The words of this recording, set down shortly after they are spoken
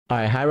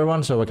Alright, hi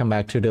everyone, so welcome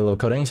back to the Low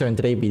Coding. So in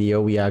today's video,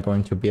 we are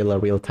going to build a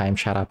real-time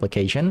chat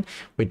application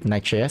with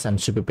Next.js and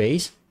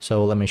Supabase.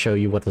 So let me show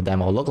you what the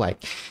demo look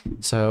like.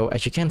 So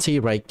as you can see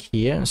right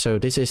here, so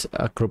this is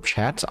a group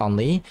chat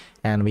only,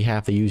 and we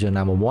have the user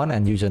number 1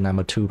 and user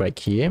number 2 right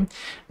here.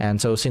 And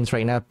so since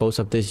right now both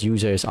of these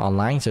users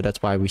online, so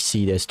that's why we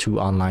see there's 2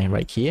 online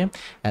right here.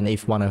 And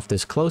if one of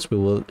this closed, we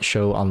will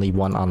show only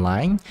 1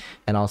 online.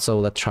 And also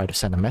let's try to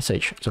send a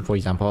message. So for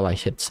example, I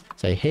hit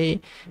say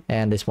hey,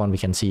 and this one we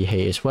can see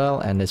hey as well,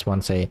 and this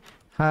one say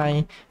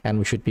hi, and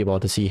we should be able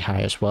to see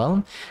hi as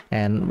well.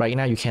 And right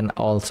now you can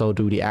also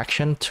do the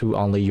action to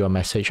only your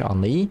message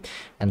only.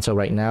 And so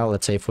right now,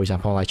 let's say for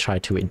example, I try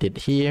to edit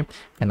here,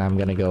 and I'm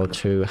gonna go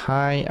to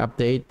hi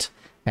update,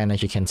 and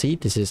as you can see,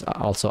 this is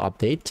also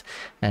update.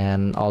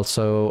 And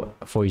also,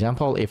 for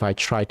example, if I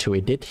try to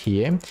edit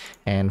here,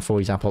 and for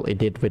example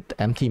edit with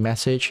empty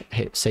message,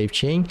 hit save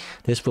change,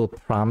 this will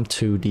prompt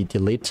to the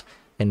delete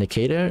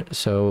indicator.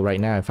 So right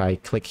now if I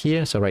click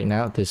here, so right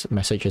now this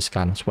message is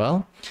gone as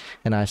well,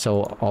 and I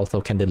also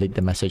can delete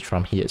the message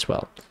from here as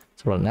well.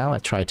 So right now I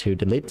try to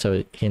delete,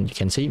 so here you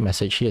can see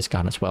message here is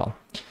gone as well.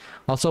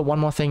 Also, one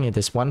more thing in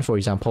this one, for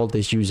example,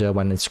 this user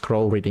when it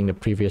scroll reading the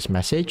previous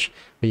message,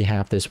 we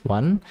have this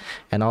one.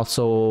 And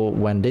also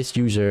when this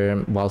user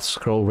while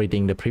scroll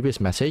reading the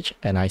previous message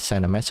and I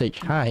send a message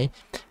hi,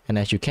 and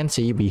as you can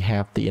see, we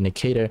have the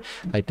indicator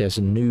like there's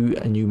a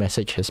new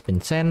message has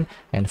been sent.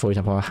 And for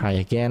example, hi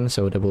again,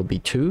 so there will be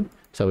 2.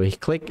 So we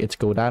click, it's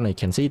go down, and you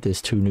can see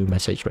there's 2 new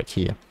message right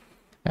here.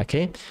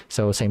 Okay,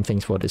 so same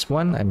things for this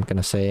one. I'm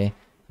gonna say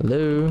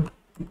hello.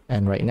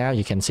 And right now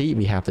you can see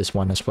we have this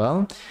one as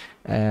well.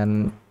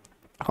 And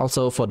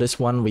also for this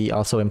one, we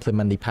also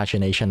implement the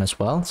pagination as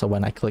well. So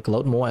when I click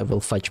load more, it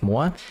will fetch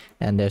more,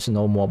 and there's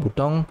no more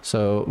button.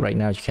 So right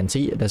now you can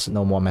see there's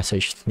no more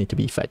message need to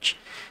be fetched.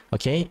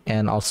 Okay,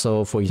 and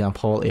also for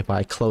example, if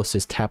I close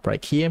this tab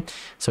right here,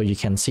 so you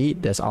can see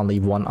there's only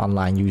 1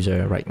 online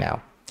user right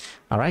now.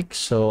 All right,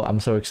 so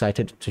I'm so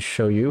excited to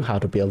show you how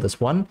to build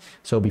this one.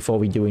 So before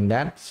we doing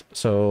that,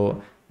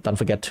 so don't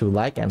forget to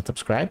like and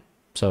subscribe.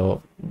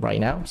 So right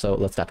now, so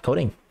let's start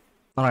coding.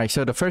 All right,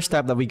 so the first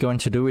step that we're going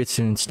to do is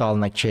to install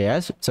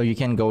Next.js. So you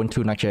can go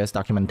into Next.js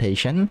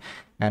documentation,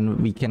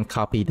 and we can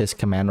copy this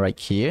command right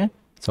here.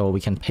 So we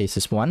can paste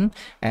this one.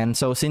 And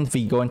so since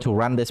we're going to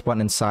run this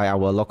one inside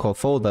our local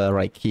folder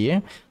right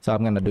here, so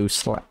I'm going to do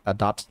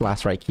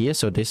 // right here.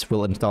 So this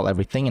will install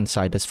everything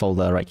inside this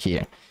folder right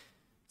here.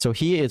 So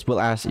here it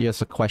will ask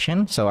us a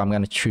question. So I'm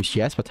going to choose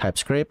yes for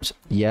TypeScript.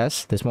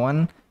 Yes, this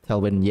one.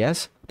 Tailwind,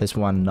 yes. This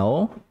one,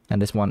 no.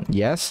 And this one,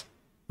 yes.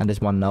 And this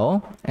one,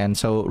 no. And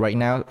so right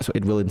now, so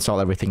it will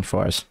install everything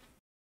for us.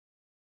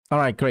 All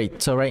right,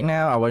 great. So right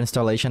now our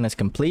installation is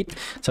complete.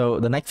 So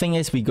the next thing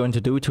is we're going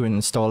to do to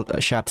install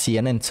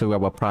chat.cn into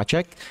our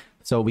project.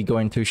 So we go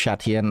into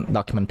chat.cn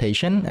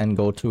documentation and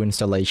go to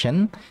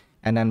installation.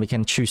 And then we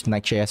can choose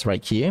Next.js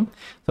right here.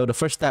 So the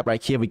first step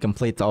right here, we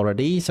complete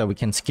already. So we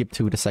can skip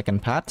to the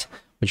second part,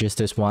 which is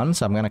this one.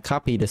 So I'm going to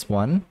copy this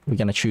one. We're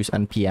going to choose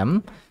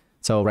npm.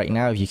 So right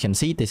now, if you can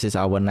see, this is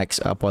our next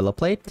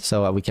boilerplate.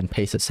 So we can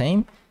paste the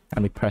same,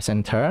 and we press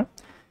enter.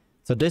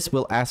 So this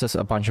will ask us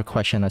a bunch of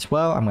questions as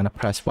well. I'm going to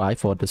press Y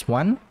for this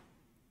one.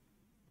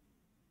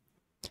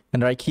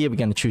 And right here, we're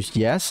going to choose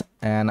yes.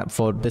 And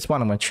for this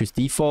one, I'm going to choose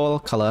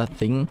default color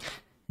thing.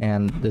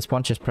 And this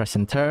one, just press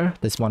enter.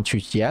 This one,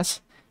 choose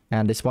yes.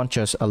 And this one,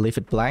 just leave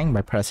it blank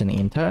by pressing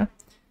enter.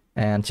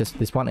 And just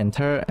this one,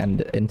 enter,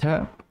 and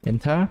enter,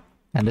 enter.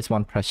 And this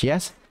one, press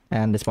yes.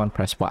 And this one,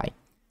 press Y.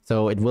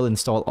 So it will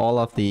install all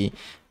of the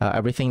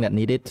everything that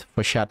needed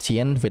for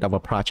chat.cn with our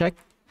project.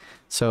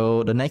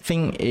 So the next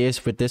thing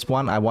is with this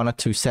one, I wanted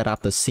to set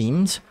up the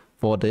themes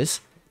for this.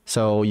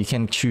 So you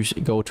can choose,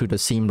 go to the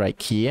theme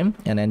right here,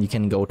 and then you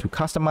can go to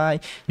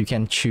customize. You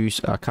can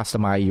choose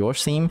customize your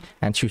theme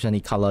and choose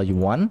any color you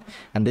want.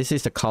 And this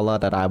is the color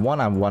that I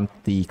want. I want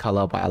the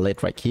color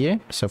violet right here.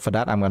 So for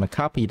that, I'm going to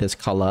copy this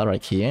color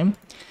right here.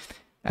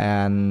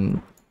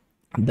 And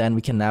then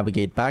we can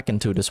navigate back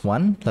into this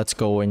one. Let's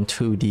go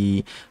into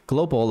the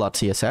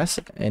global.css,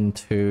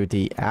 into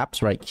the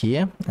apps right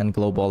here, and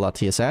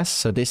global.css.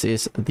 So this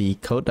is the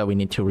code that we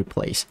need to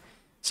replace.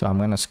 So I'm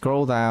going to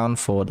scroll down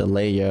for the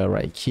layer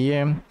right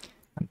here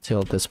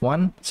until this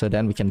one. So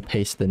then we can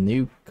paste the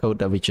new code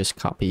that we just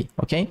copied.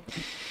 Okay.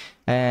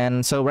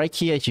 And so right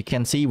here, as you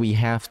can see, we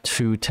have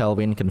 2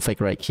 tailwind config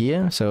right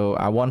here. So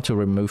I want to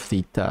remove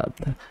the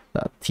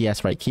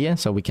TS right here,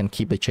 so we can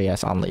keep the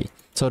JS only.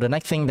 So the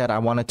next thing that I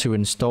wanted to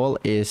install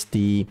is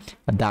the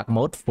dark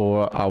mode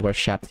for our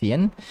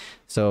chat.cn.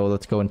 So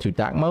let's go into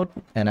dark mode,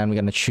 and then we're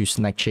going to choose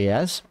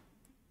Next.js.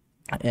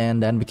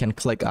 And then we can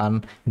click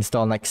on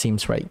install next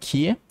themes right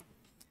here.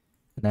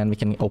 And then we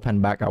can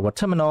open back our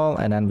terminal,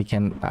 and then we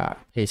can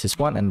paste this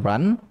one and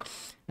run.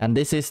 And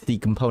this is the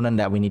component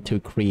that we need to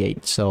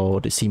create. So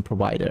the theme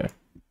provider.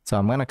 So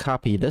I'm going to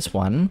copy this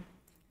one,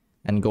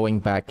 and going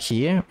back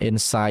here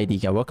inside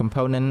the our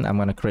component, I'm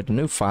going to create a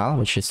new file,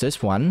 which is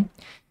this one.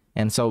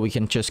 And so we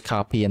can just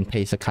copy and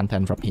paste the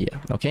content from here.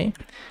 Okay.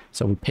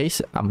 So we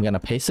paste, I'm going to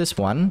paste this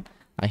one.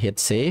 I hit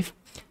save.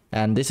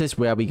 and this is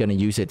where we're going to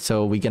use it.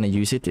 So we're going to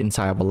use it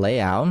inside our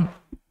layout.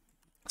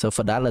 So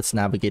for that, let's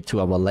navigate to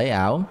our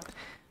layout,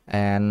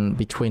 and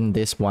between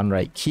this one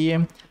right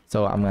here,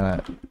 so I'm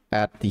gonna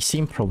add the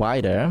theme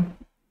provider,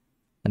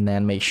 and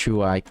then make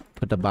sure I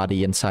put the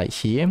body inside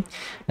here,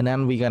 and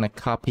then we're gonna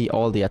copy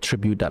all the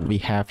attribute that we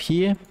have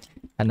here,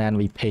 and then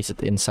we paste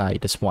it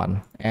inside this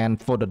one.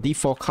 And for the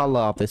default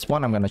color of this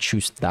one, I'm gonna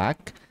choose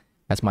dark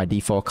as my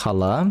default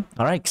color.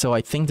 All right, so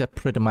I think that's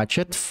pretty much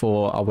it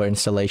for our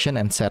installation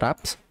and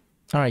setups.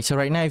 All right, so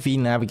right now if we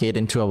navigate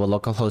into our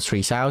localhost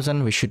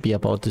 3000, we should be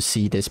able to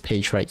see this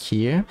page right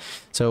here.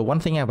 So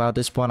one thing about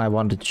this one, I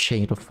wanted to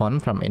change the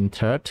font from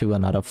enter to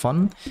another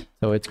font.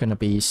 So it's going to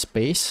be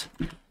space,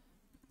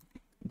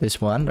 this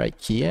one right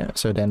here.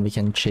 So then we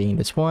can change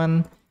this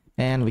one,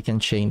 and we can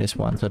change this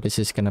one. So this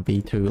is going to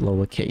be to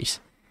lowercase.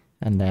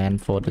 And then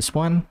for this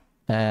one,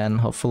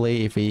 and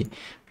hopefully if we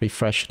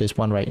refresh this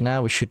one right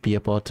now, we should be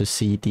able to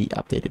see the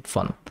updated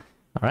font.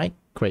 All right,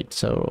 great.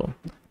 So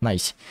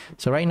nice.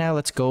 So right now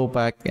let's go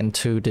back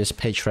into this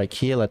page right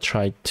here. Let's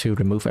try to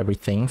remove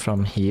everything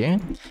from here.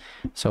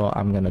 So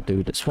I'm gonna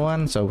do this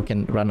one, so we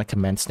can run a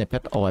command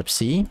snippet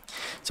OFC.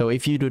 So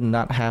if you do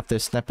not have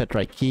this snippet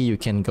right here, you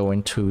can go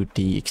into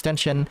the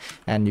extension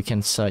and you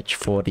can search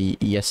for the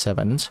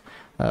ES7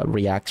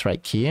 React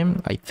right here.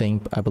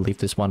 I believe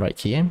this one right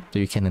here. So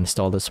you can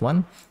install this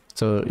one.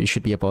 So you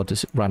should be able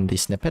to run the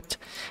snippet,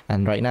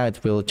 and right now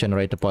it will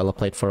generate the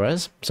boilerplate for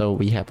us. So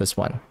we have this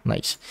one.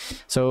 Nice.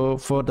 So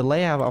for the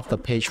layout of the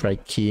page right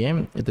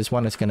here, this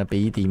one is going to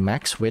be the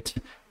max width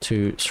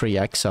to 3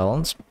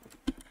 pixels.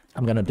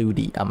 I'm going to do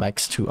the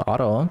MX to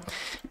auto,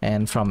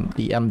 and from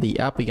the MD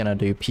up, we're going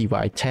to do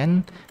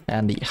PY10,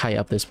 and the height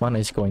of this one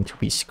is going to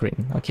be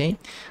screen. Okay,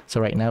 so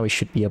right now we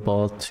should be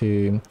able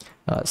to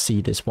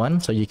see this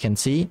one. So you can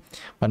see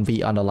when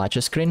we on the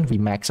larger screen, we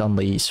max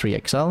only 3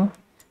 pixels.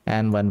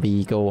 And when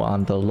we go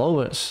on the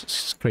lower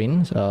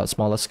screen,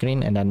 smaller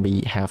screen, and then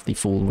we have the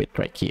full width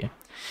right here.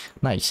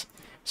 Nice.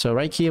 So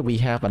right here we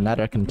have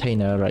another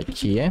container right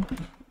here,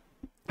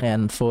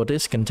 and for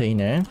this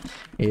container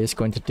is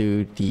going to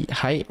do the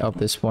height of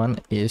this one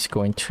is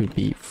going to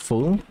be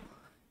full,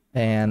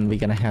 and we're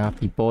gonna have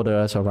the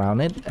borders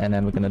around it, and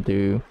then we're gonna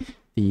do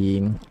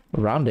the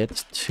rounded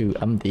to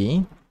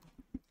MD,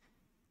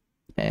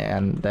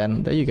 and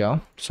then there you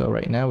go. So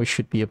right now we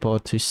should be able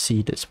to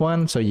see this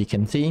one. So you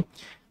can see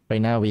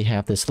right now we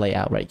have this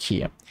layout right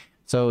here.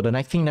 So the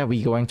next thing that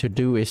we're going to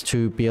do is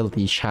to build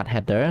the chat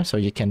header. So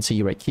you can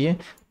see right here,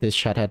 this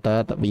chat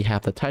header that we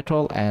have the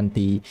title and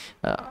the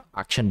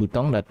action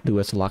button that do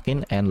us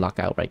login and log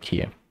out right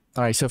here.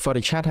 All right, so for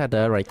the chat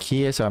header right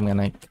here, so I'm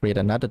gonna create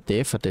another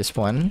div for this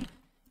one,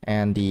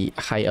 and the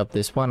height of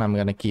this one, I'm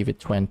gonna give it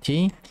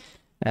 20.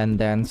 And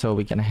then so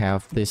we're gonna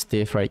have this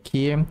div right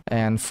here,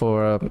 and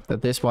for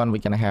this one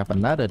we're gonna have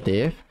another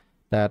div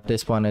that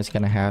this one is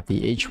gonna have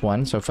the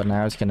H1. So for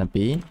now it's gonna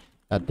be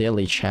a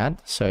daily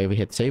chat. So if we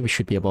hit save, we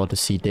should be able to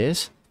see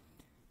this.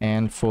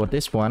 And for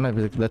this one,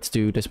 let's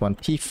do this one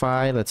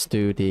P5. Let's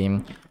do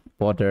the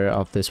border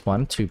of this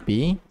one to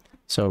B.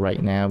 So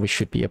right now we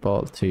should be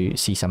able to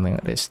see something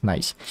like this.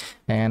 Nice.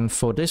 And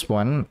for this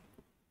one,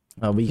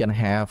 we're gonna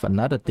have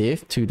another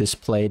div to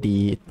display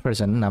the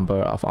present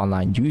number of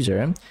online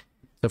user.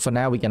 So for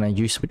now, we're gonna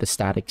use with the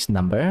static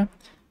number.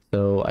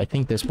 So I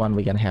think this one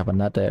we're gonna have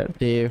another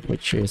div,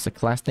 which is the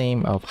class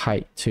name of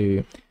height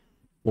to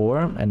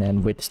 4, and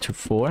then width to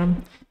 4,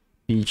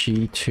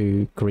 BG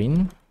to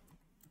green,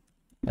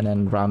 and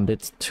then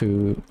rounded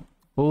to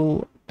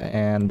full,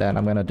 and then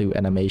I'm gonna do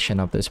animation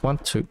of this one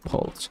to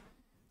pulse.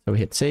 So we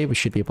hit save, we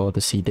should be able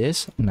to see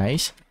this.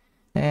 Nice.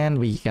 And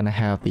we're gonna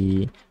have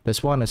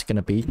this one is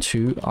gonna be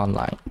to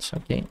online.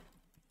 Okay.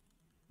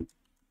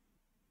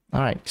 All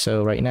right,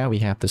 so right now we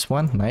have this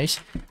one. Nice.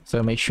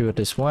 So make sure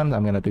this one,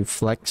 I'm gonna do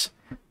flex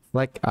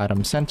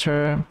item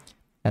center,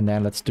 and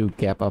then let's do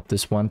gap of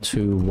this one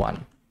to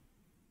 1.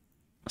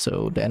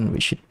 So then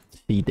we should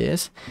see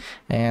this.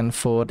 And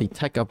for the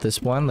tag of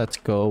this one, let's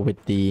go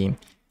with the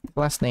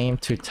class name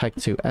to tag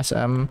to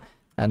SM,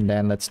 and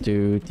then let's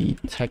do the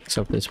text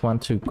of this one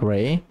to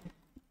gray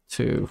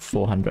to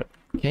 400.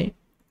 Okay.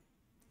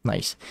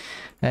 Nice.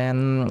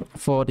 And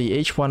for the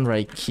H1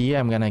 right here,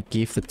 I'm gonna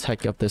give the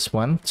tag of this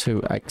one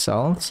to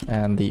XL,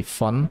 and the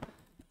font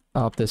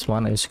of this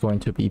one is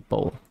going to be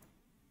bold.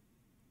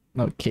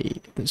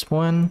 Okay, this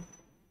one,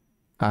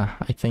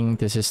 I think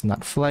this is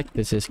not flag,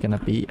 this is gonna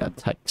be a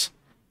text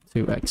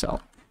to XL.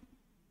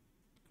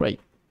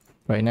 Great.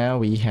 Right now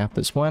we have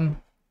this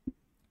one.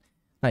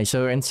 Nice.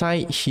 So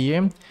inside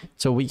here,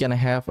 so we're gonna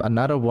have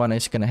another one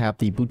is gonna have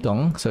the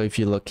button. So if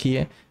you look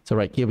here, so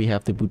right here we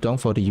have the button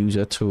for the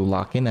user to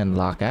log in and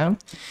log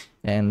out.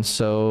 And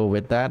so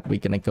with that, we're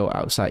gonna go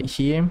outside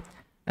here,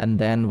 and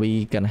then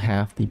we're gonna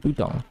have the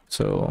button.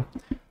 So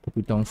the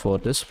button for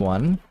this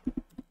one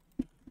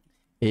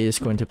is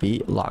going to be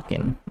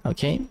login.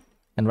 Okay.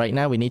 And right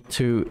now we need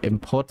to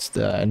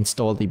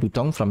install the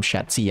button from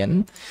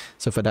chatcn.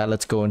 So for that,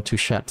 let's go into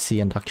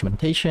chatcn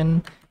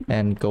documentation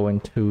and go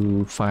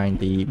into find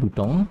the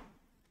button.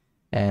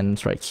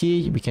 And right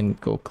here, we can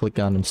go click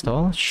on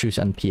install, choose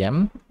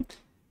npm.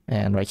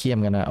 And right here,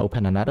 I'm going to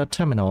open another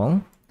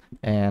terminal.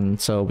 And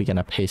so we're going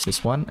to paste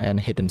this one and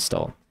hit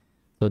install.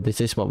 So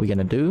this is what we're going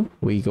to do.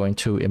 We're going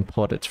to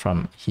import it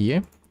from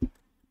here,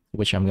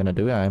 which I'm going to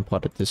do. I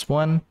imported this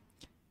one.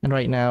 And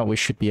right now we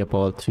should be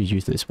able to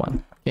use this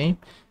one. Okay.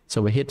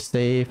 So we hit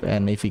save.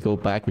 And if we go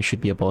back, we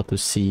should be able to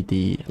see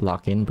the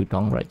login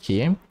button right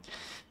here.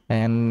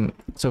 And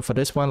so for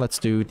this one, let's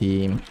do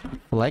the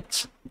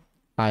select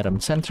item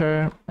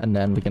center. And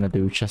then we're going to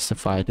do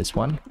justify this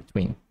one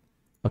between.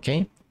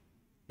 Okay.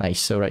 Nice.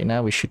 So right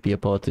now we should be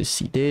able to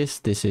see this.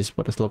 This is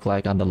what it looks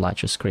like on the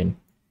larger screen.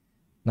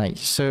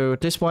 Nice. So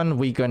this one,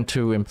 we're going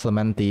to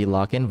implement the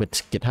login with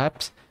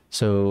GitHub.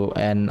 So,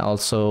 and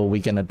also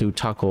we're going to do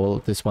toggle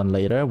this one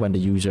later when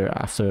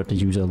after the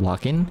user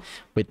login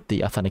with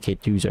the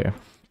authenticate user.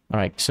 All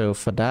right, so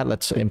for that,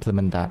 let's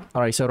implement that.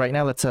 All right, so right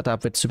now let's set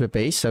up with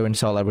Supabase. So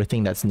install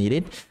everything that's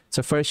needed.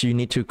 So first you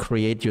need to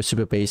create your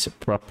Supabase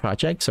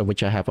project, so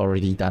which I have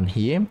already done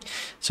here.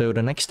 So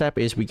the next step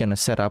is we're going to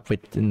set up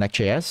with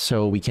Next.js.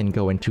 So we can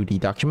go into the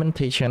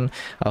documentation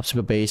of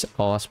Supabase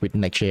auth with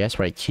Next.js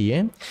right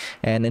here.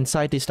 And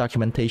inside this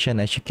documentation,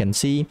 as you can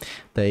see,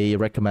 they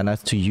recommend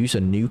us to use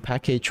a new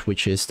package,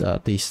 which is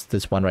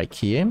this one right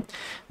here.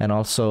 And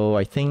also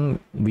I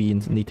think we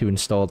need to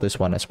install this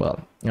one as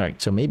well. All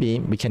right, so maybe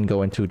we can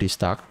go into this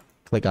doc,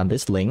 click on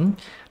this link,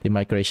 the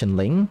migration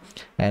link,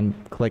 and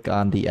click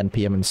on the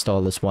npm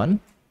install this one,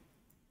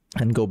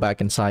 and go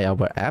back inside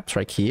our apps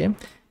right here.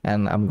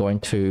 And I'm going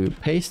to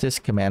paste this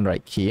command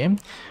right here.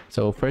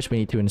 So first we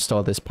need to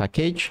install this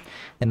package,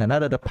 and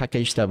another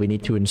package that we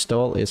need to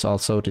install is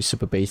also the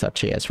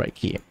Supabase.js right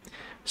here.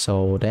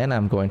 So then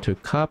I'm going to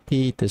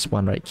copy this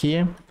one right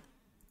here,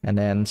 and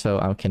then so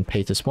I can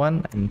paste this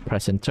one and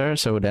press enter.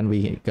 So then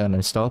we're gonna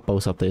install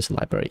both of this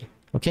library.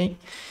 Okay.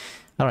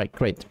 All right,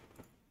 great.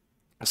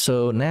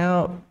 So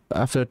now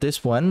after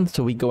this one,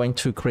 so we're going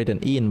to create an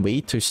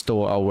env to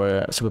store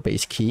our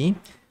Supabase key.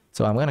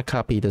 So I'm going to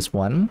copy this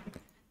one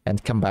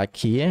and come back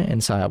here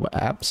inside our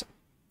apps.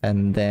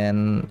 And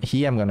then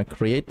here I'm going to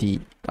create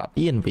the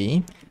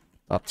 .env.local.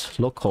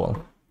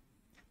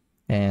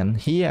 And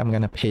here I'm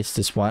going to paste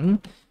this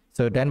one.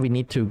 So then we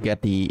need to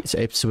get the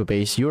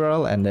Supabase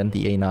URL and then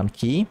the anon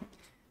key.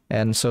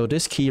 And so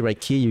this key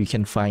right here, you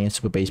can find in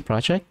Supabase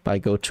project by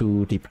go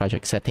to the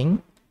project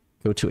setting.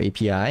 Go to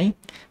API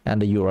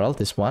and the URL,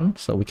 this one.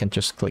 So we can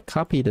just click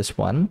copy this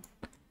one.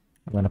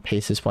 I'm going to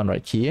paste this one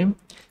right here.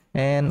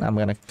 And I'm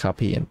going to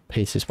copy and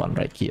paste this one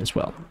right here as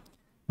well.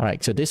 All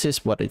right, so this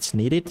is what it's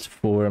needed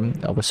for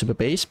our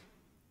Supabase.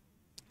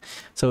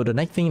 So the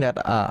next thing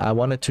that I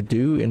wanted to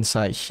do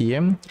inside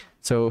here.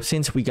 So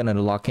since we're going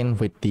to log in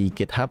with the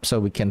GitHub, so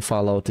we can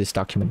follow this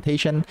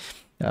documentation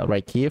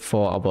right here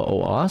for our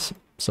OAuth.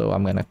 So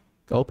I'm going to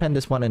open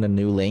this one in a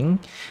new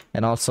link.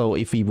 And also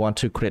if we want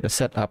to create a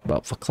setup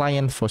of a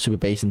client for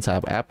Supabase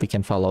inside our app, we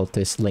can follow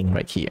this link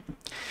right here.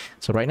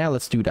 So right now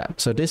let's do that.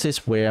 So this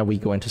is where we're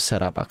going to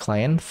set up a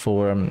client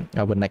for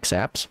our next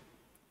apps.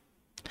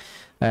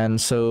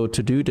 And so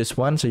to do this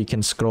one, so you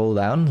can scroll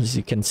down, as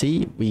you can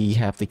see, we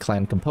have the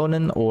client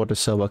component or the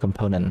server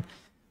component.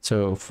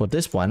 So for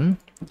this one,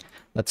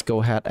 let's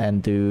go ahead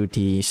and do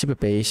the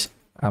Supabase.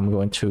 I'm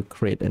going to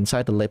create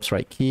inside the libs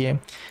right here.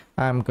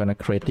 I'm going to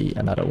create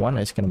another one.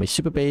 It's going to be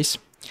Supabase.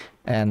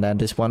 And then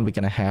this one, we're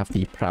going to have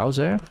the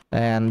browser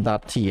and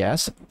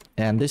 .ts.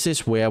 And this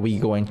is where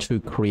we're going to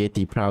create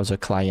the browser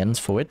clients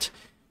for it.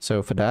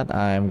 So for that,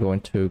 I'm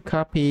going to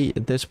copy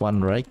this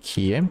one right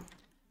here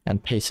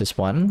and paste this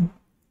one.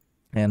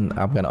 And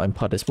I'm going to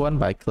import this one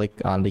by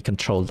click on the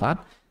control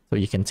dot. So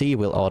you can see it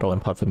will auto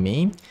import for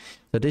me.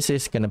 So this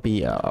is going to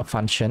be a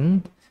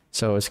function.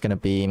 So it's going to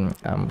be,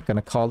 I'm going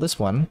to call this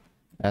one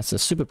as a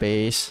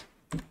Supabase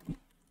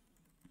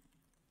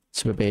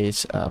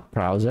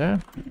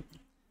browser,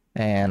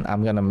 and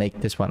I'm gonna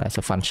make this one as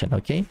a function,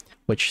 okay,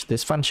 which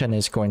this function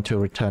is going to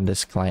return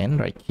this client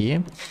right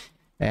here.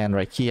 And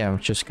right here I'm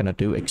just gonna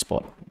do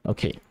export.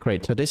 Okay,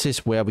 great. So this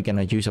is where we're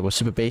gonna use our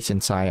Supabase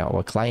inside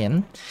our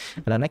client.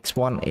 And the next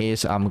one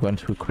is I'm going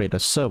to create a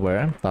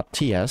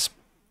server.ts.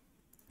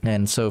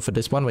 And so for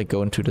this one, we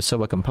go into the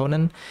server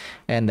component,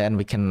 and then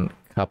we can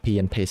copy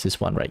and paste this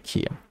one right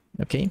here.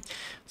 Okay,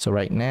 so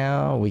right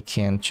now we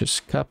can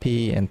just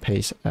copy and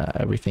paste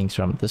everything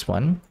from this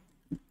one,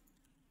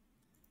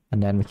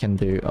 and then we can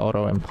do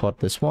auto import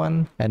this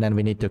one, and then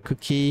we need the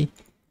cookie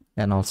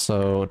and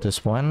also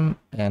this one,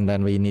 and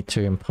then we need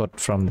to import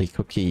from the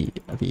cookie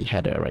the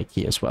header right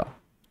here as well.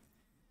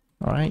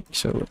 All right,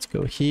 so let's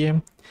go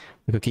here,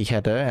 the cookie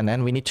header, and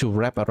then we need to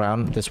wrap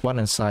around this one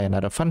inside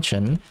another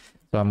function.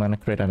 So I'm going to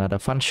create another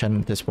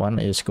function. This one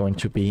is going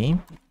to be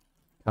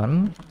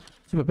on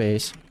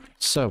Supabase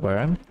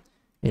server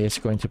is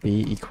going to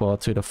be equal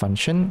to the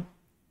function,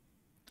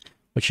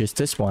 which is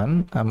this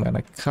one. I'm going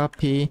to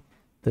copy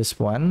this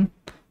one,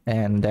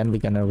 and then we're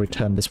going to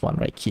return this one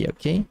right here.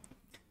 Okay,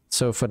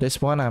 so for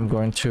this one, I'm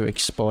going to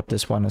export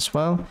this one as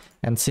well.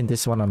 And since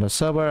this one on the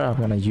server, I'm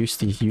going to use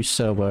the use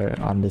server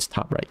on this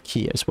top right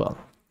here as well.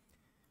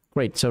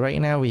 Great. So right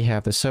now we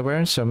have the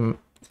server. So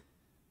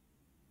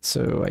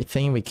I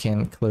think we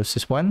can close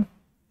this one.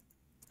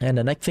 And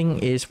the next thing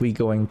is we're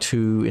going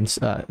to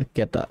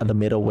get the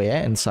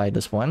middleware inside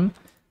this one.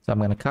 So I'm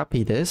going to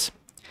copy this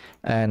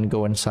and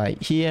go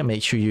inside here.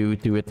 Make sure you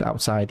do it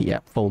outside the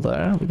app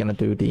folder. We're going to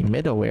do the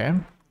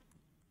middleware.ts.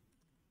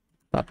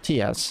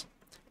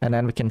 And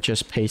then we can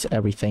just paste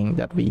everything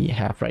that we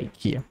have right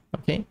here.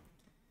 Okay.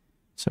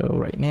 So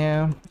right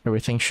now,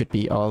 everything should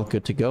be all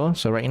good to go.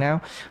 So right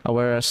now,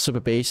 our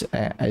Supabase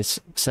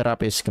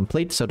setup is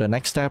complete. So the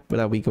next step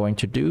that we're going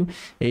to do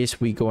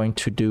is we're going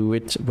to do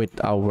it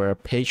with our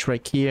page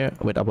right here,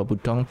 with our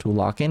button to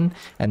log in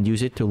and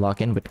use it to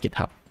log in with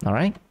GitHub. All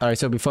right.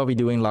 So before we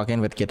doing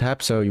login with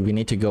GitHub, so we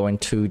need to go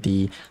into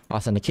the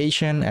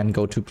authentication and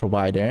go to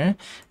provider.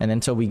 And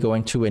then so we're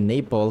going to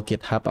enable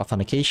GitHub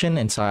authentication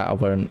inside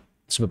our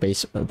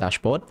Supabase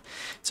dashboard.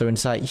 So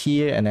inside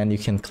here, and then you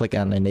can click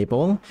on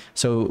enable.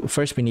 So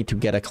first we need to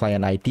get a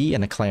client ID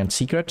and a client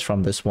secret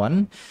from this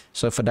one.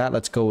 So for that,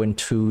 let's go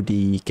into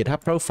the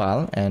GitHub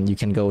profile, and you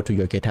can go to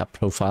your GitHub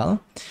profile.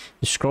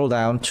 You scroll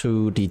down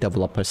to the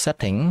developer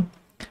setting,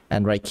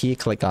 and right here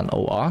click on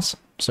OAuth.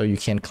 So you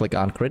can click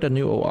on create a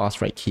new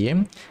OAuth right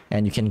here,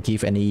 and you can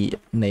give any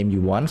name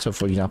you want. So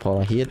for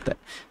example, here the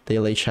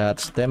daily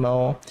chat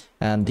demo,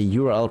 and the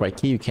URL right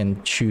here, you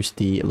can choose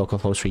the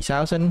localhost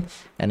 3000.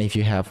 And if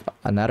you have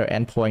another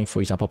endpoint,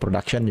 for example,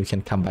 production, you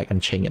can come back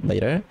and change it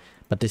later.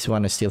 But this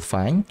one is still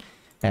fine.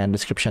 And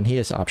description here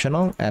is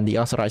optional. And the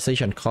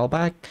authorization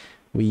callback,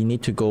 we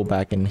need to go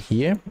back in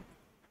here,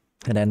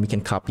 and then we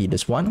can copy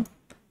this one.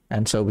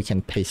 And so we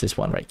can paste this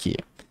one right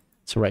here.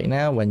 So right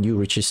now, when you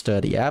register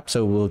the app,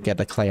 so we'll get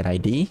a client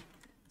ID.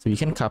 So you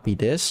can copy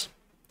this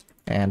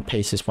and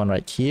paste this one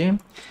right here.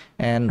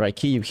 And right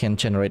here, you can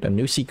generate a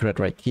new secret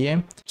right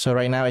here. So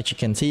right now, as you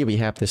can see, we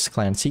have this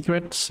client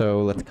secret.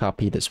 So let's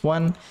copy this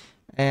one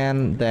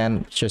and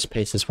then just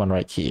paste this one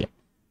right here.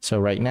 So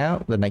right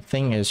now, the next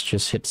thing is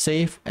just hit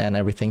save and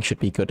everything should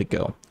be good to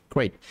go.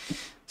 Great.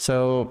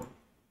 So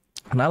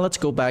now let's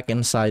go back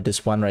inside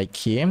this one right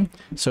here.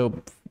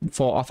 So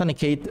for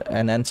authenticate,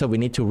 and then so we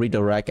need to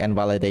redirect and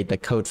validate the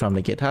code from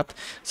the GitHub.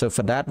 So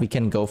for that, we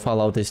can go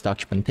follow this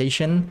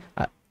documentation.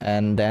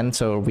 And then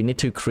so we need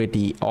to create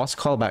the auth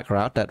callback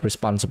route that's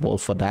responsible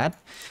for that.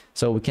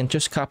 So we can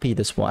just copy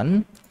this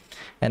one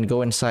and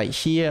go inside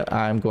here.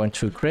 I'm going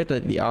to create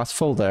the auth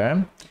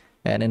folder.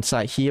 And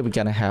inside here, we're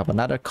going to have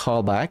another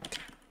callback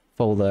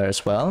folder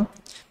as well.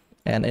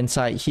 And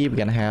inside here, we're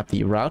going to have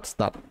the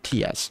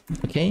routes.ts.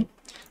 Okay.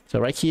 So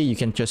right here, you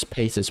can just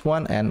paste this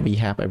one and we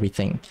have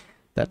everything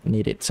that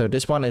needed. So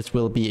this one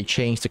will be a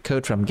change the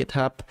code from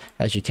GitHub,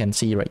 as you can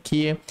see right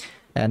here.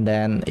 And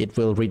then it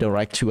will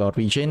redirect to our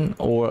region,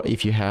 or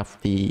if you have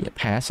the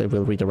path, it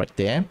will redirect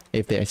there.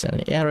 If there's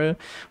any error,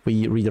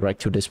 we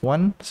redirect to this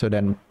one. So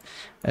then,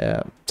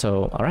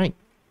 all right.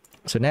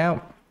 So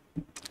now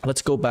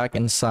let's go back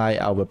inside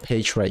our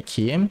page right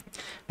here,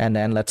 and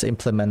then let's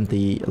implement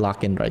the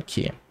login right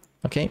here.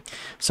 Okay,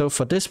 so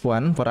for this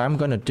one, what I'm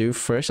going to do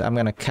first, I'm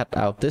going to cut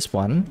out this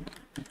one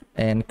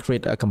and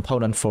create a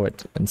component for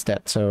it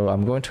instead. So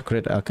I'm going to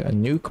create a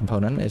new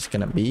component. It's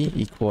going to be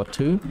equal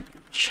to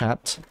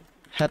chat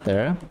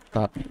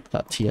header.tsx,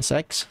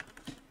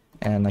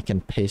 and I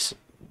can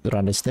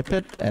run the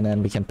snippet, and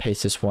then we can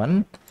paste this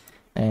one.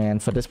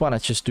 And for this one, I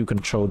just do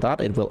control dot.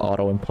 It will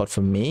auto import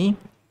for me.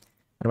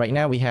 And right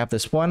now we have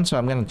this one, so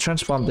I'm going to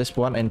transform this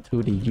one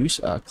into the use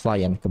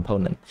client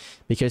component,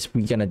 because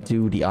we're going to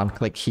do the on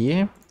click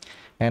here.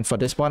 And for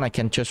this one, I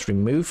can just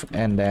remove,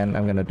 and then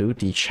I'm going to do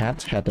the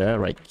chat header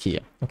right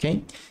here.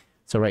 Okay.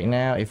 So right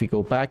now, if we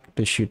go back,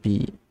 this should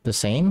be the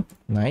same.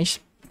 Nice.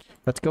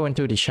 Let's go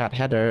into the chat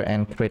header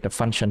and create a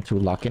function to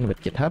log in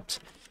with GitHub.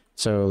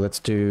 So let's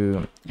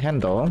do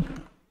handle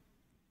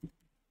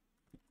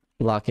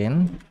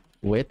login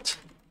with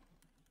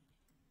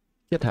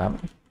GitHub.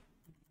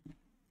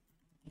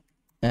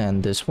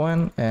 And this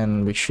one,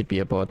 and we should be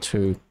able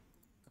to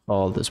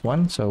call this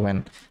one. So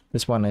when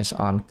this one is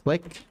on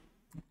click,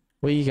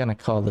 we're gonna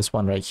call this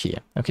one right here.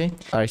 Okay.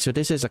 All right. So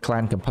this is a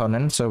client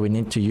component. So we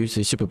need to use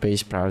the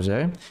Supabase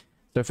browser.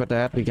 So for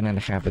that, we're gonna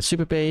have a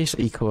Supabase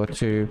equal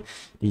to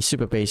the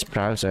Supabase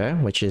browser,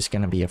 which is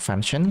gonna be a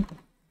function.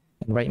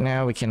 And right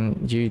now we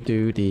can do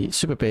the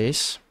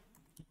Supabase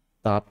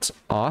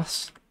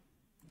 .auth.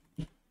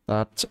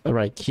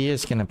 Right here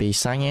is gonna be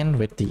sign in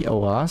with the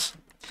OAuth.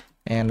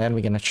 And then we're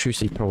going to choose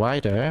the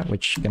provider,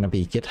 which is going to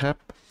be GitHub.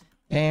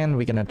 And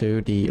we're going to do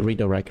the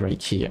redirect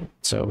right here.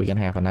 So we're going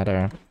to have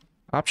another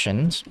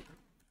options.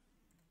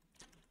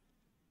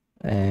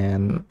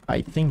 And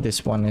I think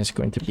this one is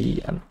going to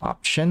be an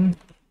option.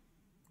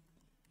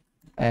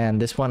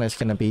 And this one is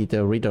going to be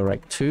the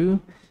redirect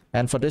to.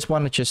 And for this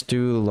one, just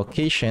do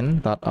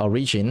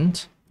location.origin,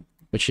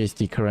 which is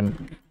the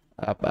current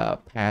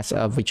path,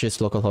 which is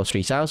localhost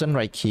 3000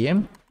 right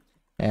here.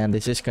 And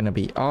this is going to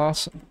be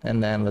auth,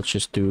 and then let's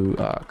just do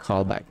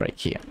callback right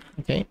here.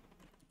 Okay,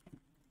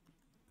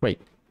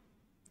 great.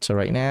 So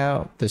right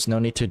now, there's no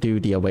need to do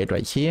the await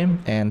right here.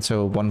 And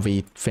so when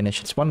we finish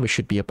this one, we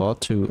should be able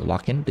to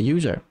log in the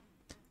user.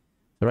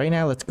 So right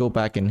now, let's go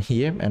back in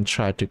here and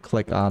try to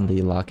click on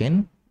the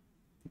login.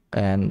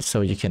 And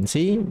so you can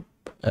see,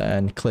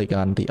 and click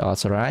on the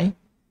authorize.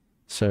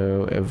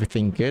 So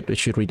everything good. It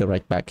should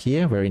redirect back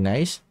here. Very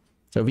nice.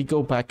 So we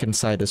go back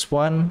inside this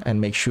one and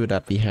make sure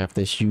that we have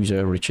this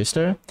user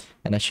register.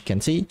 And as you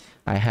can see,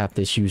 I have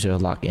this user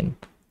login.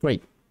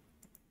 Great.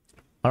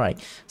 All right.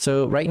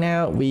 So right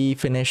now we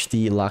finished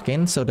the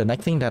login. So the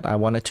next thing that I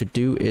wanted to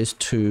do is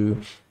to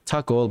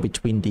toggle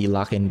between the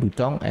login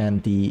button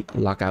and the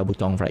logout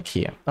button right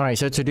here. All right,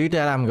 so to do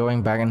that, I'm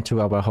going back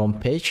into our home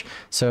page.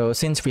 So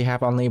since we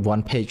have only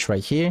one page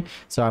right here,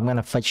 so I'm going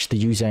to fetch the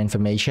user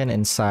information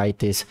inside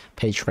this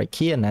page right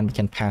here, and then we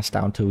can pass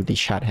down to the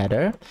chat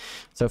header.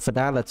 So for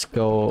that, let's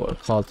go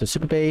call to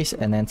Supabase,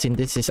 and then since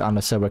this is on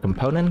the server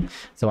component,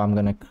 so I'm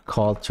going to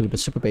call to the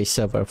Supabase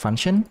server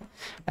function.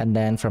 And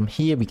then from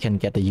here, we can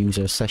get the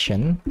user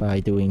session by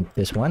doing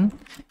this one.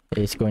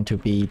 It's going to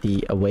be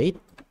the await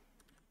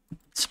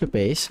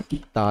Supabase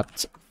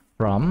dot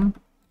from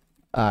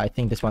I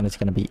think this one is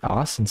going to be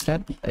us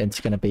instead. It's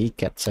going to be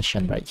get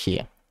session right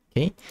here.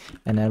 Okay,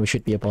 and then we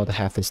should be able to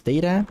have this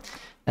data,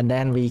 and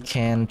then we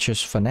can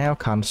just for now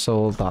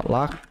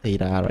console.log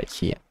data right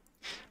here.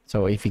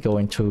 So if we go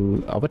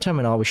into our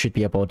terminal, we should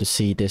be able to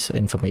see this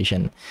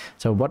information.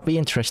 So what we're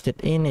interested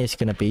in is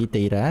going to be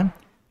data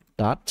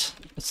dot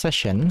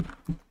session,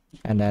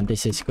 and then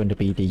this is going to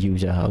be the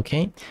user.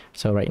 Okay,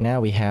 so right now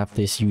we have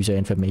this user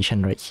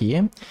information right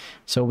here,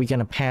 so we're going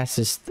to pass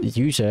this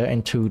user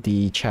into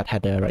the chat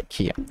header right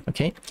here.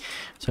 Okay,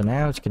 so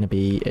now it's going to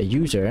be a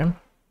user,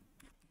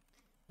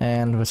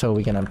 and so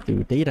we're going to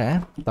do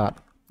data dot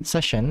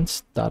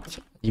sessions dot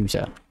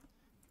user.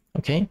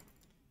 Okay,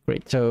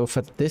 great. So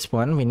for this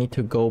one, we need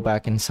to go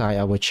back inside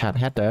our chat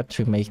header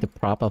to make the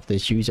prop of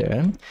this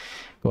user.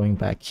 Going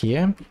back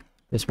here,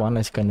 this one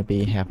is going to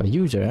be have a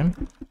user,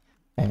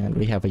 and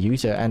we have a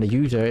user, and the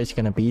user is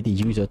going to be the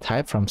user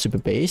type from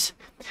Supabase.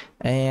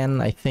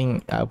 And I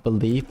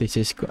believe this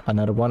is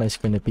another one is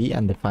going to be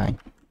undefined.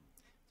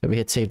 So we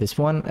hit save this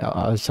one.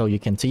 So you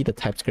can see the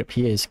TypeScript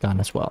here is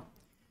gone as well.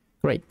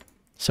 Great.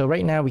 So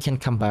right now we can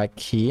come back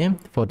here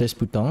for this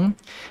button,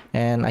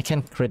 and I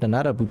can create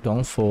another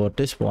button for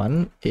this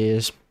one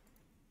is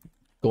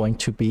going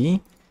to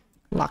be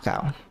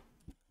logout.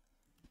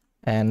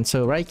 And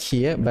so right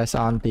here, based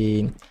on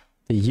the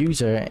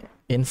user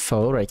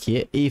info right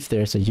here, if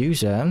there's a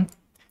user,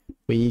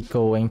 we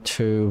going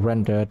to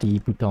render the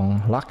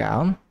button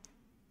logout,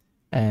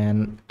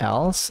 and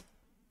else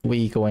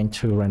we going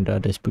to render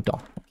this button.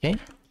 Okay,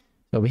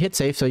 so we hit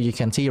save, so you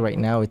can see right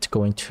now it's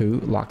going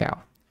to log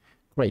out.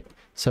 Great.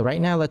 So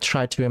right now let's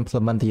try to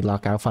implement the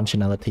logout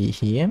functionality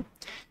here.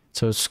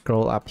 So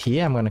scroll up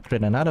here, I'm going to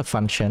create another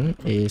function,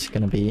 is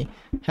going to be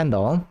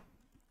handle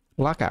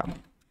logout,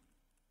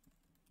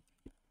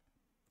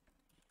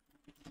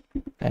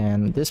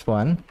 and this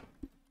one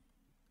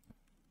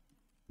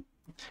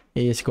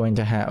is going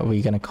to have,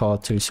 we're going to call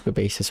to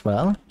Supabase as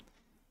well,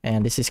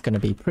 and this is going to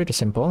be pretty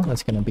simple.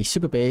 It's going to be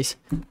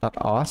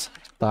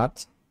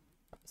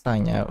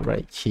supabase.auth.sign out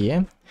right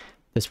here.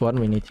 This one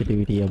we need to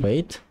do the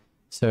await.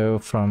 So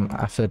from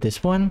after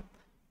this one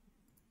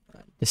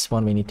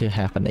we need to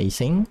have an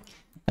async,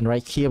 and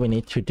right here we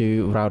need to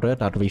do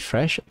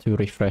router.refresh to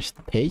refresh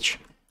the page.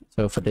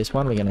 So for this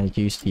one, we're going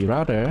to use the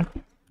router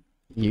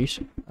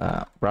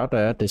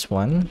this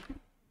one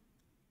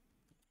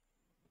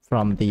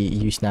from the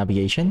use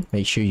navigation.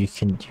 Make sure you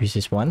can use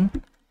this one,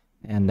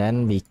 and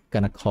then we're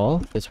gonna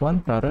call this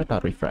one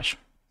router.refresh.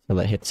 So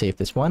let's hit save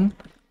this one,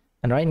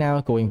 and right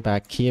now going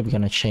back here, we're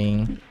gonna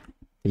change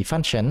the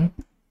function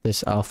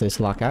this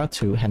logout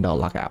to handle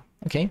logout.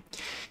 Okay,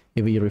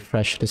 if we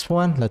refresh this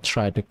one, let's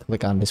try to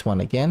click on this one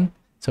again.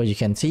 So you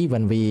can see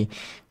when we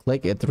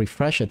click it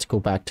refresh, it's go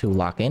back to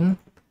login,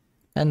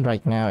 and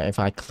right now if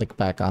I click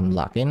back on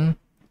login,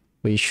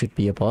 we should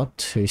be able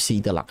to see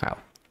the logout.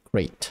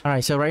 Great. All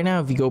right, so right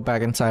now if we go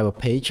back inside our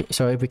page,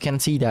 so if we can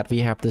see that we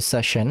have this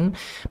session,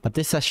 but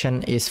this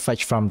session is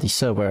fetched from the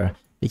server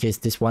because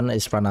this one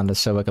is run on the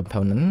server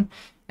component,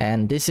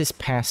 and this is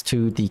passed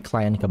to the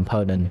client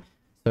component.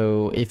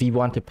 So if we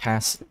want to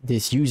pass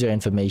this user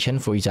information,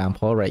 for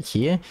example, right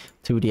here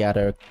to the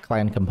other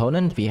client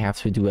component, we have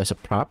to do as a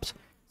props.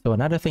 So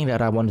another thing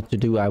that I wanted to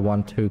do, I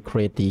want to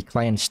create the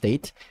client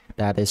state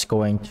that is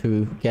going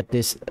to get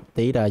this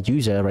data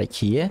user right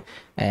here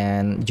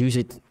and use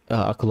it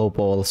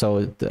global,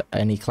 so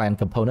any client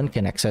component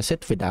can access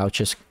it without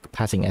just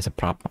passing as a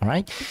prop. All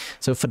right,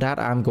 so for that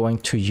I'm going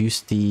to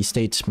use the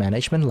states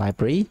management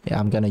library.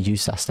 I'm going to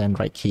use that stand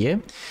right here.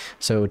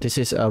 So this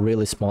is a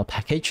really small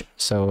package,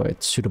 so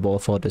it's suitable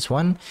for this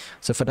one.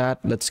 So for that,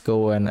 let's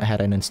go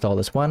ahead and install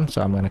this one.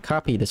 So I'm going to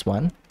copy this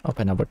one,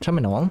 open our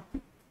terminal,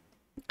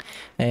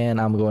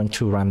 and I'm going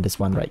to run this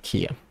one right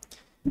here.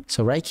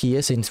 So right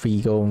here, since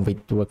we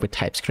work with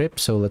TypeScript,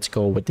 so let's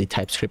go with the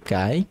TypeScript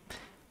guy,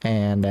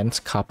 and then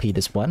let's copy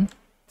this one.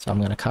 So I'm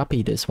going to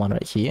copy this one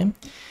right here,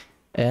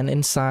 and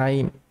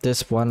inside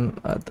this one,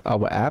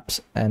 our apps,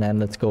 and then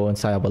let's go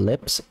inside our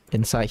libs.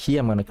 Inside here,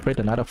 I'm going to create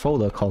another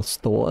folder called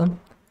store,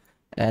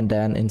 And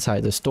then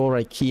inside the store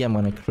right here, I'm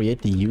going to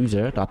create the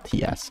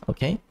user.ts.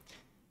 Okay.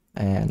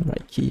 And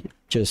right here,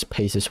 just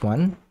paste this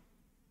one.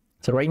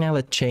 So right now,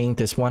 let's change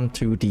this one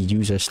to the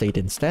user state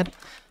instead.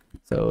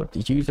 So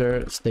the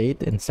user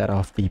state instead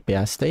of the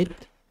bare state.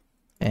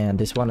 And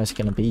this one is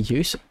going to be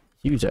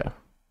user.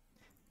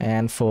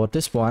 And for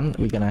this one,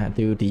 we're going to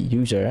do the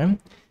user.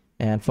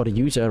 And for the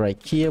user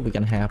right here, we're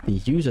going to have the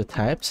user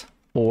types,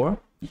 or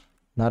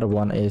another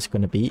one is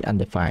going to be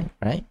undefined,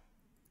 right?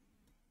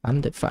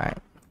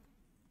 Undefined.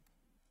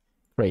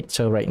 Great.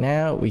 So right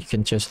now we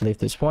can just leave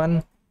this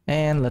one,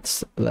 and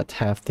let's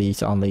have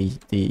these only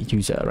the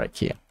user right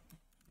here.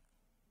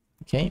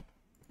 Okay.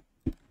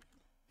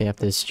 We have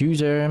this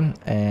user,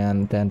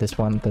 and then this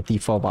one, the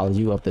default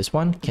value of this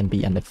one can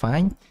be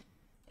undefined.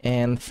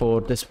 And for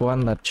this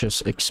one, let's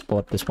just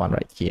export this one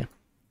right here.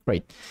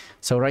 Great.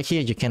 So right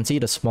here, you can see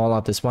the small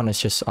of this one is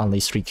just only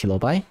 3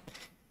 kilobyte.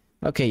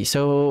 Okay,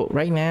 so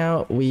right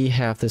now we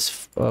have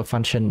this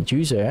function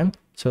user.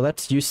 So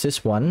let's use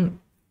this one,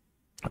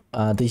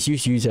 this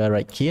use user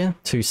right here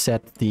to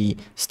set the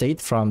state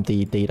from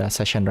the data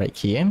session right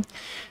here.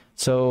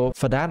 So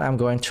for that, I'm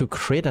going to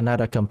create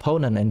another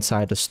component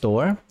inside the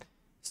store.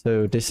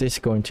 So this is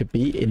going to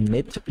be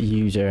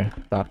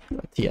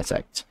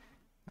InitUser.tsx.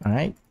 All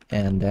right.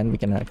 And then we're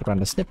going to run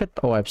the snippet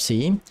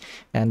OFC.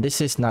 And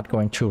this is not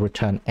going to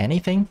return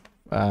anything,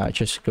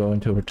 just going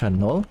to return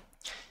null.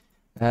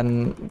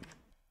 And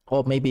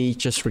or maybe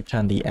just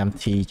return the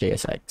empty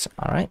JSX.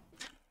 All right.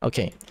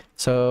 Okay.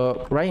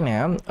 So right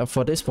now,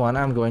 for this one,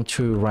 I'm going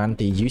to run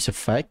the use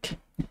effect.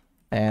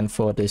 And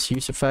for this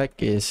use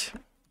effect is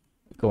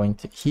going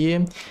to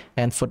here.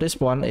 And for this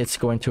one, it's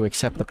going to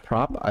accept the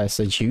prop as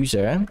a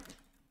user.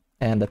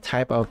 And the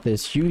type of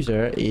this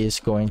user is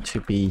going to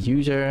be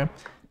user,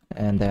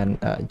 and then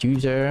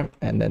user,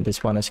 and then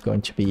this one is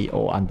going to be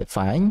all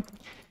undefined.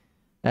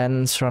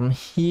 And from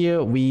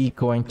here, we're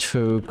going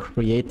to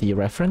create the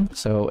reference.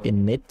 So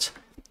init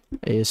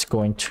is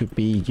going to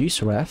be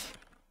useref.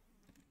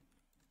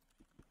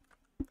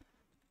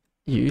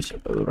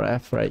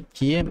 Useref right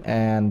here,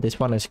 and this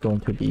one is going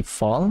to be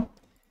false.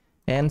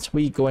 And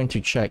we're going to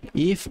check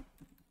if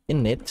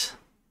init.current.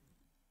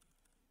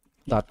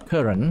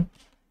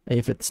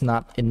 If it's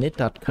not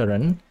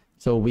init.current,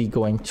 so we're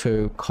going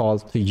to call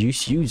to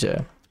use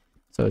user.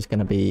 So it's going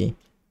to be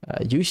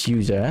use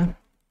user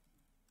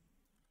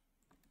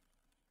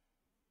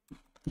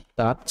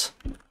dot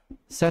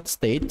set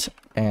state,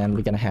 and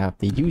we're going to have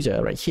the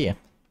user right here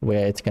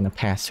where it's going to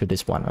pass to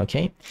this one.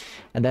 Okay,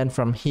 and then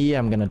from here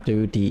I'm going to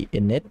do the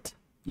init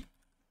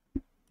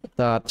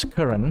dot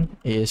current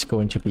is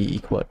going to be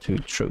equal to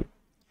true.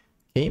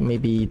 Okay,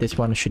 maybe this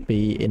one should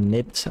be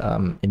init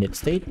init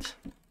state,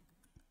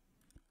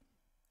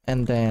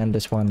 and then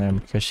this one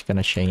I'm just going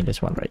to change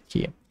this one right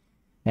here.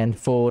 And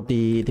for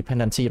the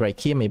dependency right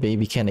here, maybe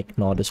we can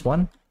ignore this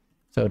one.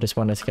 So this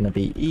one is going to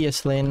be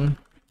ESLint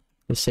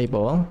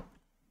disable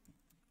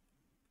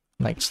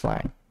next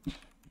line.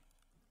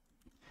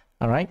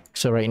 All right,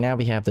 so right now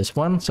we have this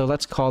one. So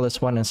let's call this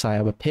one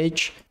inside our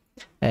page,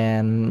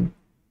 and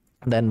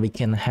then we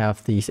can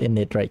have these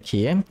init right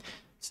here.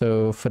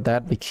 So for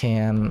that, we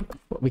can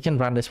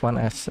run this one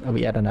as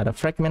we add another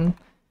fragment,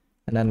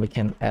 and then we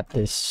can add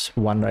this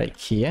one right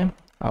here,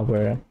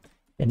 our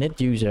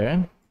init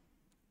user.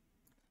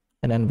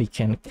 And then we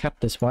can cut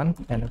this one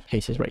and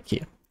paste it right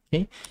here.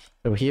 Okay,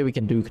 so here we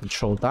can do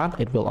control dot.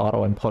 It will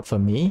auto import for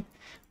me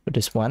with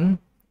this one.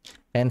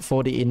 And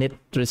for the init,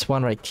 this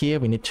one right here,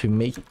 we need to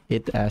make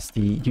it as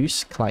the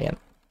use client,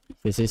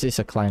 because this is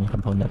a client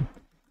component.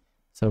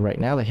 So right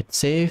now, I hit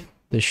save.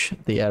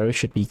 The error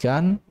should be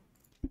gone.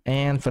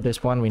 And for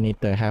this one, we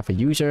need to have a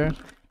user,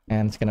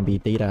 and it's gonna be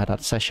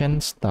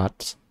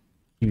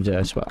data.sessions.user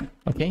as well.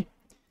 Okay,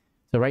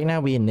 so right now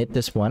we init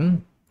this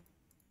one.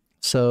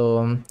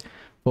 So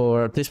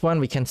for this one,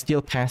 we can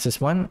still pass this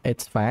one.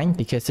 It's fine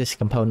because this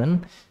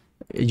component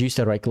is used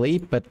directly,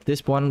 but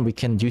this one we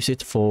can use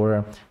it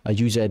for a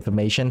user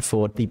information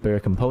for deeper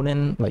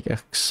component, like a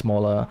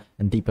smaller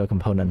and deeper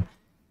component.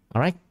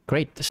 All right,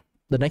 great.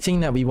 The next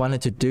thing that we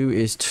wanted to do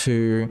is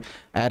to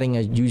adding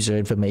a user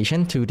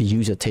information to the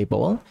user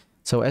table.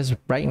 So as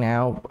right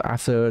now,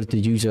 after the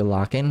user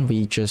login,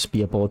 we just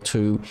be able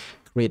to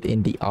create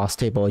in the auth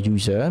table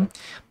user,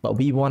 but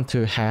we want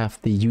to have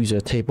the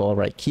user table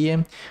right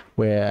here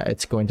where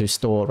it's going to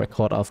store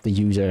record of the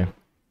user.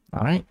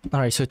 All right,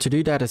 so to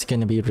do that, it's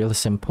going to be really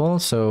simple.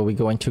 So we're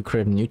going to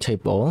create a new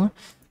table,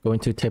 go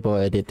into table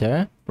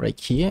editor right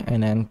here,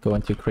 and then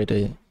going to create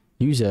a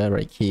user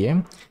right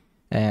here.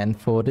 And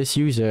for this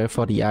user,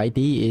 for the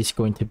ID is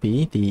going to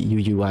be the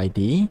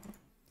UUID,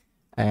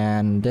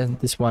 and then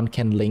this one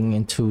can link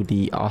into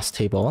the auth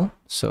table.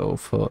 So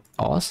for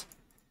auth,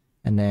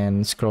 and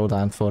then scroll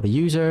down for the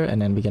user,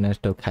 and then we're gonna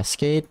do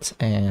cascade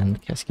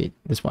and cascade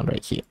this one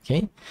right here.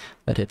 Okay,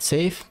 let it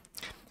save.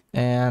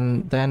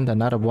 And then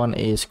another one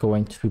is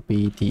going to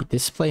be the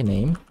display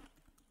name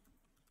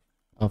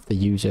of the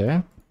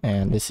user,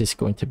 and this is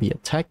going to be a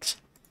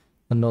text.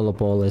 The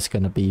nullable is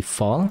going to be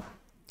false,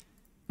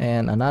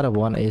 and another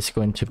one is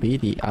going to be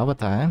the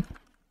avatar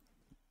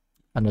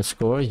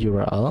underscore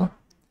URL,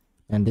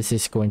 and this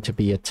is going to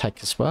be a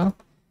text as well,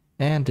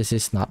 and this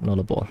is not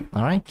nullable.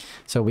 All right,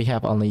 so we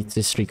have only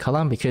this 3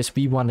 column because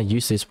we want to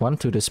use this one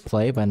to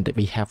display when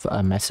we have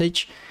a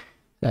message,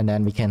 and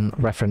then we can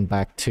reference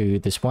back to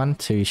this one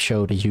to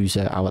show the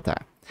user avatar.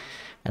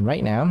 And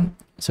right now,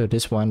 so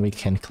this one we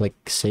can click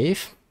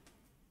save.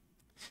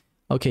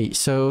 Okay,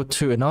 so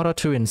in order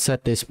to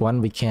insert this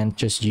one, we can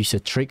just use a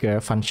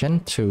trigger function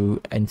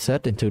to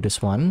insert into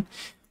this one.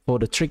 For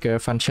the trigger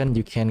function,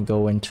 you can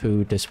go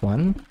into this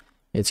one.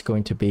 It's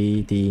going to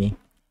be the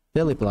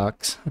daily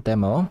blogs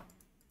demo.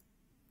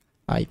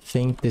 I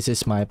think this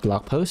is my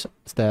blog post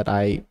that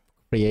I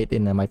create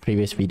in my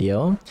previous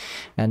video,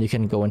 and you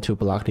can go into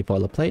blog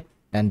boilerplate,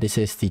 and this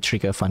is the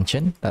trigger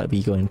function that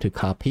we're going to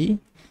copy.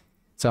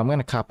 So I'm going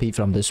to copy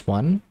from this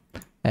one,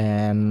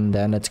 and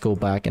then let's go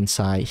back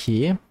inside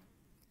here,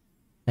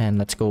 and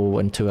let's go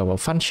into our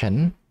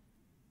function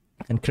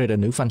and create a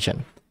new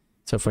function.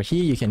 So for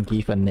here, you can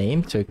give a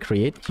name to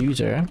create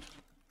user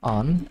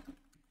on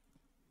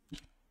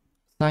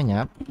sign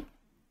up,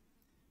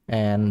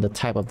 and the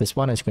type of this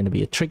one is going to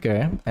be a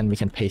trigger, and we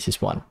can paste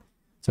this one.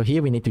 So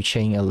here we need to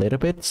change a little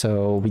bit,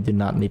 so we do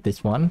not need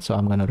this one, so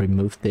I'm going to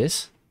remove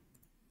this.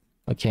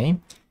 Okay,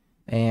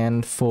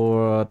 and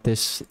for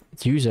this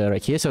user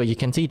right here, so you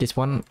can see this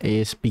one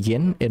is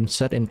begin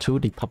insert into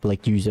the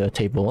public user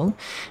table,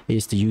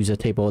 is the user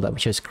table that we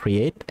just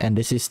create, and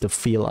this is the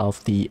field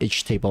of the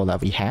each table that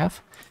we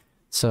have.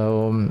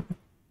 So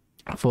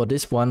for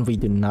this one, we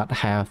do not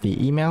have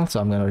the email, so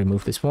I'm going to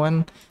remove this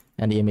one,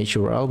 and the image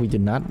URL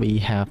we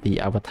have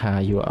the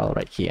avatar URL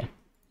right here.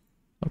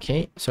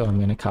 Okay, so I'm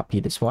going to copy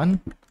this one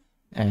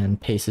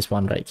and paste this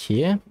one right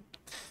here.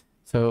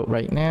 So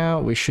right now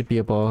we should be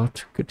able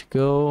to good to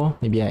go.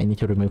 Maybe I need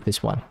to remove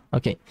this one.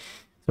 Okay,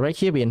 so right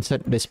here we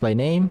insert display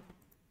name,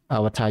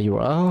 avatar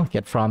URL,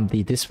 get from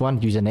this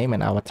one username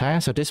and avatar.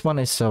 So this one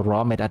is a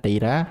raw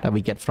metadata that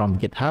we get from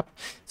GitHub.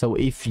 So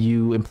if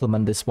you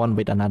implement this one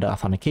with another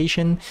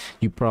authentication,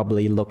 you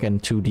probably look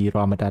into the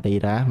raw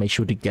metadata, make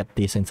sure to get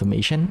this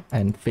information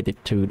and fit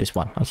it to this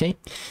one. Okay.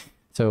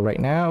 So right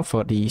now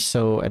for the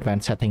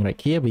advanced setting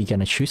right here, we're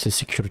gonna choose a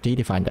security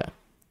definer.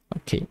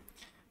 Okay,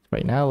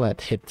 right now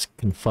let's hit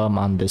confirm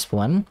on this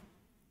one.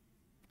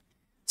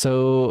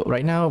 So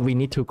right now we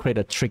need to create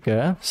a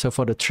trigger. So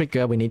for the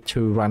trigger, we need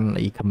to run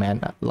a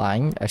command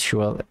line as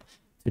well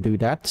to do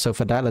that. So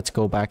for that, let's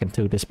go back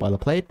into this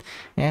boilerplate,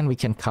 and we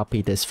can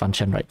copy this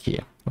function right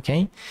here.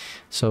 Okay,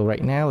 so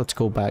right now let's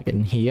go back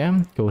in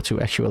here, go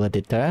to actual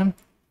editor,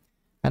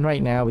 and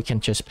right now we can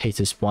just paste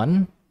this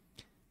one.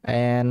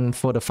 And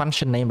for the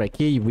function name right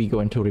here, we're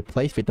going to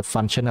replace with the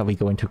function that we're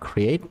going to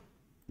create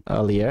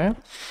earlier.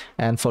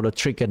 And for the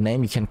trigger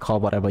name, you can call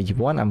whatever you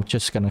want. I'm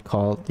just going to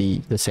call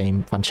the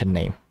same function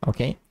name.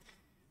 Okay,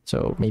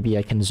 so maybe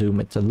I can zoom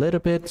it a little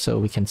bit so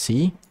we can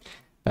see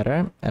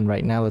better. And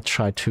right now, let's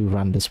try to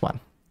run this one.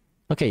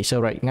 Okay,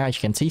 so right now you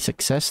can see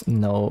success,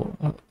 no.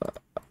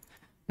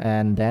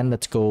 And then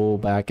let's go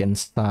back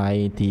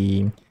inside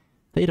the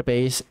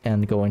database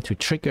and go into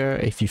trigger.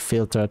 If you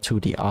filter to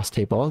the auth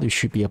table, you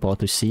should be able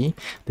to see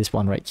this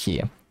one right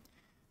here.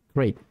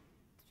 Great.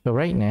 So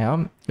right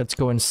now, let's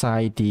go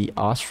inside the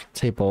auth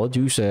table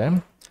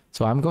user.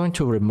 So I'm going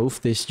to remove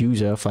this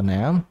user for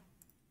now.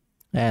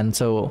 And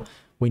so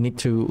we need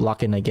to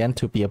log in again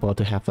to be able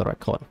to have the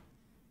record.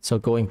 So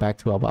going back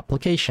to our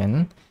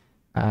application,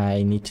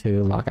 I need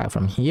to log out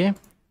from here.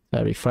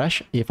 So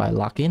refresh. If I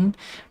log in,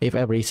 if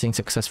everything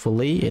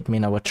successfully, it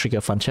means our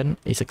trigger function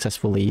is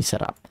successfully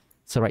set up.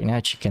 So right now,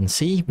 as you can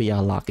see, we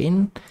are logged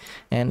in,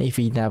 and if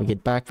we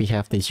navigate back, we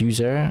have this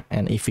user,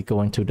 and if we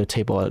go into the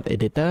table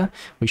editor,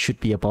 we should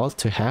be able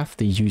to have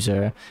the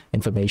user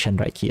information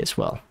right here as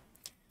well.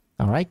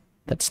 All right,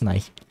 that's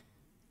nice.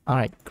 All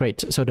right,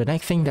 great. So the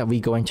next thing that we're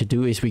going to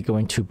do is we're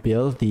going to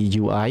build the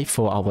UI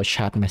for our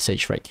chat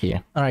message right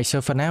here. All right, so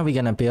for now, we're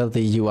going to build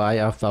the UI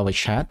of our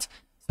chat.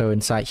 So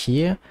inside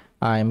here,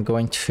 I'm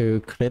going to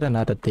create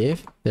another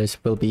div.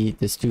 This will be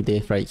this 2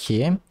 div right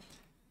here,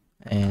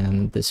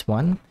 and this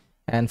one.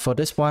 And for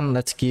this one,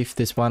 let's give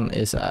this one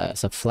as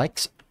a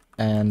flex,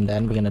 and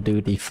then we're gonna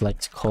do the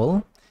flex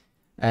call.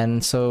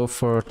 And so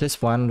for this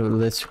one,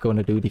 let's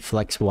gonna do the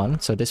flex one.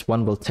 So this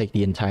one will take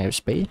the entire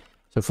space.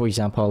 So for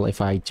example,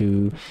 if I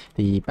do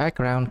the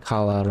background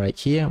color right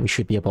here, we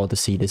should be able to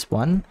see this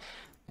one.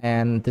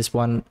 And this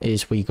one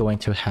is we're going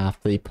to have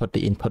to put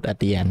the input at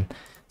the end.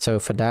 So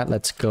for that,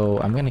 let's go.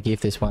 I'm gonna give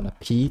this one a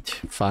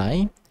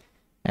p5,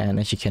 and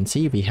as you can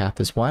see, we have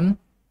this one.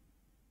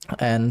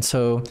 And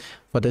so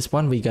for this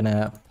one, we're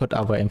gonna put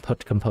our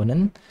input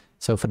component.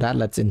 So for that,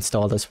 let's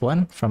install this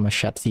one from a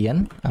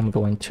chat.cn. I'm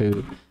going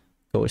to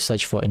go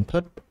search for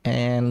input,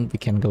 and we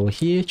can go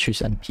here, choose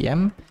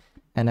npm,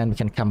 and then we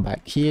can come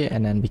back here,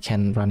 and then we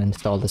can run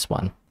install this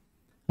one.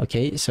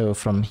 Okay, so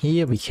from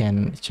here, we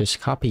can just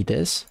copy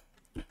this,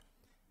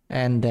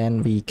 and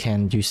then we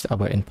can use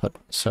our input.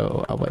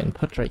 So our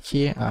input right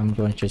here, I'm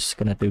just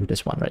gonna do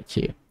this one right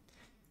here.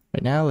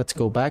 Right now, let's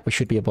go back. We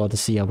should be able to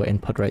see our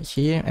input right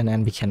here, and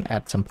then we can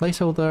add some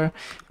placeholder.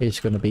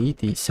 It's going to be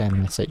the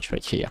send message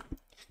right here.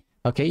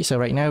 Okay, so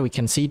right now we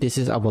can see this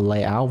is our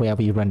layout where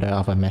we render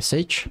our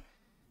message.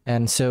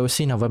 And so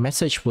since our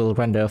message will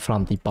render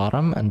from the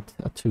bottom and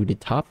to the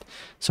top,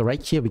 so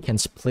right here we can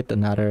split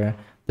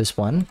this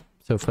one.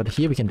 So for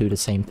here we can do the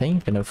same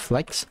thing, gonna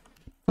flex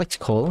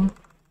column,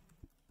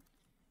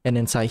 and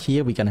inside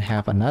here we're gonna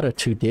have another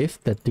 2 div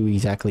that do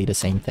exactly the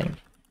same thing.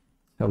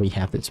 So we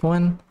have this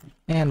one,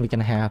 and we're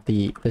gonna have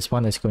this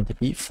one is going to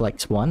be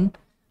flex1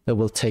 that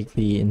will take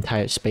the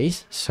entire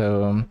space.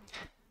 So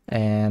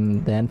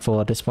and then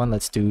for this one,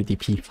 let's do the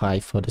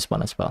p5 for this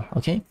one as well.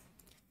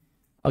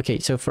 Okay,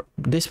 so for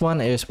this one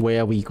is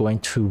where we're going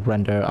to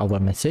render our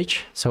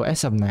message. So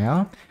as of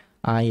now,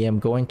 I am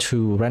going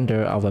to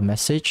render our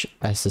message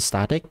as a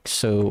static.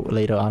 So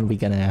later on, we're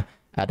gonna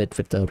add it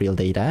with the real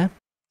data.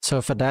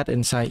 So for that,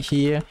 inside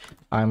here,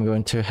 I'm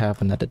going to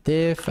have another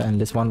div, and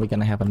this one we're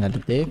gonna have another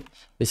div.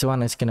 This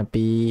one is gonna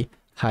be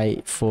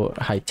height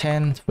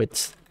 10,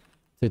 width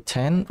to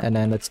 10, and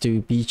then let's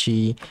do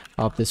bg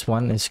of this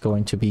one is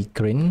going to be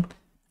green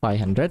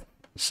 500.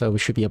 So we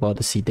should be able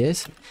to see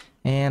this.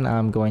 And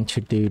I'm going to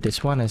do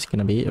this one is going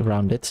to be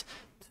rounded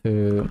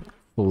to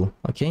full.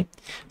 Okay,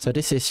 so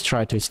this is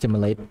try to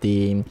stimulate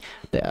the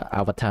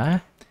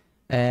avatar,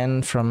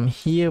 and from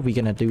here we're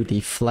gonna do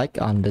the flag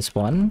on this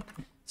one.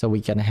 So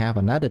we're gonna have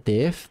another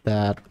div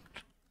that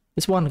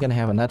this one gonna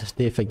have another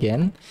div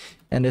again,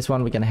 and this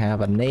one we're gonna have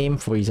a name.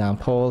 For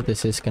example,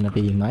 this is gonna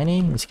be my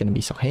name, it's gonna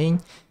be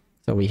Sohain.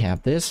 So we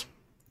have this.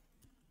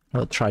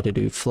 I'll try to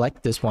do flag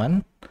this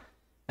one,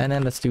 and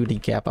then let's do the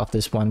gap of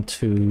this one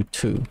to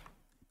 2.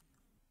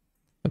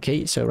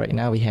 Okay, so right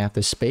now we have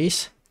the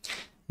space,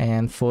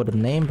 and for the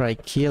name right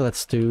here,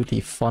 let's do the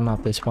font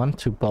of this one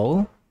to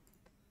bold.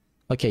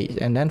 Okay,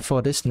 and then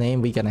for this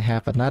name, we're gonna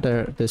have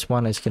another, this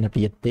one is gonna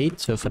be a date.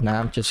 So for now,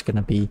 I'm just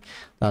gonna be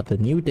the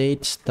new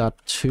dates dot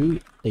to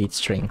date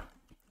string.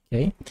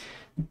 Okay,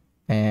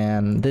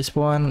 and this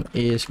one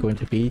is going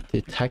to be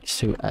the text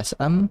to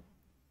SM,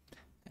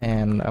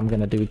 and I'm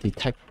gonna do the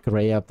text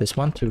gray of this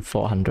one to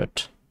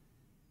 400.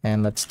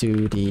 And let's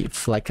do the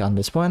flag on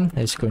this one.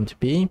 It's going to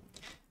be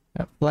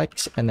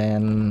flex, and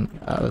then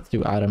let's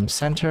do item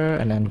center,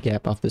 and then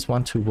gap of this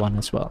one to 1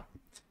 as well.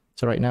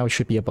 So right now we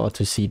should be able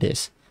to see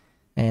this.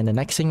 And the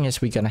next thing is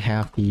we're gonna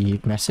have the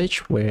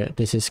message, where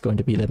this is going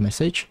to be the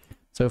message.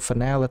 So for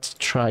now, let's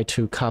try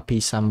to copy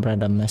some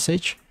random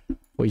message.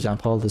 For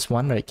example, this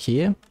one right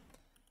here,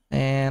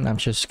 and I'm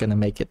just gonna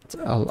make it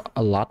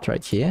a lot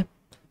right here.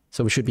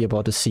 So we should be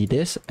able to see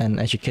this, and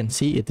as you can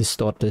see, it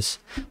distorts this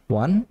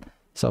one.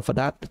 So for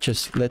that,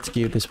 just let's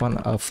give this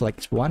one a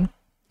flex 1.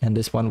 And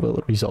this one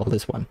will resolve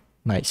this one.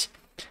 Nice.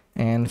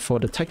 And for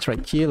the text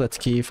right here, let's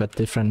give a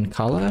different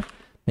color,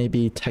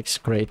 maybe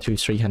text gray to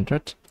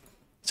 300.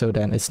 So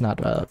then it's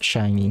not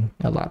shining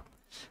a lot.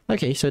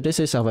 Okay, so this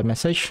is our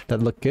message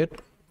that look good.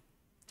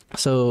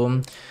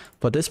 So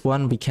for this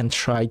one, we can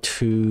try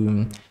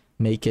to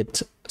make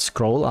it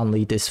scroll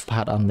only, this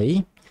part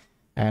only.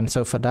 And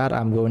so for that,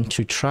 I'm going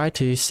to try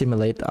to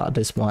simulate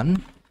this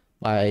one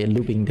by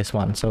looping this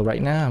one. So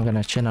right now, I'm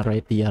gonna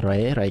generate the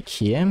array right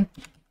here.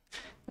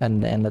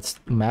 And then let's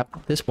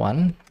map this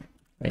one.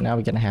 Right now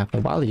we're gonna have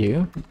a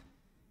value,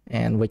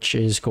 and which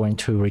is going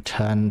to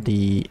return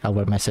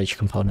our message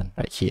component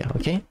right here.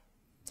 Okay,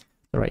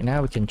 so right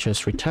now we can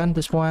just return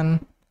this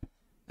one,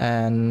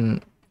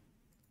 and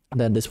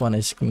then this one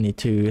is need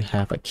to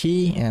have a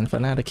key, and for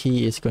now the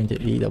key is going to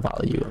be the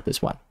value of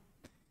this one.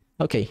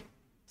 Okay,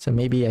 so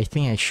maybe I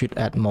think I should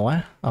add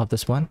more of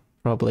this one,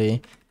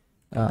 probably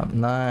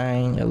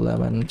 9,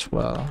 11,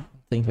 12,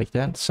 things like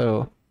that.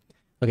 So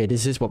okay,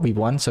 this is what we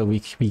want, so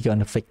we're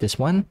gonna fix this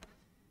one.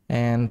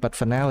 But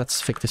for now,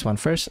 let's fix this one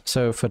first.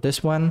 So for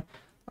this one,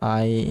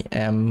 I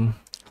am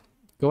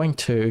going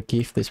to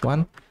give this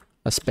one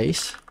a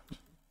space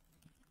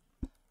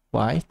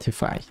y to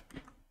 5.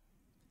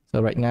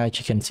 So right now, as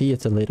you can see,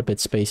 it's a little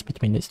bit space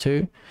between these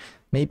two.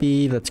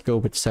 Maybe let's go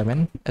with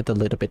 7, it's a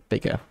little bit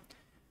bigger.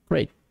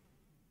 Great.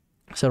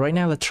 So right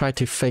now, let's try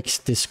to fix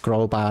this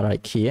scroll bar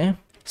right here.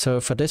 So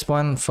for this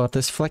one, for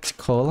this flex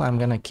call, I'm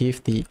gonna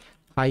give the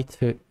height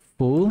to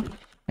full,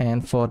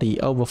 and for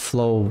the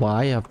overflow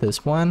y of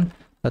this one,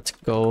 let's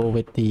go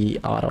with the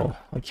auto.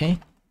 Okay,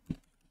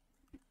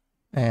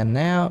 and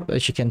now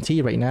as you can see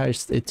right now,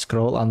 it's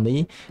scroll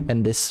only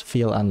and this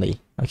field only.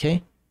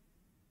 Okay,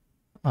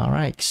 all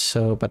right,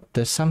 so but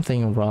there's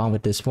something wrong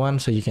with this one.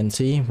 So you can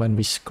see when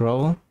we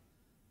scroll,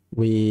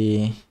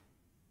 I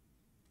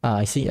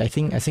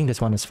think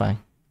this one is fine.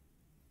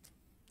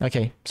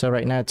 Okay, so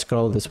right now it's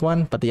scroll this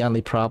one, but the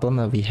only problem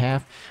that we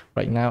have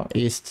right now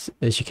is,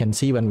 as you can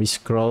see, when we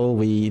scroll,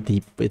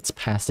 it's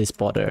past this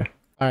border.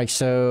 All right,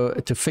 so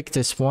to fix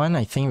this one,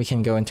 I think we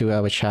can go into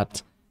our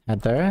chat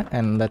header,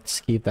 and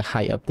let's give the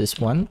height of this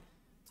one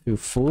to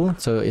full,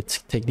 so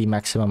it's take the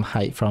maximum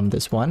height from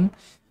this one.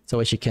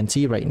 So as you can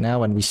see right now,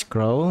 when we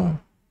scroll,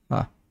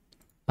 no,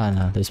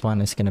 this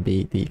one is gonna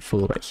be the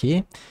full right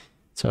here.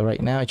 So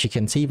right now, as you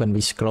can see, when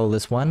we scroll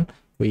this one,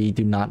 we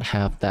do not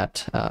have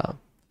that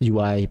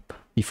UI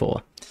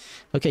before.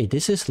 Okay,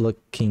 this is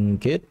looking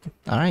good.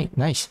 All right,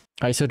 nice.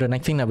 All right, so the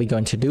next thing that we're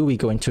going to do, we're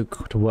going to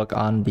work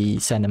on the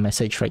send a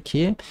message right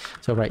here.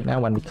 So right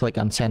now, when we click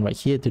on send right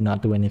here, do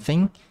not do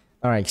anything.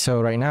 All right,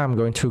 so right now I'm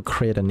going to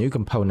create a new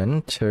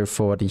component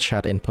for the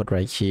chat input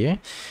right here.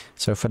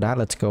 So for that,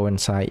 let's go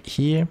inside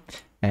here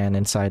and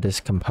inside this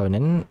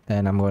component,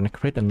 and I'm going to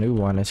create a new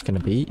one. It's going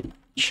to be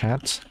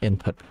chat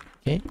input,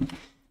 okay?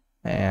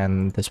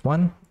 And this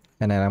one,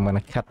 and then I'm going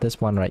to cut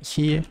this one right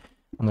here.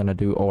 I'm going to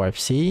do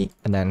OFC,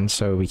 and then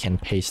so we can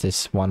paste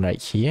this one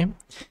right here.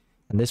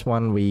 And this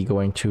one, we're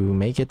going to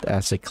make it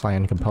as a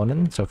client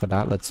component. So for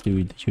that, let's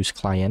do use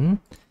client.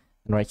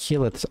 And right here,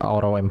 let's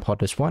auto import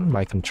this one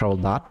by control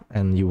dot,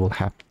 and you will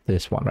have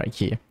this one right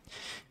here.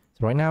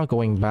 So right now,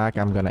 going back,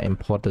 I'm going to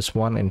import this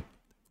one in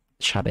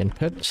chat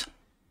input.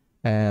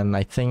 And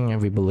I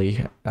think we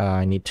believe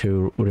I need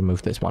to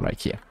remove this one right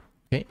here.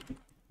 Okay,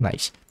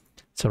 nice.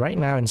 So right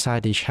now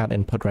inside the chat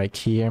input right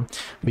here,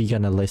 we're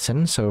going to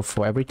listen. So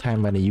for every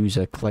time when a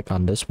user click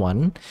on this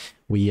one,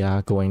 we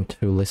are going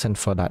to listen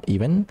for that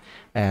event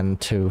and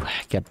to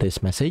get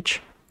this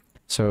message.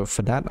 So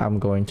for that, I'm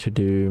going to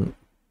do,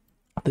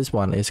 this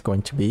one is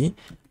going to be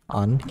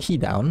on key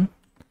down.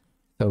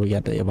 So we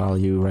get the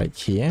value right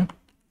here.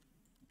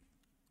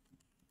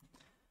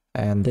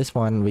 And this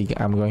one,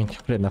 I'm going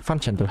to put in a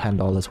function to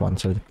handle this one.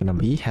 So it's going to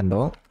be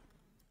handle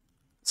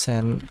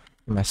send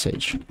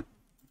message.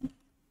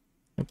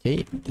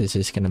 Okay, this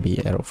is going to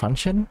be arrow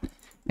function,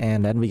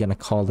 and then we're going to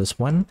call this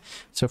one.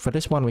 So for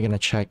this one, we're going to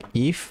check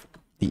if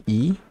the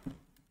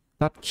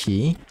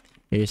e.key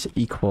is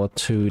equal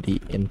to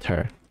the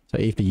enter. So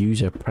if the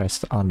user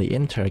pressed on the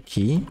enter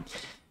key,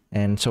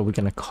 and so we're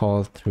going to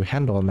call through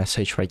handle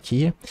message right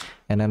here,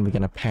 and then we're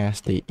going to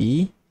pass the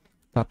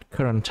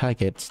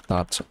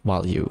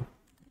e.currentTarget.value.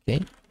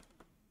 Okay,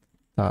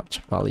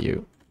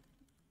 .value.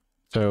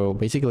 So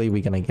basically,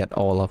 we're going to get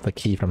all of the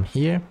key from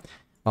here,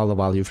 all the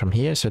value from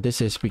here. So this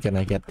is, we're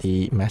gonna get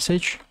the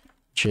message,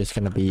 which is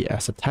gonna be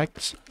as a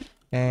text,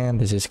 and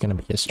this is gonna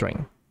be a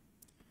string.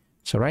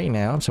 So right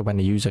now, so when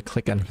the user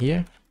click on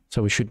here,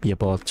 so we should be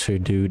able to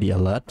do the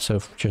alert.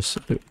 So just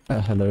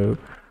hello,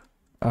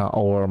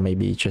 or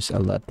maybe just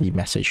alert the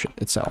message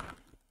itself,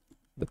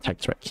 the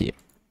text right here.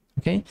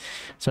 Okay,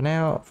 so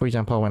now, for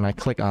example, when I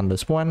click on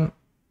this one,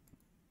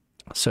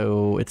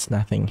 so it's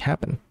nothing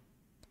happened.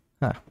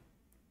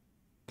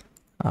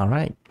 All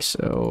right,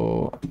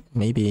 so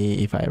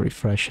maybe if I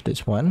refresh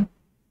this one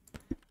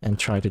and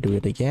try to do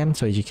it again.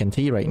 So as you can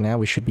see right now,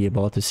 we should be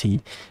able to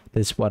see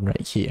this one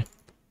right here.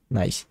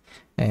 Nice.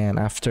 And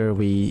after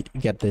we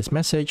get this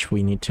message,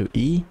 we need to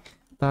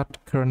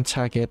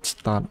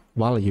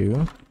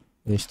e.currentTarget.value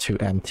is to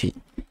empty.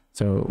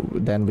 So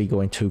then we're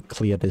going to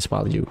clear this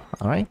value.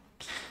 All right.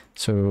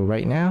 So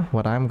right now,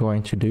 what I'm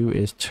going to do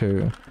is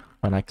to,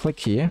 when I click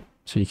here,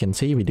 so you can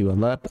see we do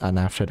alert, and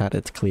after that,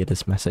 it's clear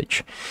this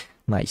message.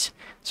 Nice.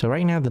 So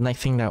right now, the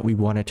next thing that we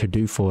wanted to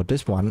do for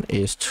this one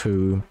is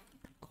to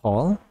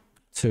call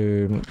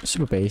to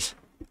Supabase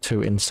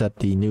to insert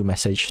the new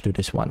message to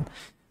this one.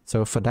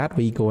 So for that,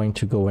 we're going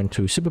to go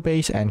into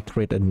Supabase and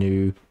create a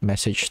new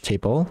message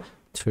table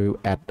to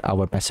add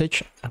our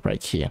message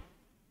right here.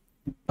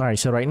 All right,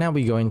 so right now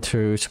we're going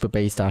to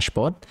Supabase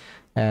dashboard,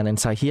 and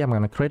inside here, I'm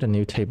going to create a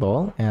new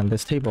table, and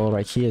this table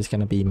right here is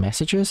going to be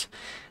messages.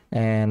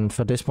 And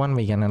for this one,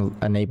 we're going to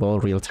enable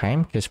real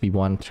time because we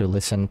want to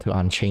listen to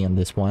on-chain on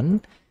this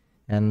one.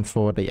 And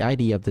for the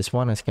ID of this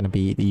one, it's going to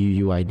be the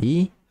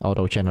UUID,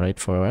 auto-generate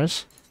for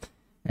us.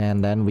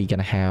 And then we're going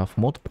to have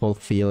multiple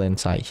fields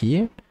inside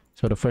here.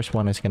 So the first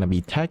one is going to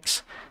be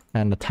text,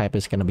 and the type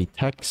is going to be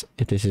text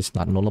if this is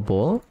not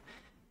nullable.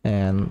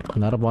 And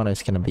another one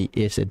is going to be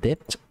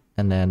isIdit,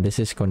 and then this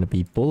is going to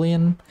be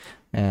Boolean,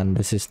 and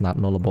this is not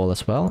nullable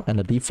as well. And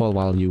the default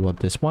value of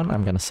this one,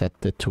 I'm going to set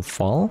it to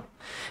false.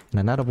 And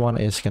another one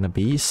is going to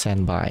be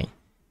send by.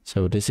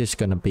 So this is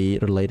going to be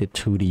related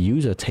to the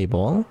user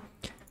table.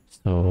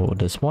 So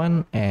this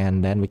one,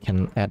 and then we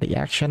can add the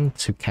action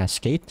to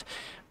cascade,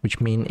 which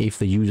means if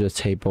the user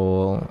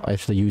table,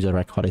 if the user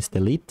record is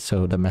deleted,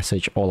 so the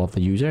message all of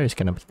the user is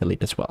going to be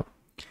deleted as well.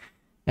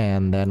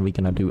 And then we're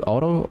going to do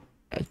auto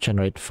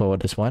generate for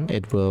this one.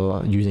 It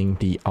will using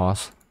the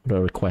auth, the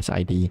request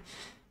ID.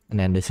 And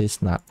then this is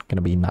not going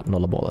to be not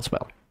nullable as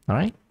well. All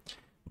right,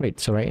 great.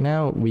 So right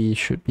now we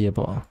should be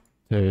able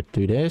to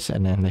do this,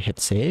 and then hit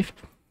save.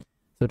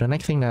 So the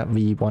next thing that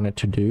we wanted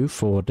to do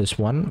for this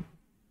one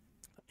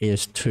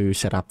is to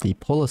set up the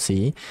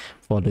policy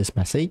for this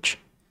message.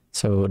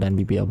 So then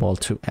we'll be able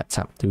to add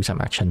do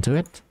some action to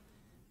it.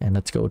 And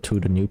let's go to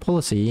the new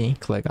policy,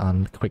 click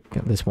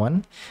this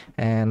one.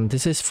 And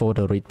this is for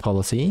the read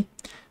policy.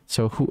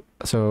 So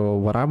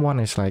what I want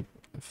is like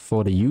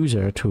for the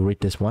user to read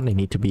this one, they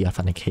need to be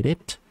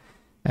authenticated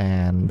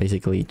and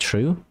basically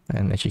true.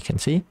 And as you can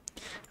see,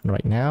 and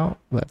right now,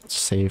 let's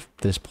save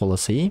this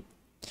policy.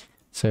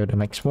 So the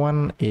next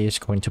one is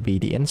going to be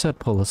the insert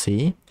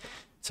policy.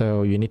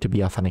 So you need to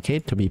be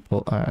authenticated to be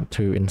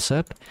to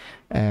insert,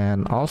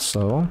 and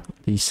also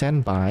the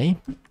send by.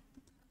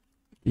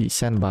 The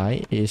send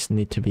by is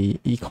need to be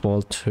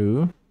equal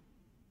to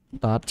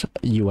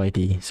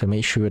 .uid. So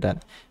make sure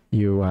that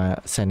you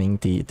are sending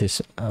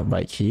this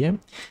right here.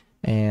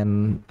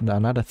 And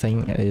another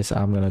thing is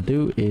I'm gonna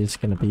do is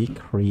gonna be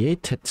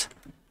created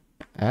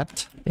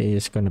at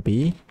is gonna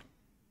be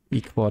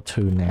equal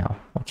to now.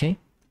 Okay.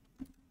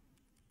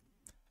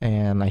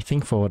 And I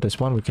think for this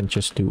one we can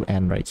just do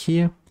end right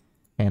here,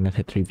 and then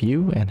hit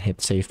review and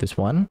hit save this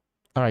one.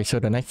 All right, so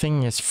the next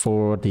thing is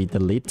for the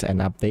delete and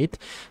update.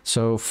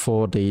 So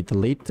for the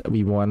delete,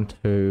 we want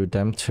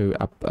them to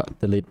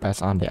delete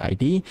based on the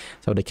ID,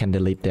 so they can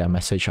delete their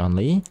message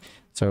only.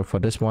 So for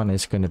this one,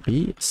 it's going to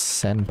be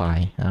send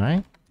by. All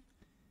right,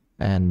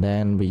 and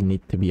then we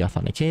need to be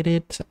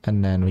authenticated,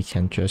 and then we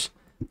can just,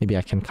 maybe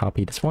I can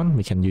copy this one,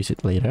 we can use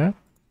it later.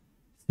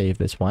 Save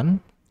this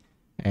one.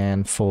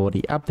 And for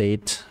the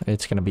update,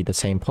 it's going to be the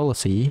same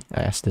policy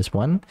as this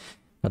one.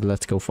 But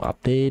let's go for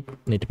update,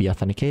 need to be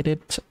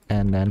authenticated,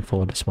 and then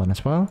for this one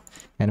as well.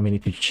 And we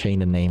need to change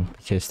the name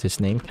because this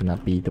name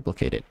cannot be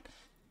duplicated.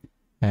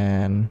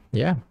 And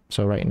yeah,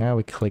 so right now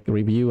we click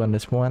review on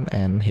this one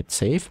and hit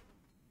save.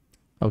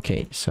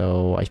 Okay,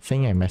 so I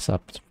think I messed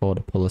up for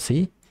the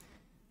policy.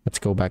 Let's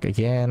go back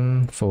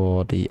again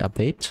for the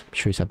update,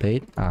 choose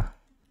update.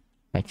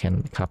 I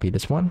can copy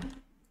this one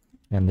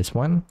and this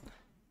one,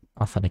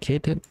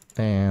 authenticated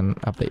and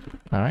update.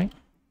 All right,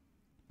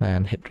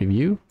 and hit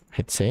review,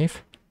 hit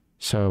save.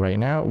 So right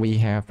now we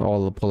have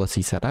all the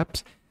policy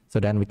setups. So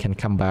then we can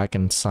come back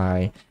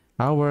inside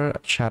our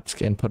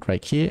chat input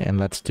right here, and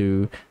let's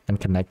do and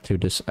connect to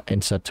this,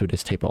 insert to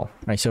this table.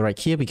 All right, so right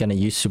here we're gonna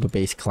use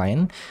Supabase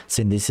client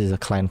since this is a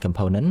client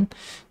component.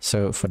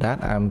 So for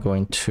that, I'm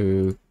going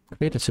to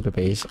create a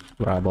Supabase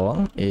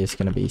variable. Is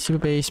gonna be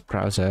Supabase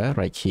browser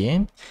right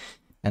here,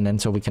 and then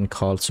so we can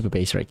call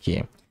Supabase right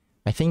here.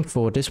 I think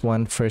for this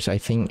one, first, I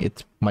think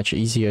it's much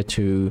easier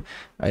to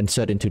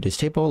insert into this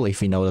table if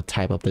we know the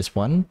type of this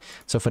one.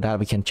 So for that,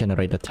 we can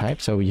generate the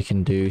type. So you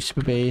can do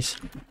Supabase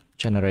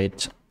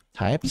generate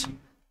types,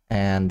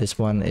 and this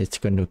one is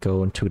going to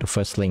go into the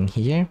first link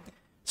here.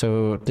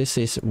 So this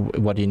is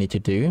what you need to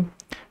do.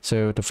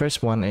 So the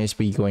first one is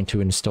we're going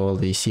to install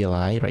the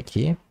CLI right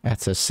here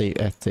as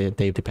the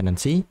Dave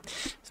dependency.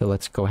 So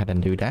let's go ahead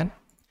and do that.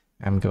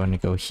 I'm going to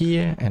go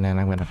here, and then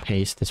I'm going to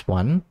paste this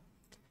one.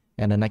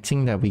 And the next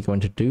thing that we're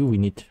going to do, we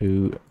need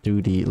to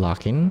do the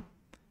login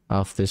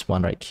of this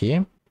one right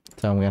here.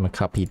 So I'm going to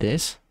copy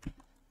this,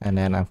 and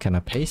then I'm going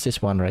to paste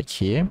this one right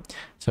here.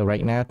 So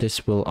right now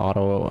this will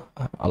auto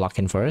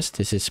login first.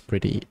 This is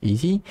pretty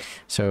easy.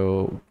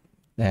 So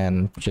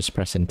then just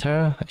press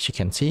enter. As you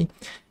can see,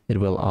 it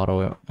will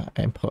auto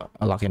input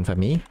a login for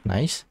me.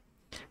 Nice.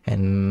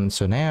 And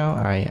so now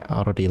I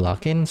already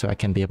log in, so I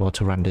can be able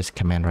to run this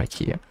command right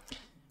here.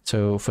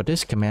 So for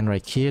this command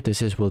right here,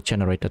 this is will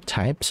generate the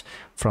types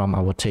from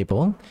our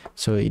table.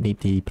 So you need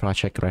the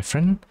project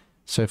reference.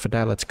 So for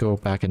that, let's go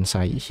back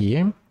inside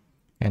here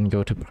and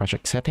go to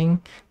project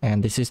setting.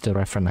 And this is the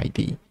reference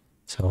ID.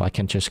 So I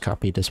can just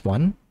copy this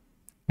one.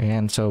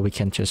 And so we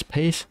can just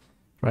paste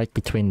right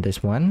between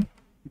this one.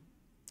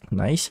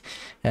 Nice.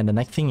 And the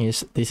next thing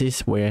is, this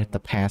is where the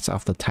paths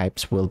of the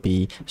types will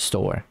be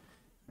stored.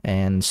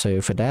 And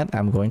so for that,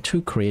 I'm going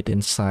to create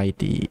inside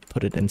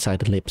put it inside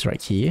the libs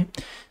right here.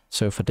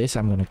 So for this,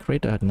 I'm going to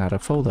create another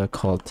folder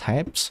called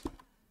types,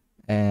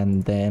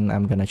 and then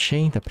I'm going to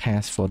change the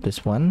path for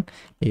this one.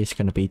 It's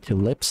going to be to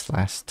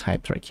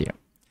lib/types right here.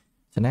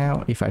 So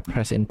now if I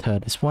press enter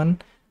this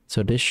one,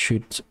 so this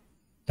should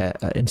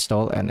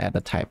install and add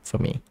a type for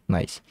me.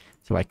 Nice.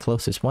 So I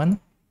close this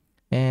one,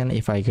 and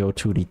if I go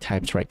to the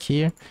types right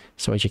here,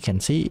 so as you can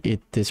see,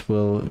 this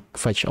will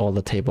fetch all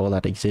the table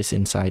that exists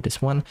inside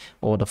this one,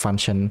 or the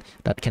function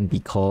that can be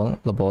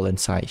callable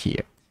inside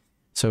here.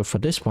 So for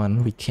this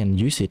one, we can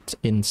use it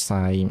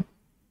inside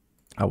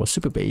our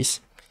Supabase,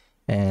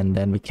 and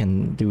then we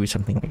can do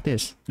something like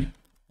this. And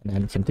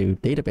then we can do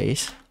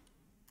database.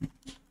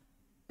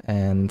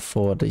 And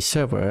for the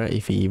server,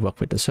 if we work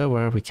with the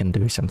server, we can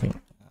do something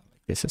like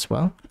this as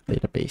well,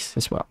 database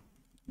as well.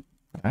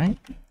 All right,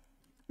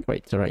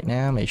 great. So right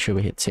now, make sure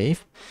we hit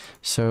save.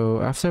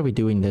 So after we're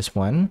doing this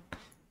one,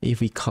 if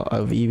we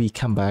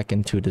come back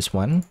into this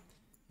one,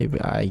 if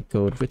I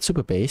go with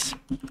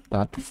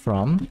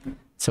Supabase.from,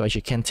 so as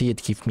you can see,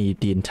 it gives me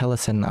the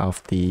intelligence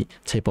of the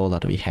table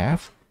that we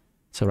have.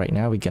 So right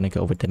now we're going to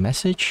go with the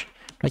message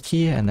right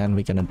here, and then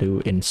we're going to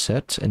do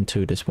insert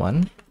into this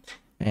one.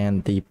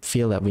 And the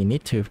field that we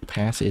need to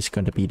pass is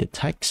going to be the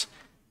text,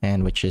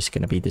 and which is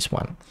going to be this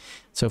one.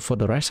 So for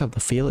the rest of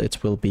the field,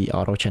 it will be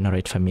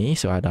auto-generate for me,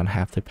 so I don't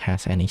have to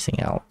pass anything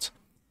else.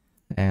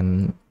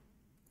 And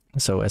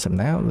so as of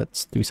now,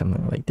 let's do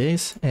something like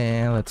this,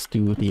 and let's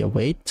do the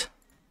await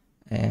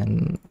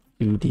and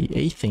do the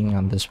A thing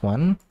on this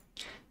one.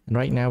 And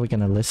right now we're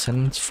going to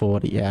listen for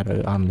the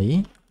error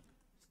only.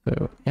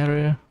 So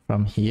error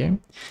from here,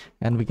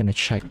 and we're going to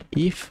check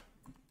if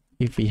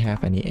we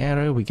have any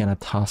error, we're going to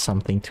toss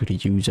something to the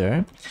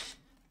user.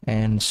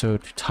 And so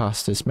to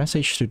toss this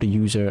message to the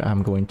user,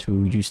 I'm going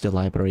to use the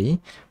library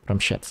from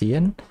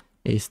Chatzian,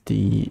 is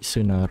the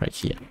Sooner right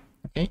here.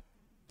 Okay.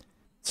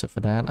 So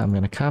for that, I'm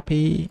going to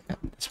copy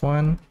this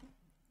one,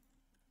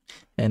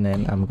 and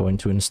then I'm going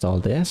to install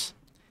this.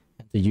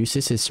 The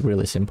uses is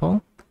really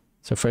simple.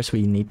 So first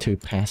we need to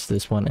pass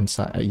this one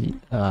inside,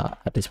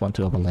 this one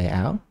to our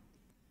layout.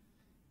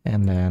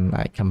 And then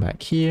I come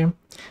back here,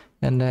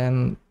 and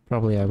then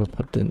probably I will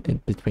put it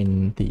in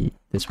between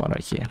this one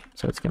right here.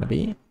 So it's going to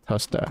be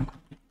toaster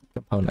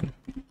component.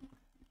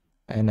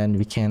 And then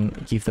we can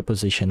give the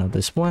position of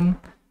this one.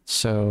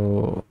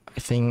 So I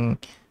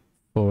think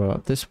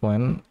for this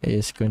one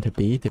is going to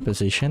be the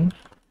position.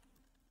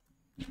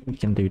 We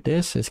can do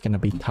this. It's going to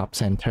be top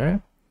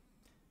center.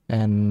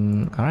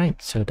 And all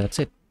right, so that's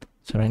it.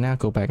 So right now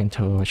go back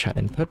into our chat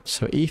input.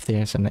 So if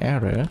there's an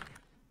error,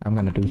 I'm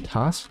going to do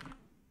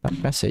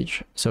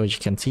task.message. So as you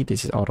can see,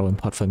 this is auto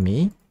import for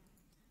me,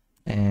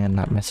 and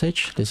not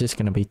message. This is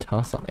going to be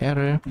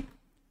task.error.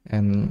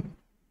 And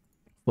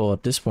for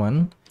this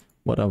one,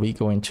 what are we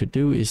going to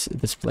do is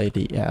display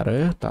the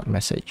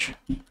error.message.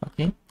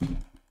 Okay,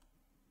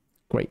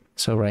 great.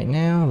 So right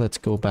now let's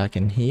go back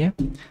in here.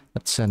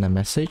 Let's send a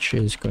message.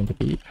 It's going to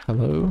be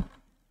hello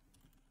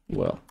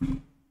world.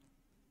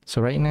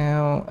 So right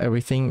now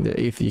everything,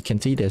 if you can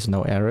see, there's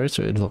no error,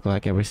 so it looks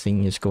like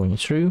everything is going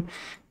through.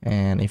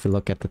 And if you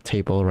look at the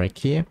table right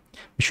here,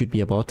 we should be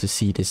able to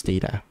see this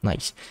data.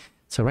 Nice.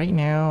 So right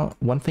now,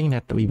 one thing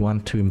that we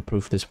want to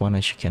improve this one,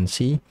 as you can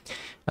see,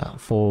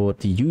 for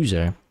the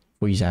user,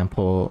 for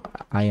example,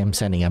 I am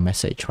sending a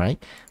message,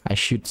 right? I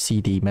should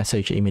see the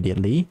message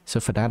immediately. So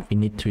for that, we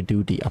need to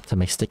do the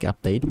optimistic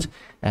update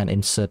and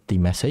insert the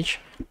message.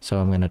 So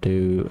I'm going to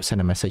do send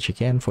a message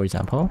again. For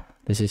example,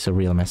 this is a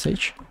real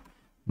message.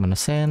 I'm going to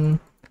send,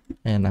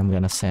 and I'm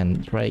going to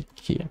send right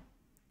here.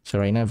 So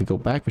right now, if we go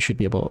back, we should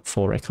be able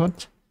for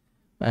record.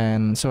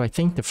 And so I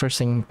think the first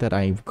thing that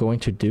I'm going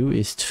to do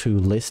is to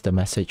list the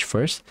message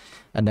first,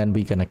 and then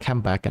we're going to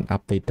come back and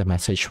update the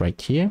message right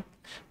here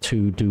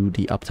to do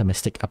the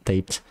optimistic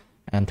update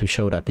and to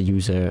show that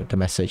the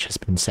message has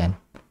been sent.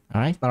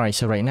 All right,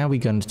 so right now we're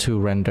going to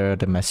render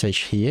the message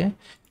here.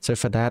 So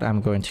for that,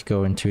 I'm going to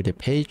go into the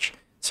page.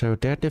 So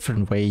there are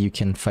different ways you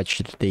can fetch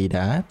the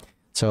data.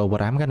 So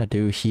what I'm going to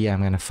do here,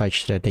 I'm going to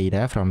fetch the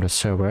data from the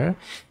server,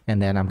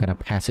 and then I'm going to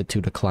pass it to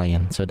the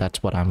client. So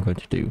that's what I'm going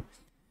to do.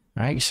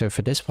 All right, so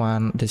for this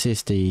one, this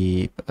is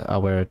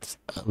our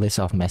list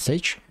of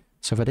message.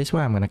 So for this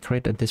one, I'm going to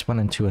create this one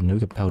into a new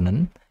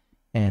component,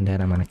 and then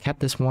I'm going to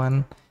cut this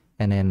one,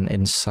 and then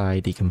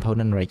inside the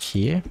component right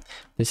here,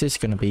 this is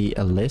going to be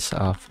a list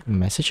of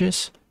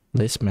messages,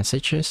 list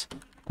messages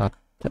dot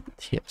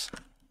yes.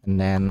 And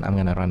then I'm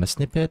going to run a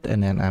snippet,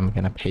 and then I'm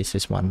going to paste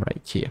this one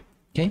right here.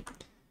 Okay,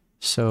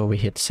 so we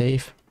hit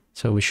save.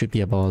 So we should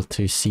be able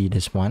to see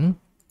this one.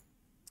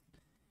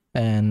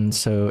 And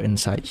so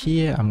inside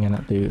here, I'm going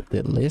to do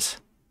the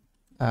list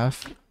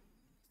of,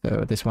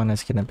 so this one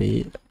is going to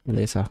be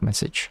list of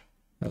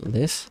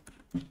list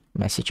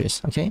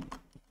messages. Okay,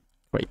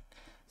 great.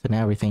 So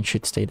now everything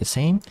should stay the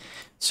same.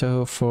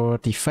 So for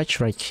the fetch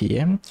right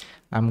here,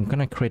 I'm going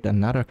to create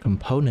another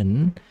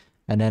component,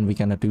 and then we're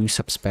going to do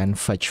subspan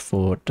fetch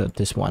for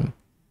this one.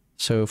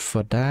 So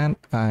for that,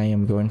 I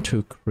am going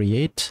to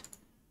create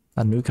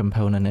a new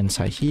component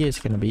inside here. It's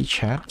going to be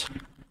chat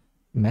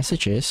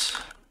messages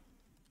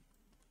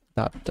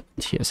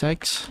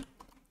 .tsx,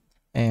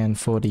 and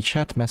for the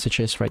chat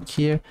messages right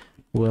here,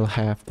 we'll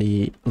have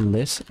the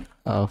list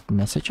of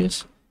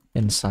messages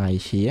inside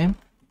here.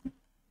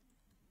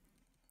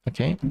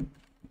 Okay,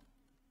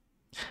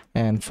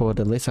 and for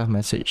the list of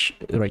message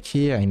right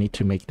here, I need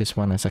to make this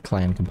one as a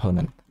client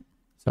component.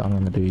 So I'm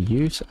going to do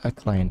use a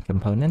client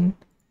component,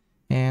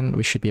 and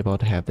we should be able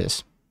to have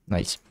this.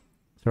 Nice.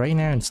 So right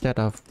now, instead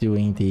of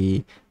doing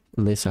the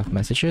list of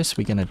messages,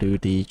 we're going to do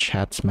the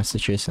chat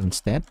messages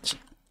instead.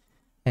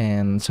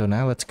 And so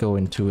now let's go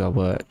into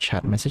our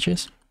chat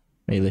messages.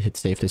 Maybe hit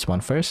save this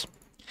one first.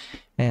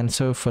 And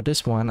so for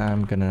this one,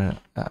 I'm gonna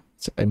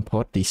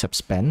import the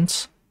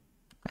subspans,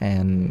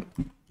 and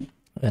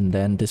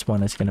then this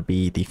one is gonna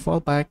be the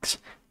fallbacks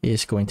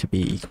is going to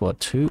be equal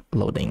to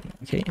loading.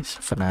 Okay,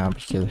 so for now we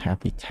can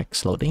have the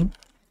text loading.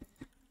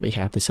 We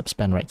have the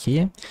subspan right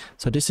here.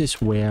 So this is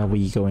where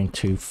we're going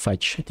to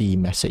fetch the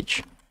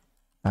message.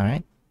 All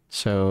right.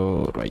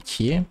 So right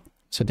here.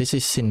 So this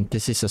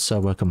is a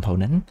server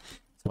component.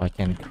 So I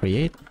can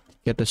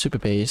get the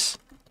Supabase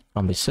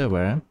from the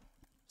server,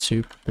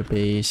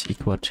 Supabase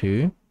equal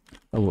to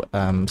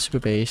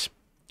Supabase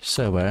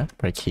server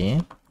right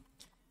here,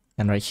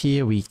 and right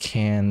here we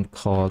can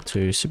call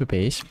to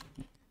Supabase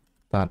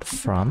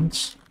 .from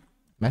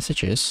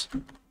messages,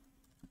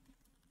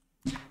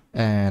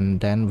 and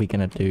then we're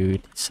gonna do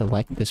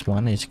select this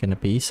one is gonna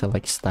be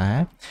select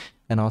star,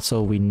 and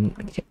also we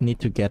need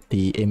to get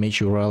the image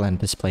URL and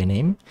display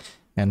name,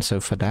 and so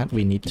for that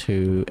we need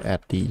to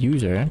add the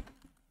user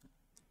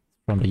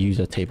from the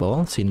user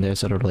table, since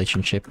there's a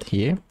relationship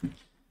here.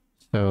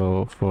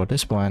 So for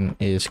this one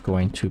is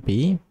going to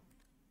be,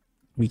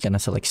 we're gonna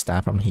select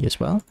star from here as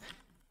well,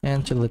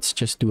 and so let's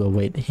just do a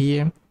wait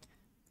here,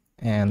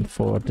 and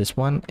for this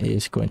one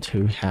is going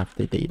to have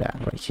the data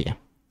right here.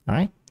 All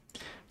right,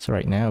 so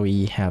right now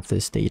we have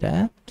this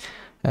data,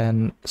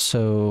 And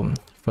so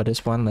for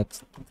this one,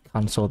 let's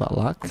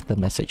console.log the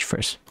message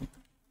first,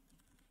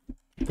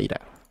 data.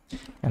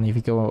 And if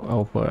we go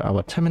over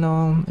our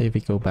terminal, if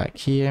we go back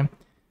here,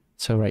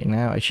 so right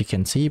now, as you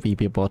can see, we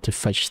be able to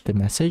fetch the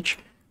message,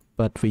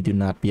 but we do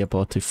not be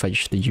able to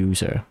fetch the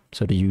user.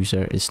 So the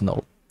user is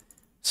null.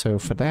 So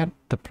for that,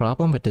 the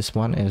problem with this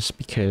one is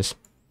because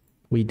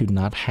we do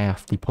not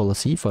have the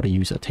policy for the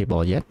user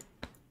table yet.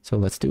 So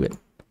let's do it.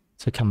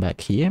 So come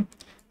back here.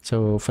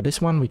 So for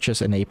this one, we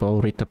just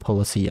enable read the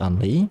policy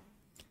only.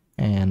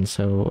 And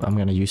so I'm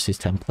going to use this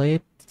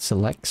template,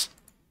 select.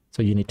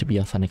 So you need to be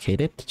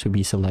authenticated to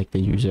be select the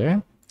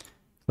user.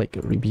 Click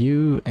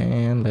review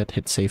and let's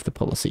hit save the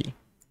policy.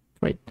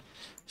 Great.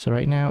 So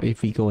right now,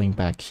 if we going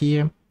back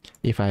here,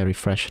 if I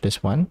refresh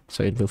this one,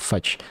 so it will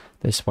fetch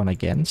this one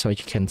again. So you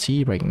can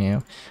see right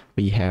now,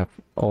 we have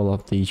all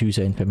of the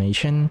user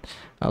information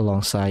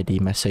alongside the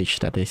message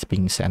that is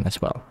being sent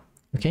as well.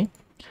 Okay,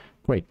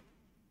 great.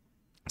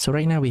 So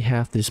right now we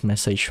have this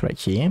message right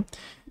here.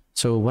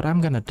 So what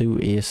I'm going to do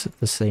is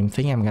the same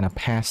thing. I'm going to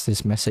pass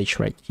this message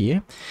right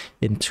here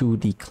into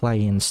the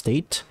client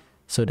state.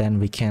 So then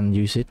we can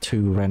use it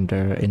to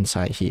render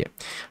inside here.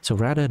 So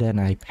rather than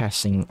I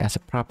passing as a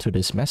prop to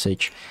this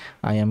message,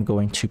 I am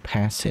going to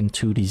pass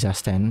into the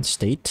Zastan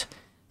state.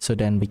 So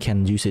then we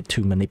can use it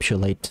to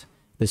manipulate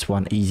this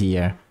one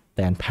easier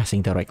than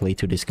passing directly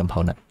to this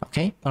component.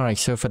 Okay. All right.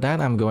 So for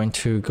that, I'm going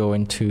to go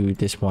into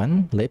this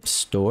one, libs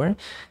store,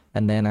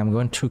 and then I'm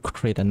going to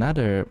create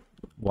another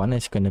one.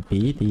 It's going to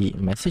be the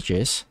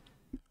messages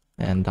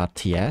and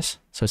 .ts.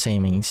 So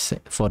same means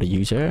for the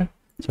user.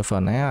 So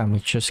for now, I'm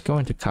just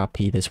going to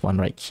copy this one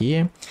right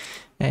here,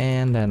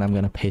 and then I'm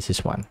going to paste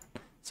this one.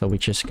 So we're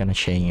just going to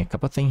change a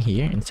couple things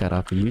here instead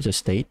of the user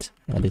state.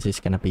 And this is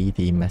going to be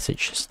the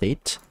message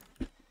state.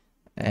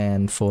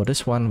 And for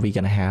this one, we're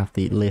going to have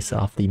the list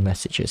of the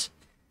messages.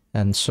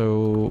 And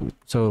so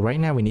right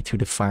now we need to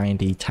define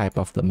the type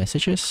of the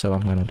messages. So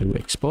I'm going to do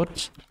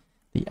export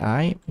the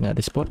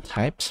export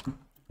types.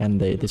 And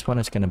this one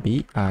is going to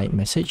be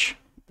iMessage,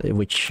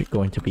 which is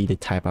going to be the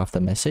type of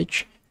the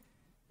message.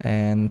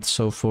 And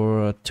so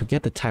to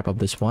get the type of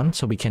this one,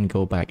 so we can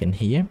go back in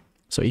here.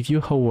 So if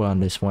you hover on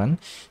this one,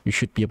 you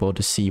should be able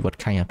to see what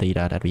kind of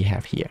data that we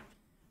have here.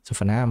 So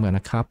for now, I'm going to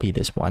copy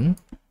this one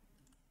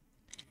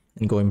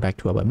and going back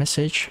to our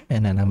message,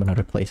 and then I'm going to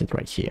replace it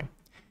right here.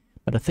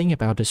 But the thing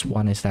about this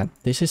one is that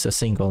this is a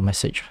single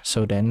message.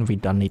 So then we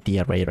don't need the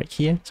array right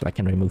here. So I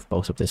can remove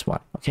both of this one.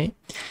 Okay.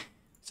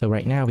 So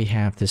right now we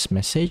have this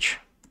message.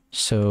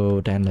 So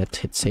then let's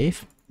hit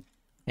save.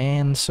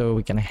 And so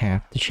we're going to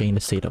have to change the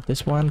state of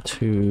this one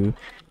to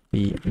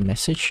the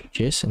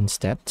messages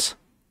instead.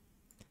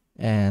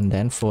 And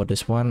then for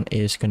this one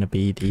is going to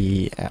be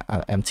the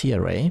empty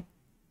array.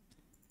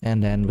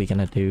 And then we're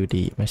going to do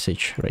the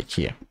message right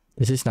here.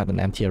 This is not an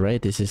empty array.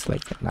 This is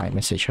like an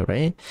iMessage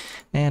array.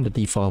 And the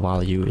default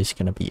value is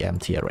going to be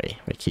empty array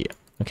right here.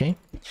 Okay.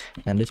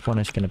 And this one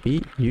is going to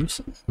be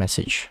use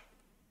message.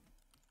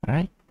 All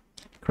right.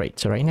 Great.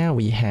 So right now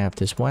we have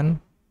this one.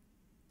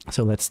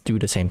 So let's do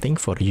the same thing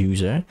for the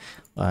user.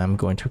 I'm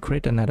going to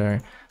create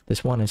another.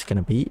 This one is going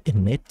to be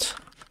init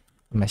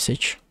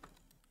message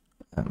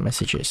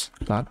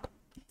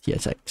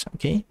messages.tsx.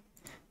 Okay,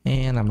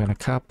 and I'm going to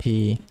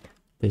copy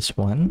this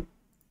one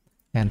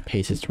and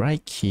paste it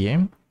right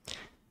here.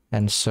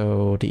 And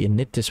so the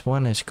init, this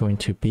one is going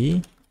to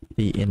be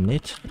the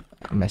init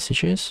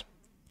messages.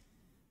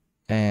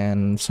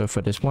 And so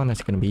for this one,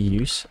 it's going to be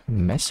use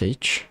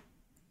message.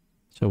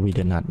 So we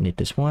do not need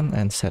this one.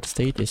 And set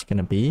state is going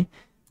to be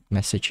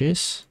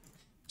messages.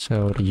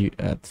 So the,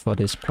 for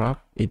this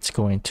prop, it's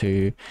going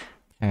to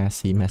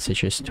pass the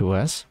messages to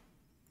us.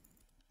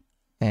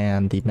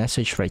 And the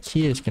message right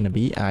here is going to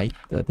be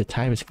the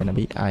type is going to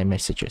be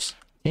iMessages.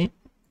 Okay.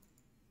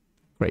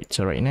 Great.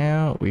 So right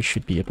now we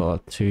should be able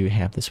to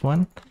have this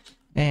one.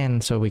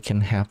 And so we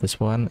can have this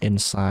one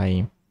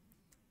inside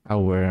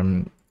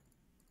our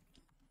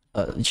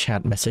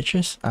chat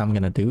messages. I'm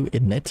going to do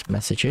init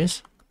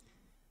messages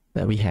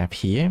that we have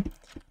here.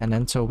 And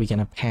then so we're going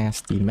to pass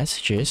the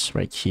messages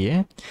right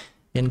here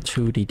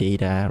into the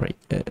data,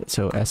 right?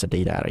 So as a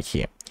data right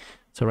here.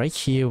 So right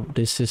here,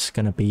 this is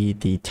going to be,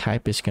 the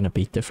type is going to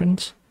be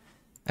different.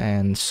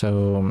 And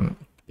so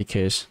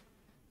because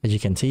as you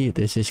can see,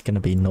 this is going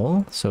to be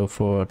null. So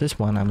for this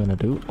one, I'm going to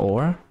do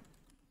or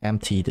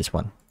empty this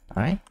one.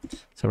 All right.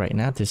 So right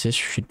now this is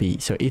should be,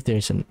 so if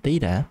there's a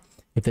data,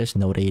 if there's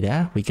no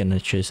data, we're going to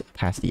just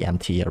pass the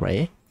empty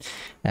array.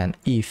 And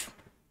if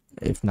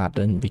not,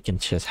 then we can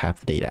just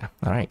have data.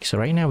 All right. So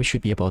right now we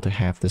should be able to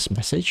have this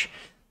message.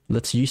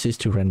 Let's use this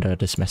to render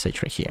this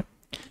message right here.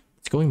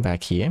 It's going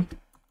back here.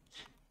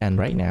 And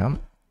right now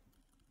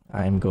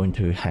I'm going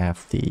to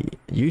have the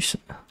use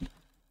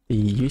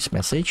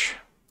message.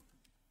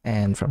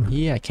 And from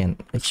here I can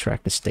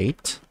extract the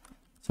state.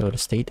 So the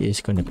state is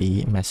going to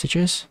be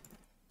messages.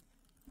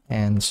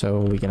 And so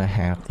we're going to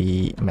have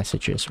the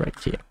messages right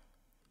here.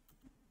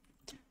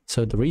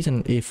 So the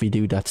reason if we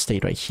do that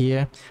state right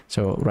here,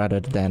 so rather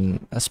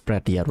than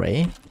spread the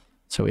array,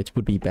 So it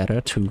would be better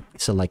to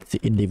select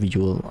the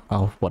individual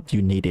of what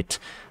you needed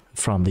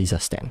from these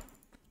stand.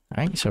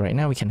 All right, so right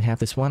now we can have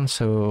this one.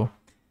 So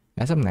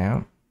as of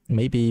now,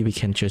 maybe we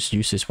can just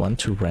use this one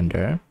to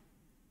render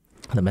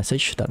the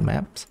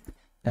message.maps,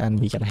 and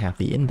we can have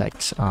the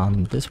index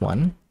on this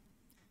one.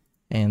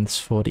 And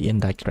for the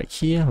index right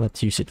here,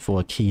 let's use it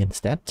for a key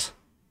instead.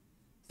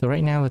 So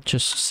right now, let's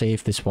just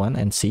save this one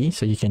and see.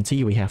 So you can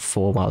see we have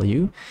 4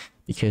 value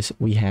because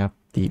we have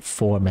the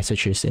 4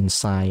 messages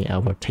inside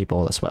our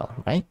table as well,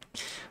 right?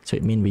 So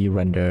it means we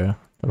render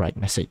the right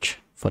message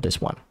for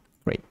this one.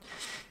 Great.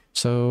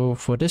 So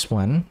for this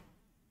one,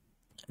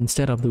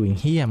 instead of doing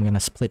here, I'm going to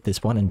split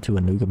this one into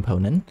a new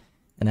component,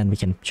 and then we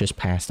can just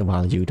pass the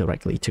value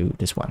directly to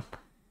this one.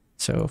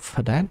 So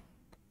for that,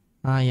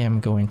 I am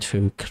going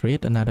to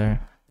create another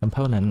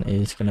component.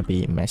 Is going to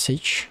be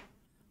message,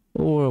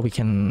 or we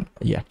can,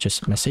 yeah,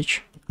 just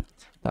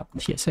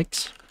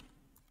message.tsx.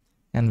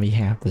 And we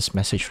have this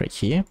message right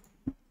here.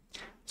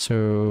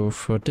 So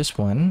for this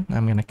one,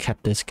 I'm going to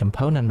cut this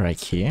component right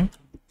here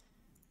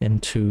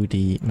into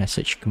the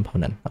message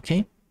component.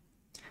 Okay.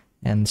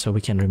 And so we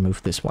can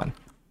remove this one.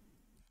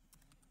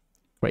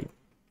 Great.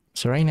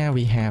 So right now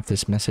we have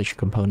this message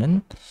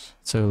component.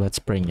 So let's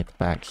bring it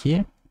back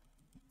here.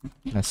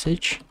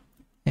 Message.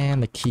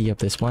 And the key of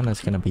this one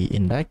is going to be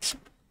index.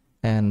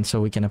 And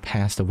so we're going to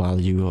pass the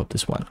value of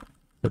this one.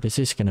 So this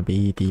is going to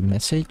be the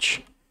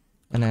message.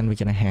 And then we're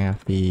going to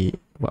have the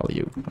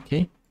value.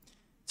 Okay.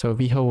 So if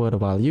we hover the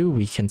value,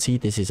 we can see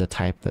this is a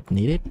type that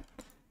needed.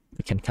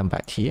 We can come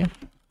back here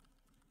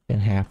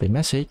and have the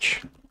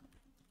message.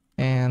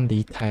 And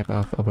the type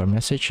of our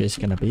message is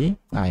going to be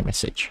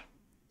iMessage.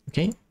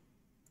 Okay.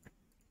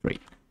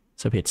 Great.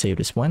 So we hit save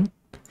this one.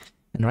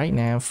 And right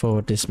now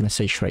for this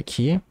message right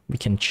here, we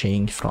can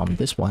change from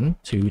this one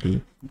to the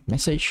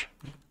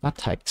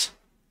message.text.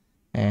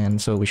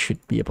 And so we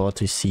should be able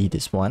to see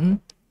this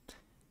one.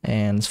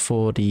 And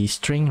for the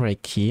string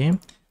right here,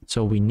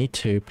 so we need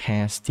to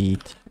pass the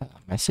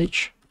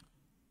message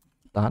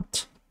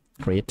dot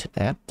create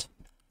at.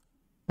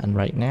 And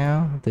right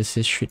now this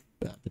is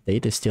the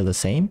date is still the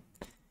same.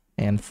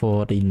 And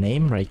for the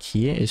name right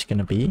here is going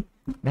to be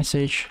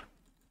message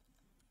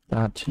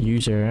dot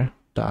user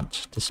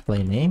dot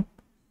display name.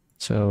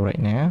 So right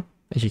now,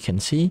 as you can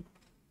see,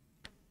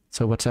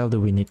 so what else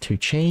do we need to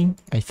change?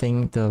 I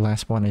think the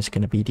last one is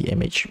going to be the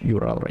image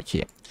URL right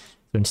here.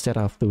 So instead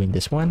of doing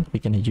this one,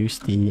 we're going to use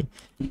the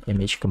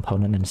image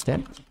component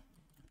instead.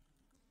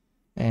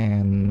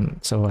 And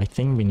so I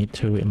think we need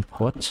to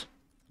import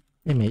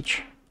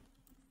image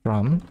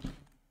from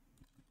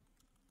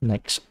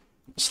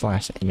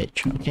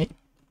next/image. Okay.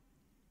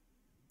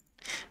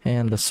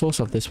 And the source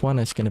of this one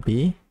is going to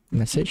be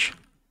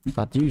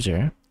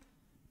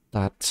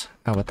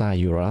message.user.avatar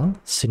URL.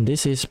 Since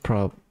this is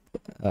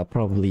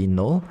probably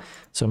null,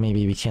 so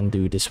maybe we can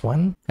do this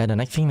one. And the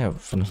next thing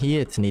from here,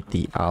 it's need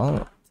the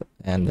alt,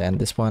 and then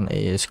this one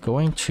is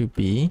going to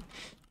be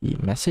the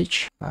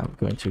message. I'm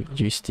going to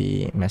use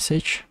the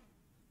message.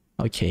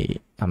 Okay,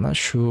 I'm not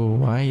sure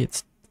why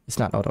it's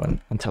not auto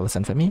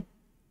intelligent for me.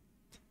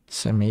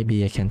 So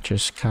maybe I can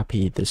just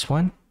copy this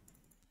one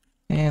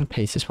and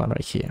paste this one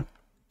right here.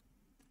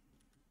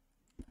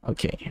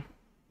 Okay.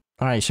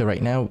 All right, so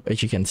right now,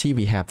 as you can see,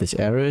 we have this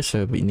error.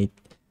 So we need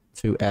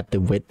to add the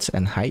width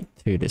and height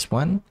to this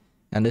one.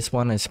 And this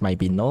one might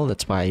be null.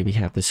 That's why we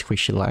have this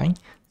squishy line.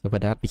 So for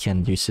that, we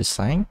can use this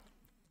line.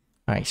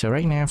 All right, so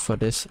right now for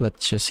this,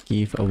 let's just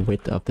give a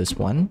width of this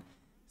one.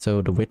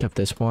 So the width of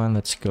this one,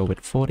 let's go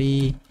with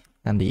 40.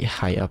 And the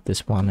height of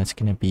this one is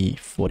going to be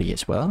 40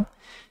 as well.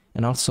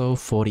 And also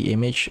for the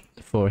image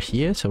for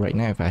here. So right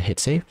now, if I hit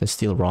save, that's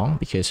still wrong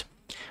because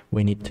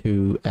we need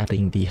to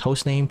adding the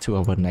host name to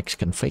our next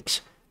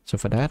configs. So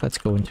for that, let's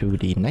go into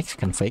the next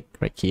config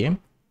right here.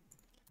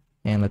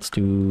 And let's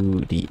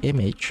do the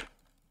image.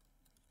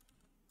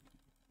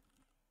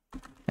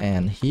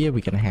 And here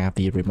we're going to have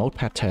the remote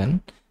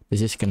pattern.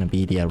 This is going to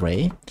be the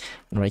array.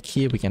 And right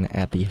here, we can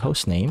add the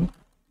host name.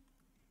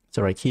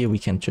 So right here, we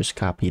can just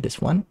copy this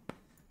one.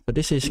 So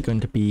this is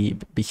going to be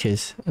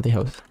because the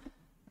host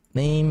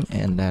name,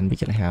 and then we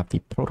can have the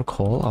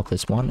protocol of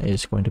this one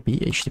is going to be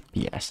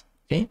HTTPS.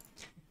 Okay.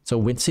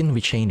 So since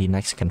we change the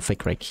next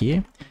config right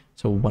here,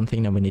 so one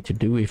thing that we need to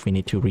do if we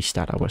need to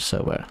restart our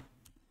server.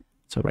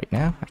 So right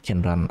now I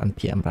can run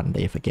npm run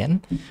dev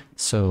again.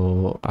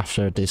 So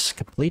after this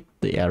complete,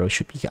 the error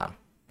should be gone.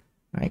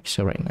 Right.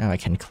 So right now I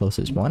can close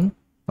this one.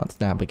 Let's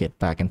navigate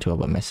back into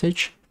our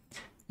message,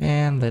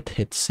 and let's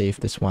hit save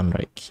this one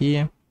right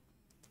here.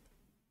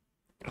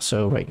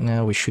 So right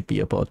now we should be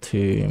able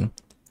to,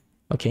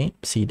 okay,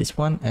 see this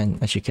one.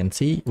 And as you can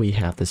see, we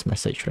have this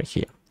message right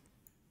here.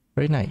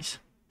 Very nice.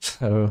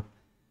 So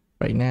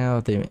right now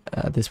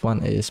this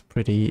one is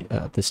pretty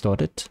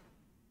distorted.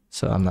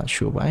 So I'm not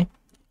sure why.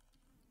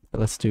 So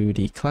let's do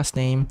the class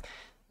name,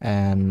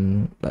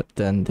 but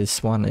then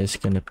this one is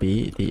going to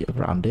be the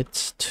rounded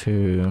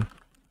to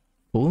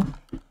full.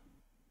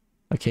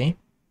 Okay.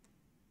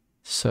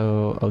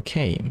 So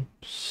okay.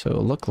 So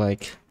look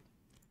like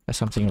there's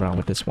something wrong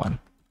with this one.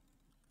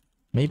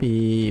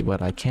 maybe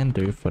what I can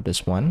do for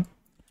this one,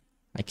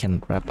 I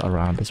can wrap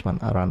around this one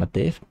around a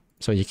div.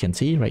 So you can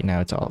see right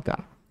now it's all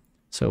gone.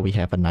 So we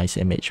have a nice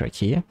image right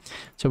here.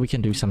 So we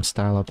can do some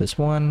style of this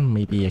one.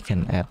 Maybe I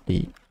can add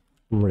the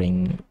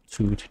ring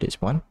to this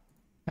one.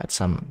 Add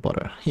some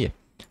border here.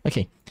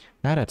 Okay,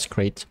 now that's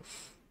great.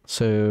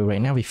 So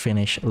right now we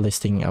finish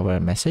listing our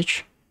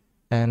message.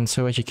 And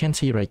so as you can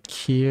see right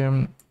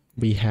here,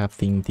 we have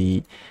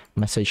the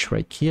message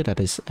right here that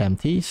is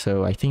empty.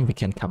 So I think we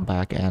can come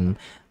back and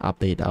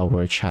update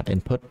our chat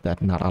input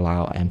that not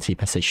allow empty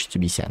message to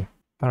be sent.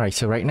 All right,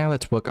 so right now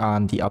let's work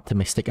on the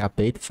optimistic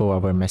update for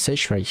our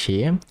message right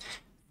here.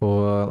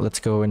 Let's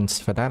go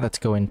into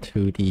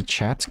the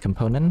chat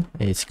component.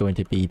 It's going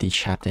to be the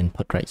chat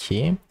input right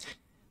here.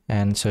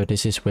 And so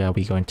this is where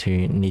we're going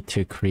to need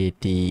to create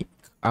the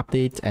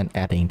update and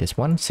adding this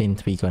one,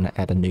 since we're going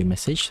to add a new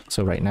message.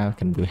 So right now I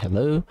can do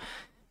hello,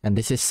 and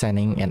this is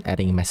sending and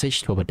adding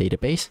message to our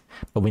database,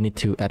 but we need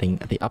to adding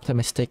the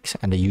optimistic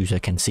and the user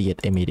can see it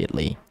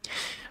immediately.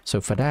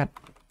 So for that,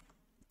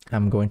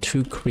 I'm going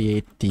to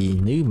create the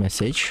new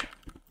message.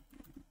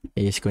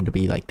 It's going to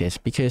be like this,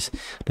 because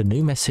the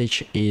new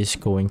message is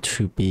going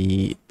to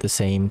be the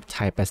same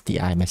type as the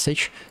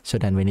iMessage. So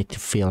then we need to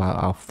fill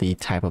out of the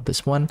type of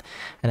this one,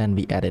 and then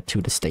we add it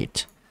to the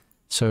state.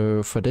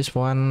 So for this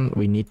one,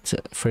 we need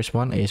first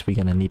one is we're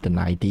gonna need an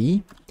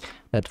ID,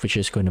 which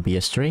is going to be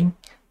a string.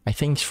 I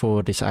think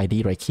for this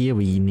ID right here,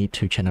 we need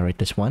to generate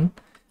this one.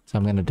 So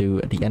I'm gonna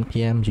do the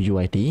npm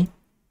UUID.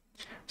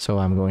 So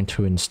I'm going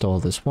to install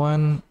this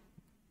one,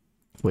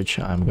 which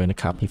I'm going to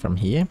copy from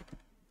here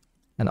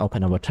and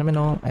open our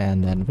terminal,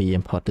 and then we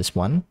import this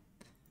one,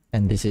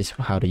 and this is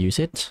how to use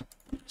it.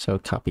 So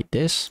copy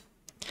this,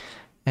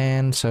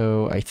 and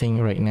so I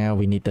think right now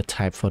we need the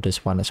type for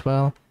this one as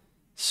well.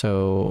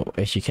 So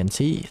as you can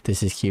see,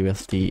 this is here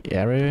with the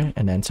error,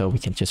 and then so we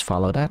can just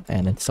follow that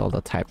and install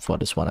the type for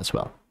this one as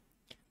well.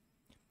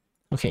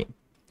 Okay,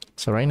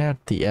 so right now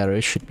the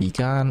error should be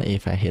gone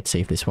if I hit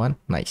save this one.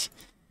 Nice.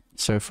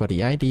 So for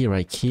the ID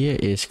right here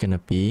is gonna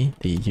be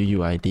the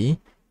UUID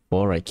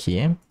 4 right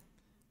here.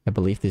 I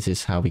believe this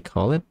is how we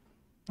call it.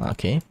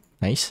 Okay,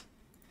 nice.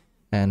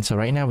 And so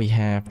right now we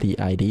have the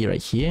ID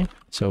right here.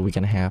 So we're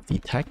gonna have the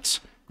text,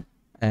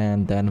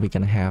 and then we're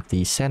gonna have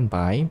the send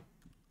by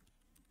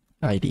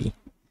ID.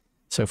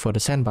 So for the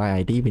send by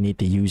ID, we need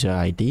the user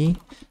ID.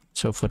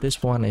 So for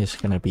this one is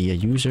gonna be a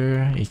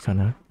user. It's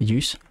gonna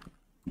use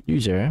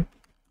user.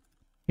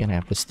 We're gonna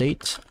have the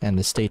state, and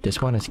the state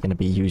this one is gonna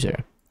be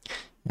user.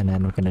 And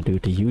then we're gonna do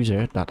the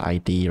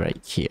user.id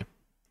right here.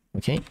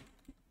 Okay.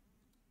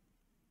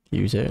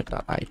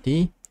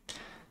 User.id.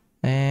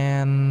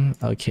 And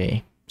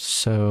okay,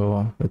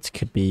 so this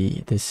could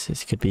be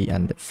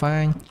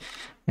undefined,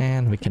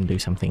 and we can do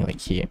something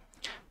like here.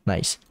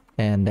 Nice.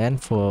 And then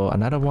for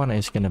another one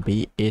is gonna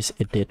be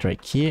isInit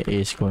right here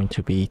is going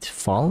to be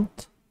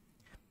default,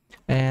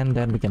 and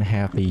then we're gonna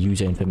have the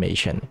user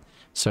information.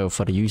 So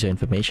for the user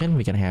information,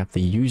 we're gonna have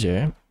the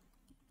user.id,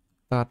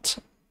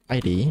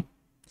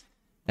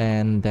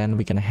 and then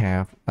we're gonna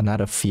have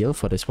another field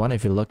for this one.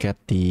 If you look at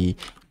the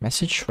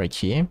message right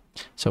here,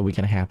 so we're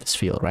gonna have this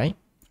field, right?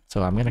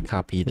 So I'm gonna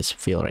copy this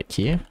field right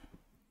here.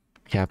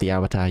 We have the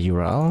avatar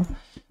URL,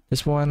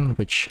 this one,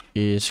 which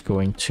is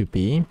going to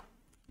be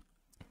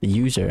the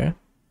user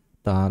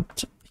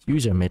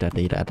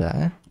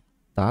metadata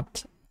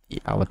dot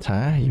the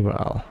avatar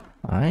URL.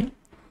 All right.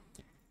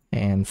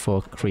 And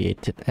for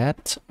created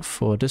at,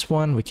 for this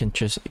one, we can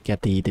just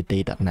get the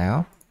data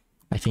now.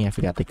 I think I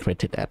forgot the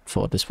created at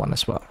for this one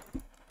as well.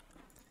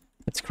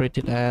 Let's create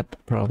it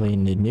at probably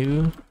in the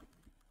new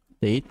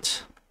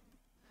date.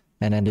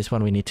 And then this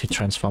one we need to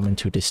transform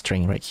into this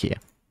string right here.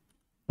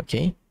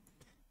 Okay.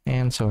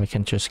 And so I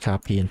can just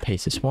copy and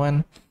paste this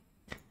one.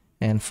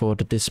 And for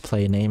the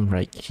display name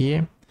right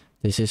here,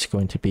 this is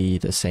going to be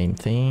the same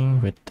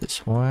thing with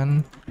this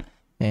one.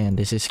 And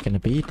this is going to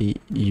be the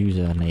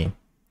username.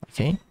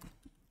 Okay.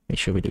 Make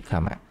sure we do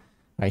comma.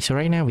 Right. So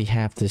right now we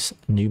have this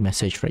new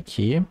message right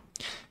here.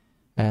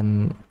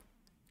 And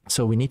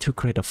so we need to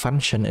create a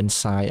function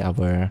inside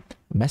our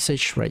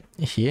message right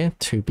here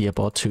to be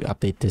able to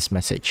update this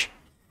message.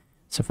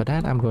 So for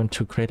that, I'm going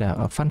to create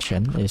a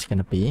function. It's going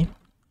to be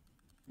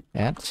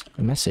add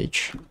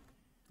message.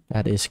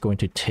 That is going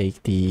to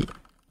take the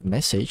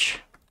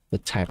message. The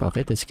type of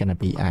it is going to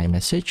be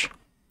iMessage.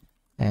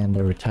 And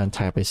the return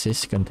type is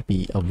going to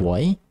be a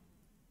void.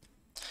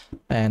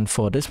 And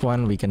for this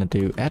one, we're going to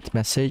do add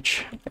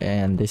message.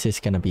 And this is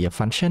going to be a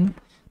function.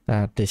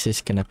 This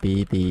is going to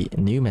be the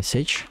new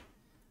message,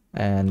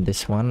 and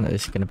this one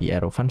is going to be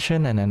arrow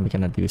function, and then we're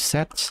going to do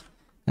set,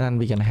 and then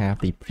we're going to have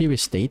the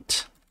previous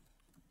state.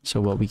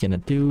 So what we're going to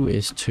do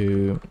is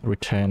to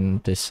return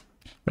this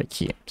right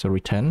here. So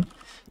return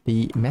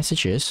the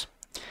messages,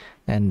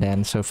 and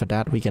then so for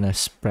that we're going to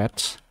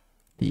spread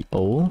the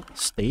old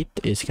state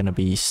is going to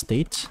be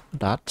state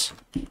dot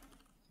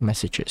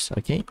messages.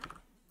 Okay.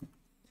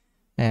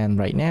 And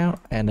right now,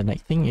 and the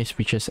next thing is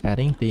we're just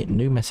adding the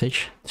new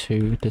message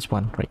to this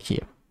one right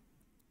here.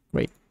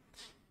 Great.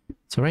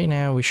 So right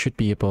now we should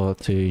be able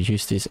to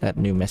use this add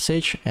new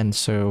message. And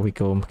so we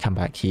come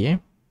back here.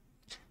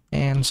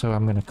 And so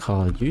I'm going to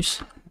call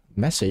use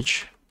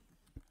message,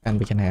 and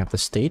we can have the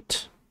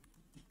state,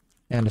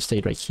 and the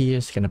state right here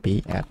is going to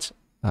be at,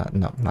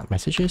 no, not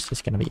messages.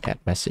 It's going to be add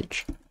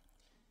message.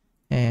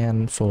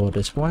 And for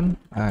this one,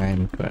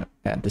 I'm going to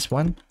add this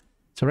one.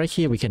 So right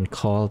here, we can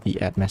call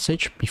the add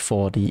message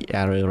before the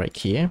arrow right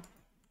here.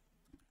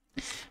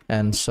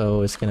 And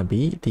so it's going to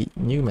be the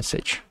new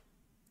message.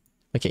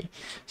 Okay,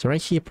 so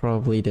right here,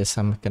 probably there's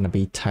some going to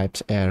be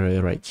types error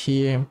right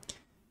here.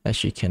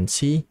 As you can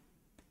see,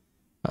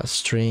 a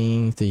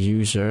string, the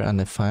user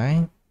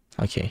undefined.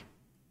 Okay,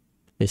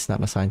 it's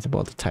not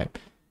assignable to type.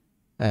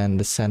 And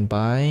the send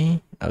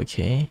by,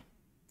 okay.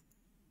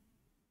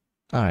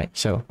 All right,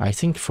 so I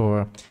think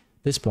for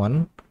this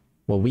one,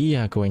 what we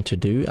are going to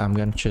do, I'm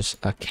going to just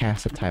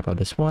cast the type of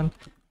this one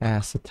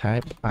as the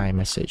type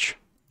iMessage.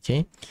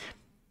 Okay,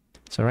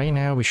 so right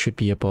now we should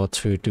be able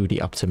to do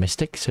the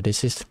optimistic. So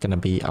this is going to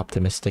be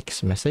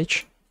optimistic's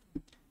message,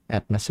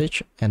 add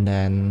message, and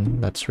then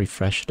let's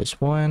refresh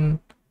this one.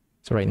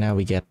 So right now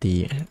we get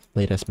the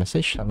latest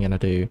message. I'm going to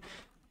do,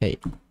 hey,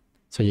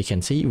 so you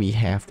can see we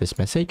have this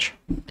message.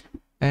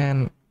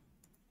 And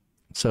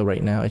so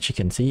right now, as you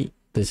can see,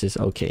 this is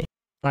okay.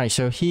 All right,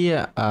 so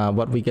here,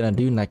 what we're gonna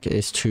do next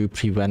is to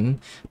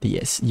prevent the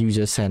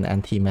user send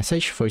empty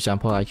message. For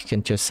example, you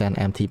can just send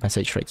empty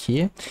message right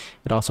here.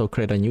 It also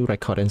create a new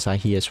record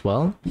inside here as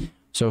well.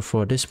 So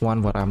for this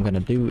one, what I'm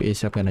gonna do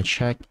is I'm gonna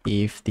check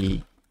if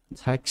the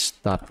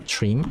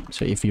text.trim,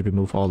 so if you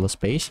remove all the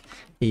space,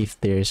 if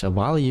there's a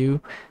value,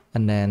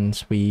 and then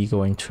we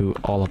go into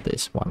all of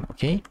this one,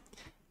 okay?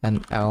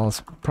 And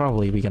else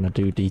probably we're gonna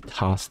do the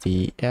toss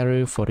the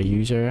arrow for the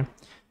user.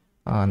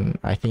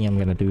 I think I'm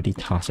gonna do the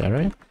toss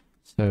arrow.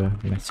 So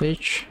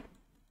message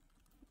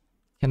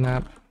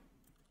cannot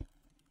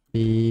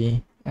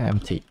be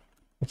empty.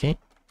 Okay.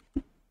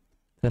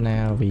 So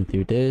now we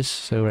do this.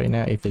 So right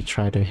now, if they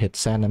try to hit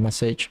send a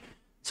message,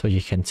 so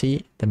you can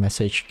see the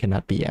message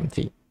cannot be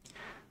empty.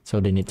 So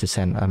they need to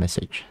send a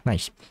message.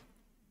 Nice.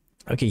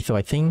 Okay, so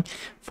I think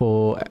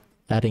for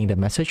adding the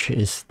message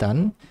is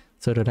done.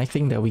 So the next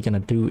thing that we're gonna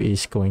do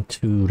is going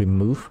to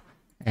remove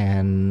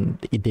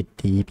and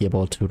be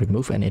able to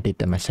remove and edit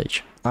the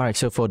message. All right,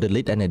 so for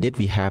delete and edit,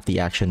 we have the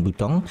action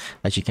button.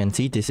 As you can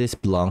see, this is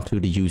belong to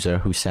the user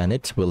who sent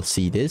it. We'll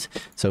see this.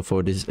 So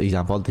for this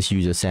example, this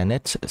user sent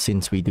it.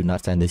 Since we do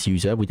not send this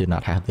user, we do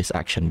not have this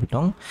action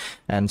button.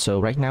 And so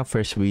right now,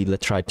 first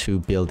let's try to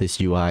build this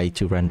UI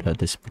to render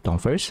this button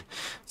first.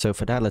 So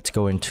for that, let's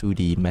go into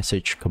the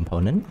message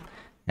component.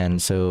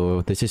 And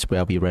so this is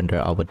where we render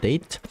our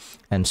date.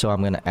 And so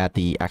I'm going to add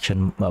the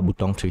action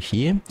button to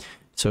here.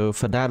 So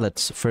for that,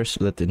 let's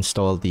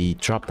install the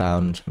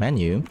drop-down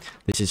menu.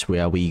 This is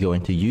where we're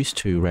going to use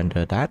to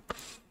render that.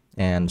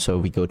 And so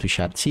we go to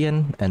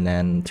chat.cn, and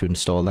then to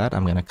install that,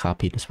 I'm going to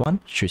copy this one,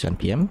 choose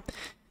npm,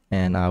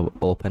 and I'll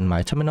open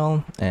my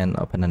terminal and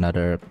open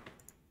another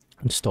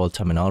install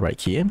terminal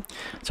right here.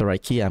 So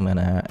right here, I'm going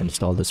to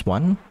install this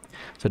one.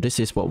 So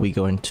this is what we're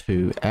going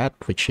to add,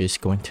 which is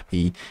going to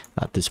be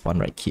this one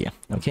right here.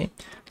 Okay.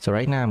 So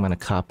right now I'm going to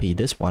copy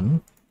this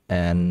one,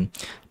 and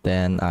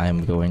then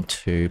I'm going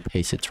to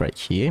paste it right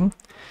here.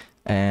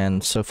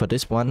 And so for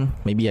this one,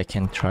 maybe I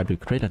can try to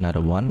create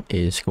another one.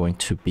 Is going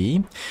to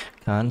be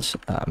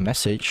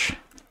message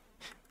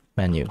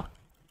menu.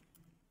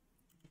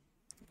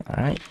 All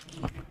right.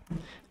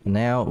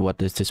 Now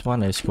what is this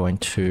one is going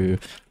to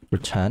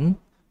return,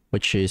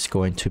 which is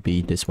going to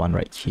be this one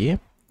right here.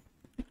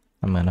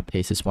 I'm going to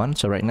paste this one.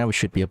 So right now we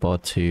should be able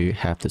to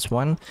have this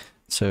one.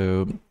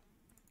 So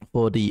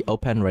for the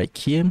open right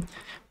here,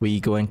 we're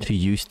going to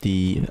use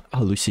the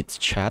Lucid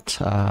Chat.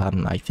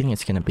 I think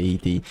it's going to be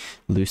the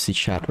Lucid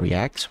Chat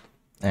React.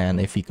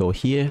 And if you go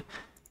here,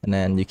 and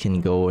then you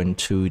can go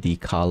into the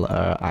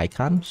color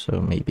icon.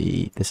 So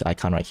maybe this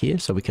icon right here.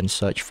 So we can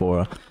search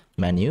for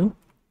menu.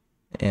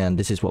 And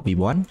this is what we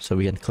want. So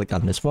we can click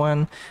on this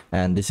one.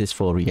 And this is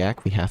for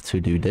React. We have to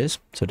do this.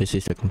 So this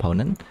is the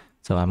component.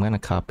 So I'm going to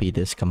copy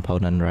this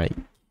component right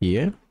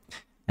here,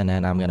 and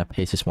then I'm going to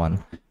paste this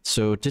one.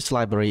 So this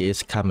library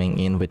is coming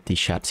in with the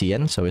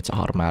chat.cn, so it's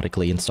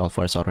automatically installed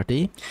for us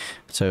already.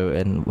 So,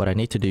 and what I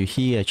need to do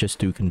here, I just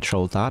do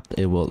control dot.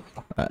 It will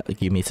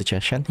give me a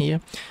suggestion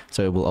here.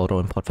 So it will auto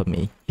import for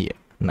me here.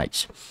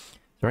 Nice.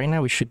 So right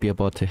now we should be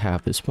able to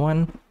have this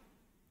one.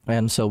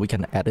 And so we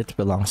can add it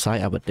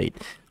alongside our date.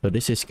 So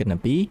this is going to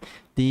be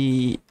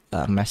the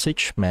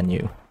message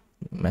menu.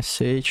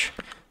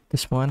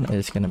 This one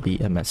is going to be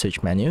a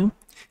message menu.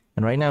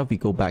 And right now, if we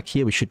go back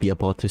here, we should be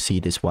able to see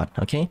this one.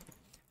 Okay,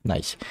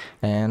 nice.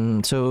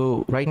 And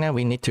so right now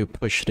we need to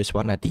push this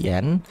one at the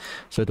end.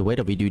 So the way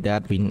that we do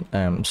that, we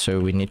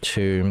need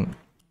to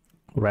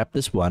wrap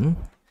this one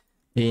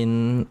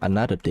in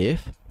another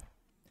div.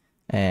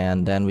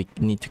 And then we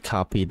need to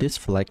copy this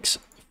flex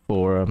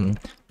for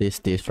this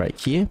div right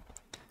here.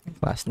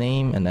 class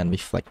name, and then we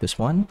select this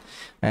one.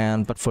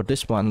 And but for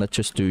this one, let's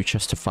just do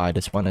justify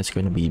this one is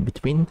going to be in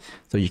between,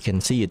 so you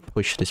can see it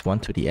push this one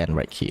to the end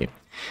right here.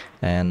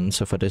 And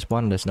so for this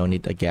one, there's no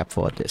need a gap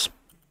for this.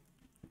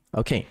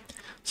 Okay,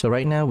 so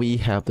right now we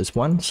have this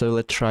one, so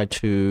let's try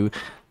to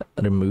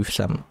remove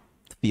some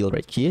field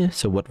right here.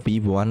 So what we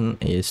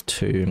want is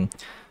to,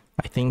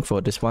 I think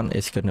for this one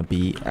is going to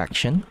be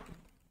action,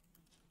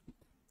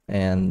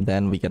 and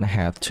then we're going to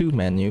have two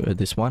menu.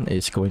 This one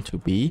is going to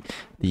be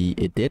the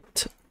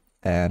edit,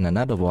 and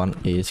another one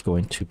is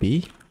going to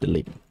be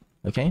delete.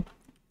 Okay,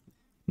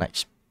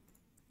 nice.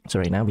 So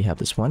right now we have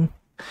this one.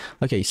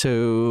 Okay,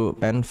 so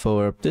and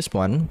for this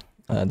one,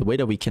 the way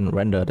that we can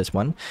render this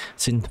one,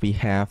 since we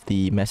have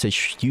the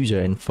message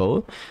user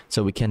info,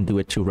 so we can do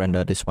it to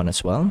render this one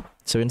as well.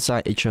 So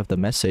inside each of the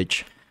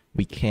message,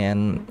 we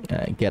can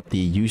get the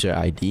user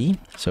ID.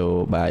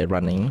 So by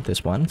running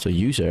this one, so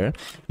user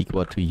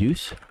equal to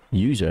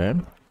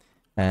user,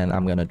 and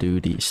I'm gonna do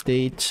the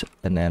state,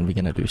 and then we're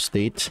gonna do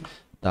state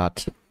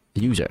dot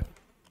user,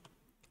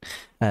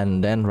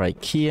 and then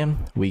right here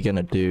we're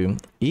gonna do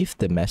if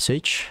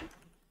message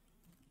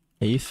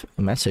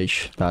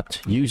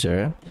dot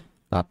user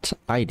dot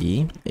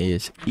id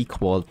is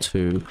equal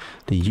to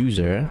the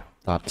user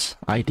dot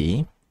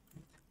id,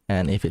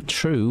 and if it's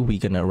true, we're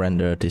gonna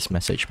render this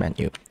message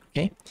menu.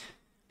 Okay,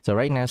 so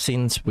right now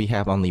since we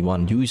have only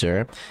one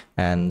user,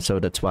 and so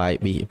that's why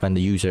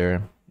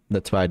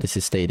that's why this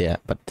is stay there,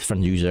 but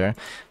different user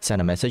send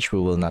a message, we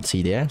will not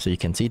see there. So you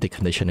can see the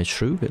condition is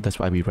true, that's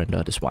why we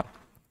render this one.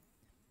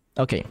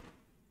 Okay,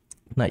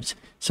 nice.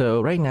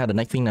 So right now the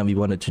next thing that we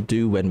wanted to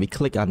do, when we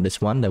click on this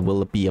one, there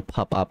will be a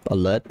pop-up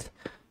alert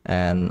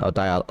and a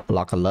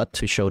dialog alert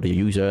to show the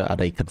user are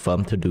they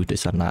confirmed to do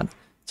this or not.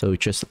 So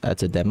just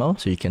as a demo,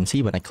 so you can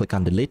see when I click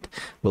on delete,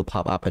 will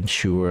pop up and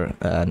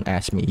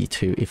ask me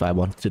to if I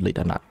want to delete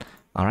or not.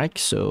 All right,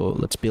 so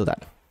let's build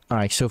that. All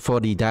right, so for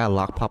the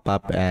dialog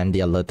pop-up and the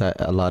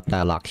alert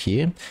dialog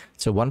here,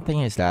 so one thing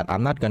is that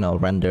I'm not gonna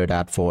render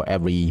that for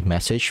every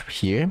message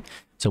here.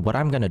 So what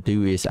I'm gonna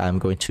do is I'm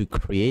going to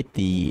create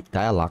the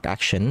dialog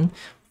action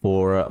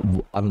for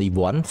only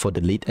one for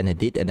delete and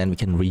edit, and then we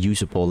can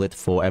reusable it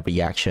for every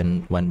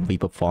action when we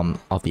perform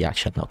of the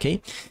action.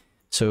 Okay,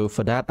 so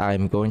for that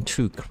I'm going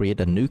to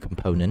create a new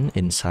component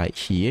inside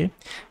here,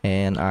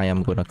 and I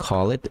am going to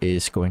call it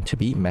is going to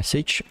be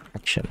message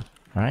action.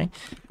 All right,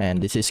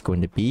 and this is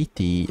going to be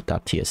the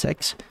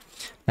 .tsx,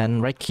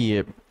 and right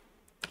here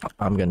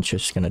I'm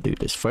just gonna do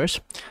this first.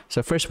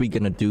 So first we're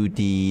gonna do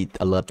the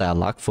alert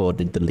dialog for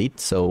the delete,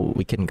 so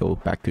we can go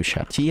back to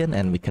Shatian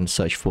and we can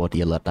search for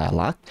the alert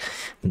dialog,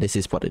 and this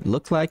is what it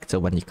looks like. So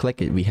when you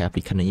click it, we have the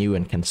continue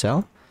and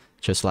cancel,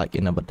 just like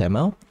in our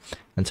demo.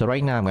 And so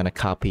right now I'm gonna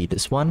copy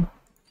this one,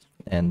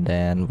 and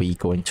then we're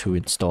going to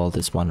install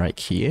this one right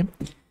here.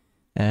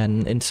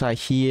 And inside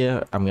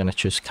here I'm gonna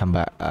just come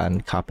back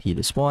and copy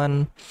this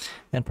one,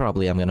 and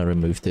probably I'm gonna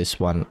remove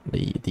this one,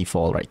 the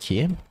default right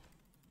here.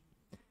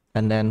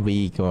 And then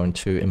we're going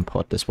to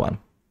import this one.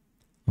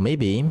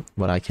 Maybe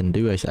what I can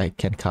do is I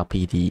can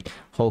copy the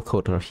whole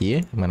code over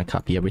here. I'm going to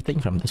copy everything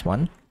from this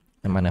one.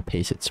 I'm going to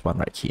paste this one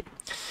right here.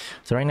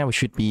 So right now we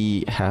should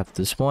have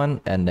this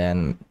one,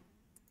 and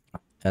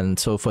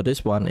so for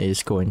this one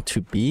is going to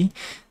be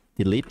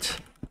delete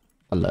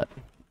alert.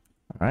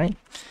 All right.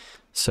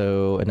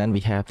 So, and then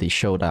we have the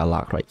show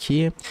dialog right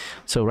here.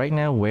 So right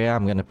now where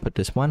I'm going to put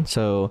this one,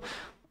 so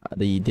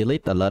the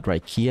delete alert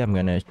right here, I'm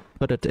going to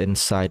put it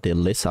inside the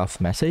list of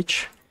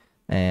message,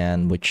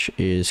 and which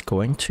is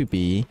going to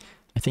be,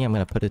 I think I'm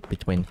going to put it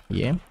between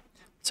here.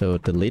 So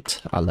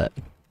delete alert.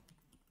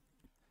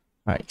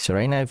 All right, so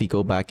right now if we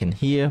go back in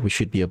here, we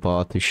should be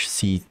able to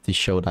see the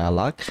show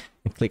dialog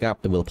and click up,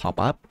 it will pop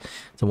up.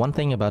 So one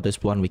thing about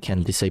this one, we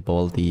can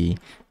disable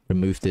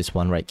remove this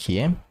one right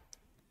here.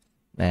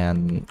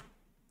 And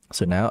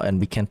so now, and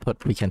we can put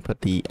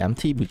the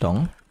empty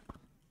button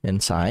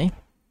inside.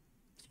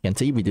 You can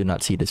see we do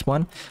not see this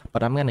one,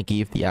 but I'm going to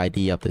give the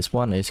ID of this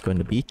one is going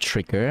to be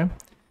trigger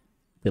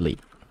delete.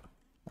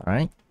 All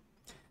right,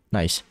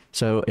 nice.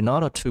 So in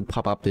order to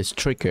pop up this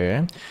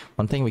trigger,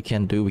 one thing we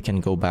can do, we can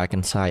go back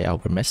inside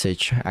our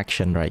message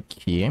action right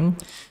here.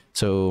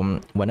 So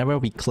whenever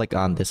we click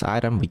on this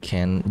item, we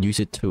can use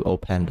it to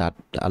open that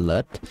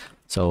alert.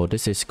 So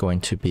this is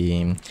going to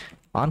be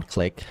on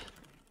click.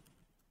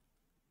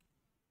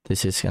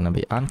 This is going to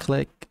be on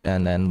click,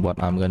 and then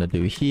what I'm going to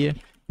do here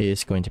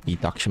is going to be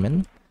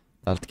document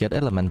get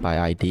element by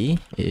ID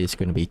is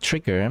going to be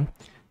trigger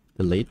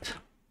delete,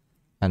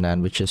 and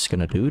then we're just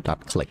going to do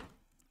 .click.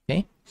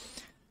 Okay,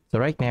 so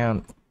right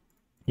now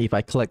if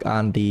I click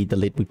on the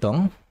delete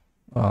button,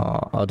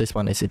 oh, this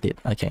one is edit.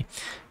 Okay,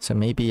 so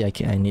maybe I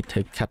need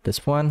to cut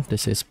this one.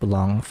 This is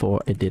belong for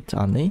edit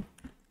only.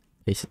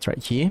 Paste it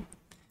right here.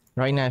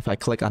 Right now if I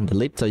click on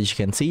delete, so you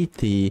can see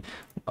the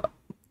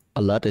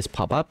alert is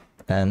pop up,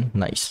 and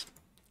nice.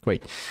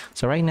 Great.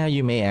 So right now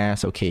you may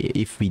ask, okay,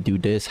 if we do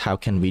this, how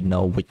can we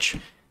know which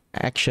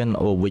action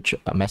or which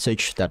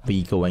message that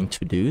we going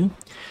to do.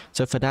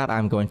 So for that,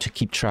 I'm going to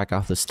keep track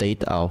of the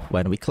state of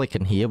when we click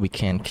in here, we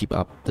can keep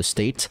up the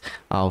state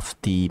of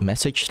the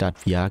message that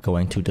we are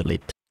going to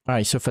delete. All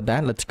right, so for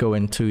that, let's go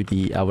into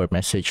our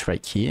message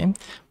right here,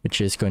 which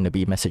is going to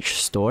be message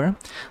store.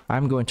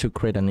 I'm going to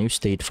create a new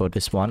state for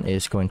this one.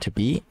 Is going to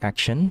be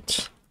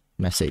actions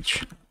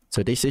message.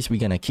 So this is, we're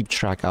going to keep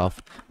track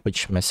of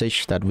which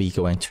message that we're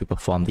going to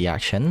perform the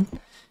action.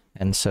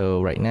 And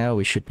so right now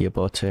we should be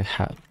able to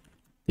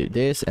do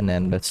this, and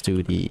then let's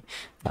do the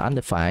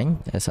undefined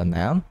as a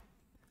noun.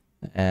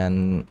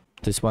 And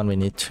this one we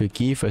need to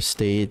give a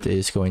state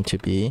is going to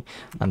be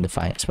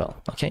undefined as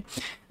well. Okay.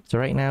 So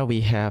right now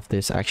we have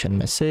this action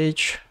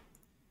message.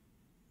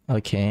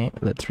 Okay,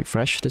 let's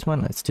refresh this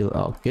one. It's still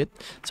all good.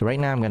 So right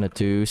now I'm going to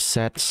do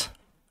set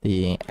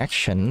the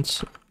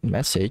actions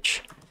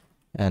message.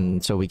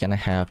 And so we're going to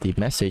have the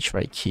message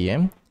right here.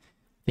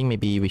 I think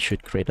maybe we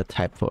should create a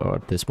type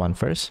for this one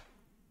first.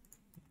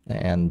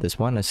 And this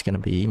one is going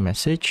to be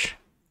message,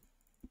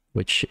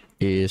 which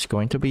is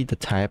going to be the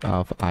type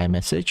of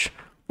iMessage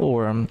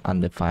or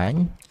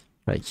undefined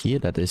right here.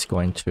 That is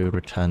going to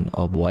return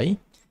a void.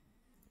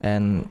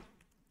 And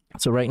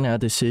so right now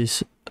this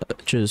is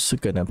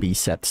just gonna be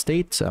set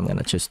state. So I'm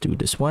gonna just do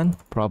this one.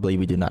 Probably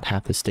we do not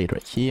have the state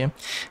right here.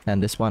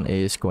 And this one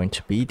is going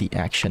to be the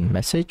action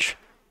message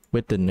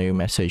with the new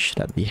message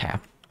that we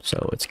have.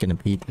 So it's gonna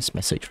be this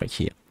message right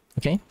here.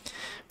 Okay.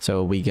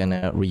 So we're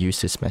gonna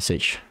reuse this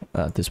message,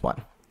 this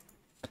one.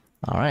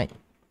 All right.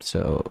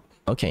 So,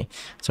 okay.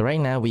 So right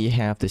now we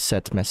have the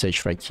set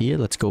message right here.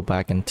 Let's go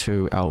back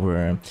into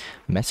our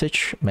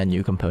message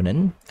menu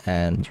component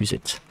and use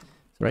it.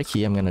 Right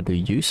here, I'm going to do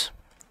use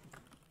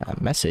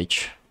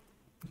message.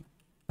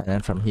 And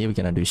then from here, we're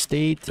going to do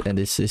state. And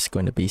this is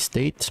going to be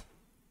state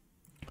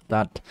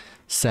dot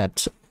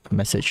set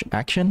message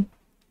action.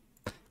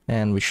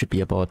 And we should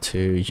be able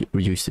to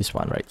reuse this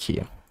one right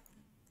here.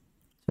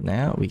 So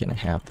now we're going to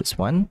have this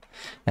one.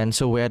 And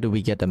so where do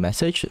we get the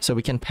message? So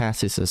we can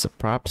pass this as a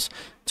props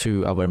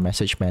to our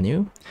message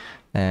menu.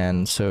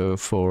 And so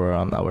for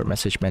our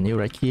message menu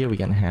right here, we're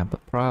going to have the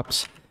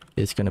props.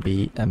 It's going to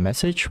be a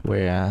message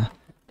where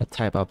the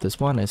type of this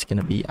one is going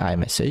to be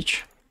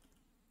iMessage.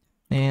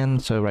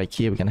 And so right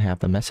here, we're going to have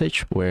the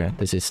message where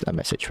this is a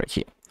message right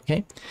here.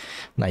 Okay,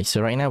 nice.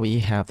 So right now we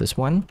have this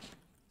one.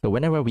 So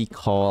whenever we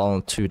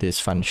call to this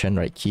function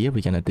right here,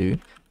 we're going to do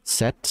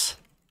set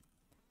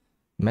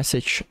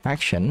message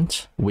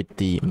actions with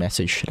the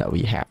message that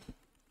we have.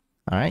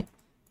 All right.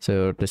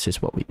 So this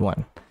is what we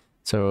want.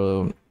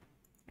 So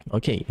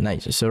okay,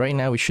 nice. So right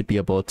now we should be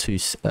able to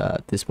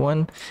this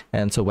one.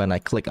 And so when I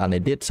click on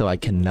edit, so I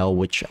can know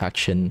which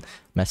action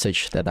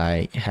message that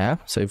I have.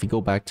 So if we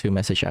go back to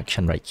message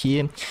action right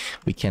here,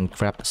 we can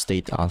grab the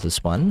state of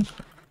this one.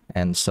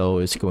 And so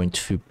it's going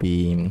to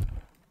be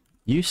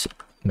use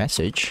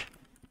message.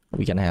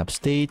 We're going to have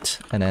state,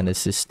 and then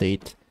this is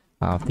state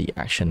of the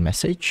action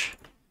message.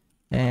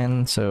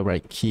 And so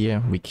right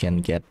here, we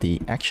can get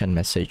the action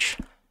message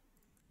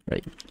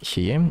right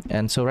here.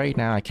 And so right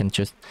now I can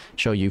just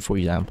show you, for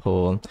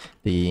example,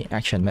 the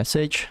action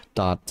message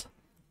dot,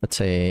 let's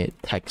say,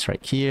 text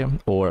right here,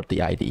 or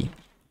the ID.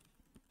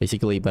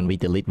 Basically, when we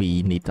delete,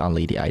 we need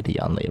only the ID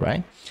only,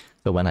 right?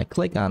 So when I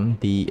click on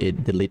the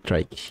delete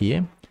right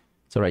here,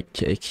 so right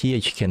here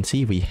you can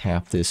see we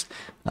have this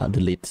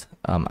delete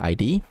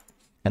ID.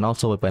 And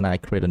also when I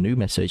create a new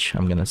message,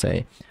 I'm gonna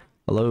say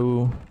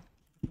hello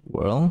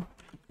world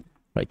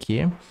right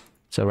here.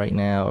 So right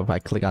now, if I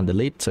click on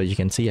delete, so you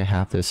can see I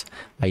have this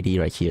ID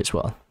right here as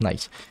well.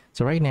 Nice.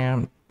 So right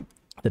now,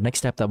 the next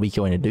step that we're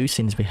going to do,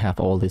 since we have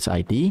all this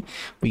ID,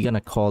 we're going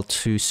to call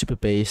to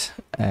Supabase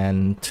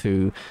and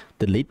to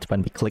delete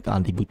when we click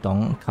on the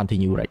button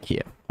continue right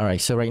here. All right,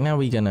 so right now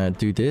we're going to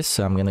do this.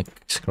 So I'm going to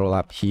scroll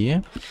up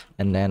here,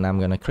 and then I'm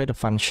going to create a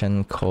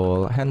function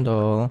called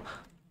handle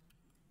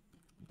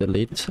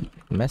delete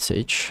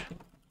message.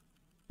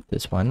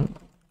 This one,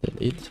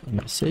 delete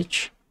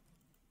message.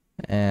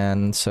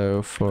 And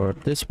so for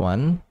this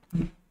one,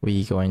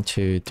 we're going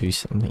to do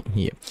something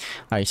here.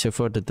 All right, so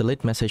for the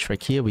delete message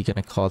right here, we're going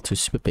to call to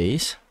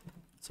Supabase.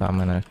 So I'm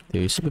going to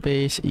do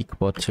Supabase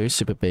equal to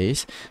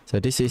Supabase. So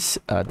this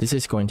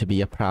is going to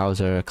be a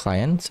browser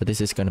client. So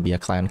this is going to be a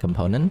client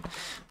component.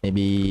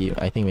 Maybe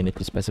I think we need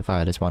to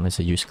specify this one as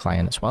a use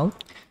client as well.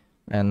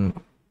 And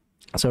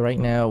so right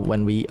now,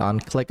 when we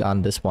click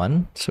on this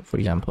one, so for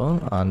example,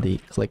 on the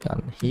click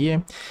on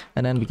here,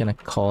 and then we're going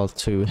to call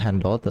to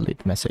handle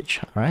delete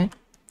message. All right.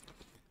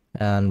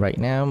 And right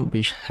now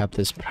we have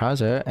this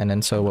browser. And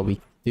then so what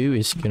we do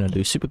is going to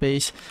do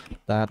Supabase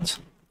dot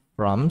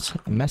prompt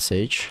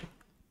message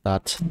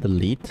dot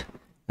delete.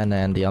 And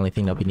then the only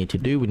thing that we need to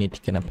do, we need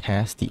to kind of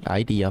pass the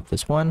ID of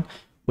this one,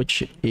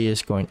 which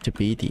is going to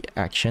be the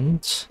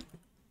actions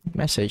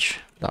message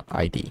dot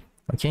ID.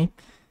 Okay.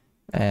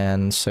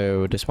 And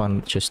so this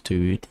one, just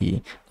do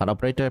the dot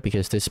operator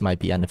because this might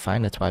be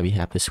undefined. That's why we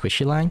have the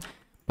squishy line.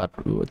 But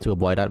to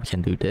avoid that, we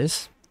can do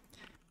this.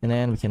 And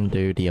then we can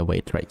do the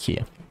await right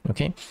here.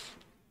 Okay.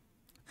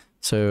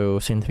 So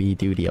since we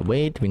do the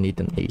await, we need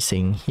an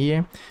async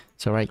here.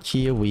 So right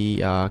here,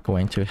 we are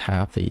going to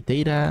have the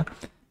data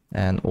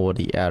and or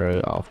the error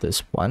of this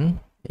one.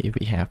 If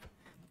we have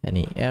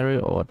any error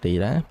or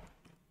data.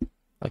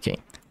 Okay,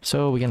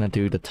 so we're gonna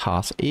do the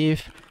task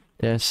if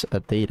there's a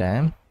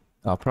data,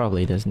 or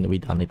probably doesn't, we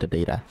don't need the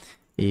data.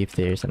 If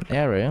there's an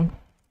error,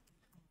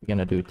 we're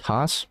gonna do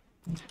task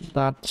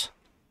dot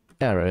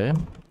error,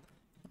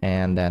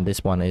 and then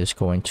this one is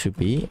going to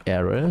be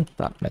error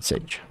dot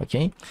message.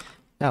 Okay,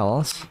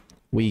 else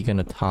we're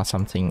gonna task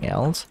something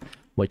else,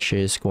 which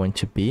is going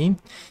to be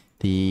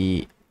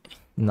the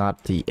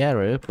not the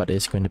error, but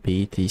it's going to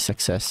be the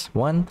success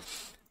one,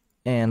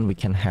 and we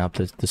can have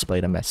this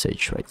display the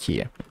message right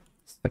here.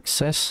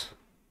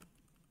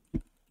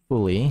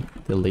 Successfully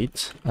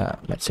delete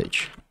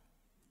message.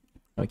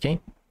 Okay,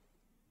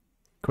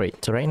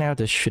 great. So right now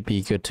this should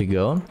be good to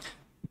go.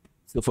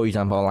 So for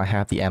example, I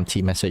have the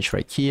empty message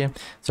right here.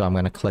 So I'm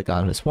going to click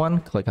on this one,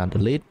 click on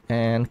delete,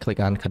 and click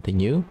on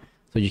continue.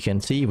 So you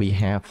can see we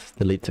have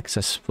delete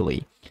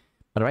successfully.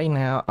 But right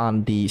now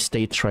on the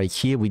state right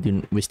here,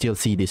 we still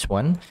see this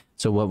one.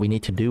 So what we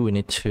need to do, we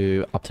need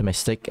to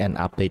optimistic and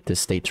update the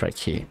state right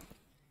here.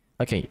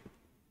 Okay.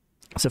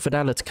 So for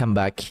that, let's come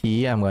back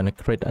here. I'm going to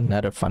create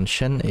another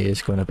function.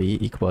 Is going to be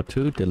equal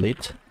to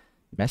delete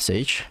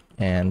message.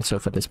 And so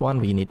for this one,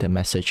 we need the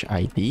message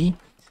ID.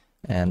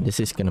 And this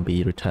is going to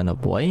be return a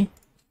boy.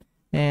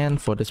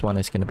 And for this one,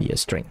 it's going to be a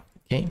string.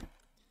 Okay.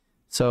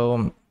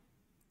 So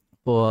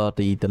for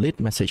the delete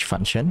message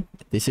function,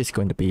 this is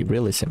going to be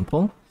really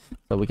simple.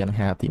 So we're going to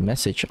have the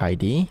message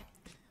ID,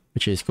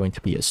 which is going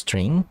to be a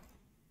string.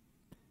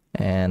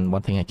 And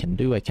one thing I can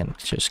do, I can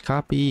just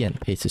copy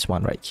and paste this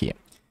one right here.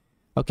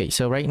 Okay,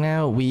 so right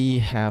now we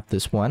have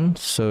this one.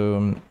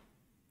 So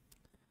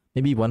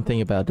maybe one thing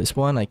about this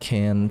one, I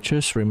can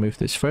just remove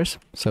this first.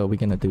 So we're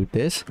gonna do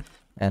this,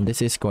 and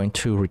this is going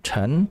to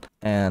return,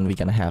 and we're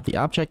gonna have the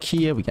object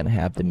here, we're gonna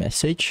have the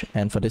message,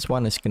 and for this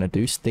one it's gonna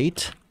do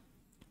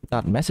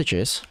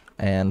state.messages,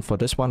 and for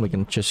this one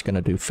we're just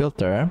gonna do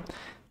filter,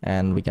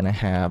 and we're gonna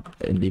have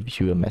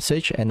individual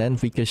message, and then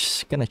we're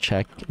just gonna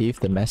check if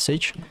the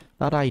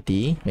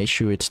message.id, make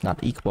sure it's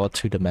not equal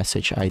to the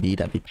message ID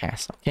that we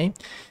passed. Okay.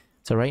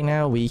 So right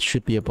now we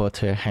should be able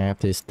to have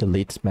this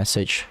delete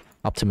message,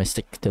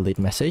 optimistic delete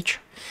message.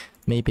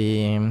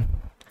 Maybe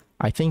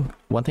I think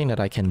one thing that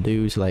I can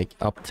do is like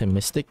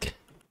optimistic.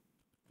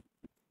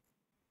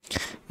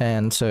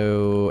 And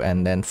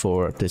then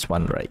for this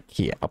one right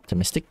here,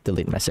 optimistic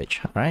delete message.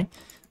 All right.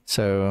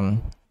 So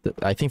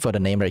I think for the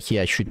name right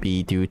here, I should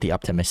be do the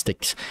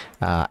optimistic's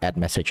add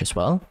message as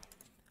well.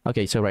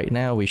 Okay. So right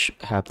now we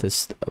should have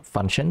this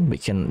function. We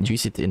can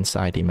use it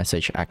inside the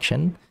message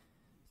action.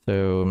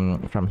 So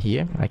from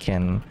here, I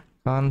can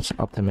const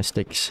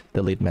optimistic's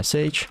delete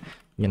message.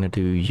 I'm gonna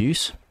do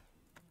use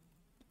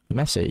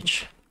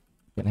message.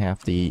 I'm gonna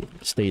have the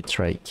state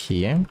right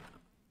here,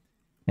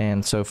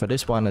 and so for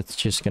this one, it's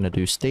just gonna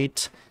do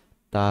state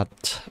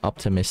dot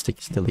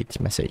optimistic's delete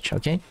message.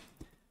 Okay.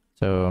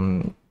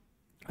 So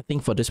I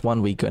think for this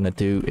one, we're gonna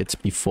do it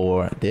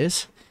before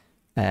this,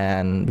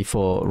 and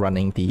before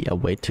running the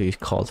await to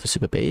call to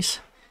Supabase,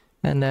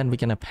 and then we're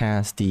gonna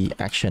pass the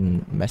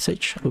action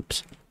message.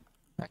 Oops.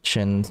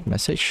 Action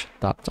message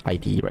dot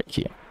ID right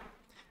here.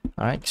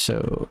 All right,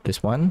 so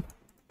this one.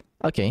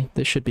 Okay,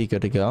 this should be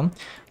good to go.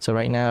 So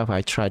right now, if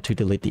I try to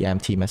delete the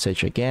empty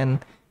message again,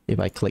 if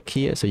I click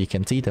here, so you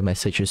can see the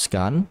message is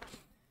gone,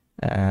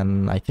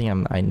 and I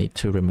think I need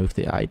to remove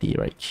the ID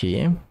right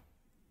here.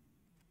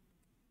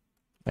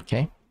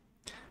 Okay,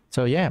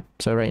 so yeah,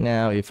 so right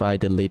now if I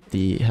delete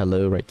the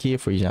hello right here,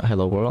 for example,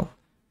 hello world,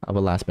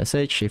 our last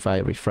message, if I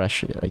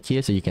refresh it right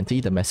here, so you can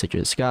see the message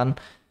is gone.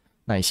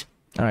 Nice.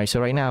 All right,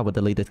 so right now we'll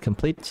delete it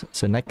complete.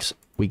 So next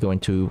we're going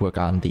to work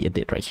on the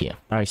edit right here.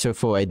 All right, so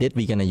for edit,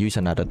 we're going to use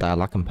another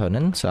dialog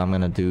component. So I'm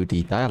going to do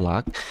the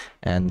dialog,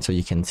 and so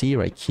you can see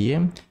right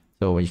here.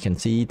 So you can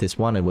see this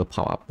one, it will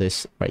pop up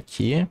this right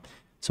here.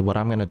 So what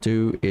I'm going to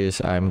do is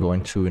I'm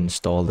going to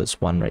install this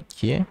one right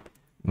here.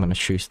 I'm going to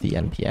choose the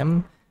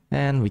npm,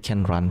 and we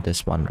can run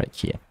this one right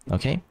here.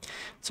 Okay,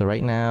 so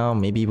right now,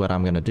 maybe what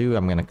I'm going to do,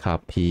 I'm going to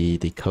copy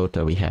the code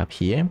that we have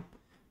here.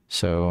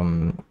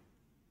 So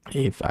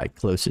if I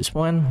close this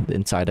one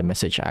inside the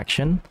message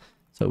action,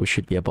 so we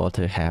should be able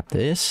to have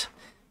this,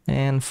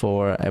 and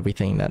for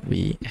everything that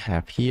we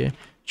have here,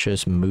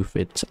 just move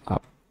it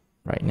up.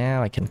 Right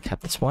now I can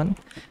cut this one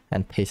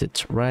and paste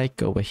it right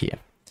over here.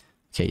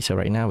 Okay, so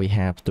right now we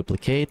have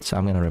duplicate, so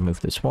I'm going to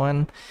remove this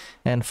one,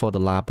 and for the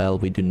label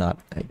we do not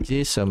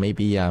exist, so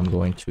maybe I'm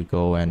going to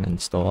go and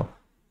install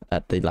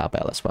the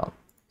label as well.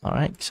 All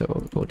right, so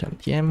go to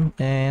npm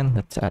and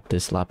let's add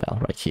this label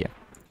right here.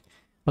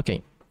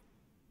 Okay,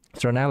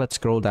 so now let's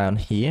scroll down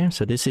here.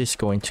 So this is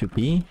going to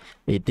be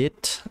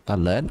edit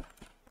alert,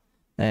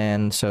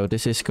 and so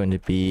this is going to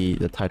be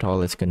the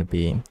title is going to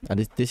be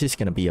this is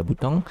going to be a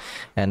button,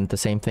 and the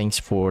same things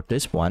for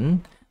this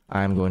one.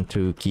 I'm going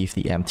to give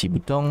the empty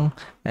button,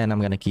 and I'm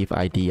going to give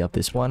ID of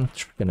this one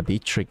going to be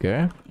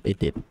trigger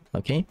edit.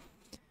 Okay,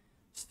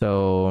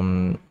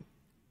 so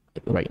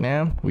right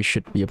now we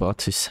should be able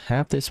to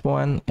have this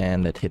one,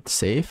 and let's hit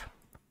save.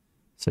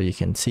 So you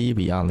can see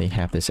we only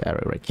have this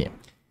error right here.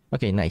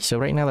 Okay, nice. So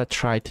right now let's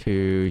try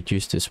to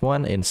use this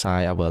one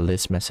inside our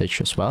list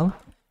message as well.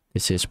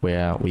 This is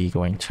where we're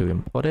going to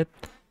import it,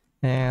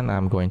 and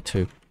I'm going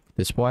to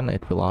this one,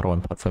 it will auto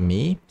import for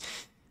me.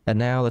 And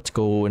now let's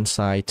go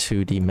inside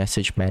to the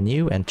message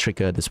menu and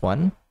trigger this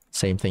one.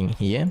 Same thing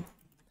here. I'm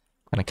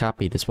gonna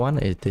copy this one.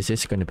 This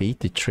is going to be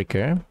the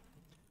trigger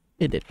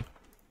edit.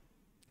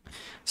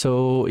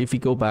 So if we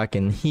go back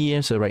in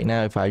here, so right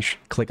now if I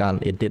click on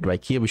edit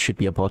right here, we should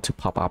be able to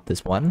pop up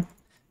this one.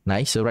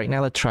 Nice. So right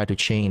now let's try to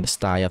change the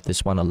style of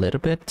this one a little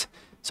bit.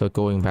 So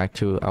going back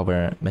to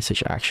our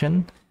message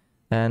action,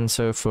 and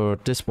so for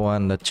this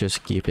one, let's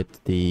just give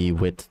it the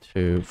width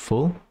to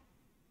full,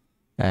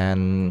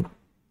 and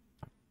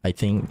I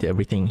think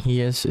everything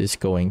here is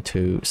going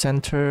to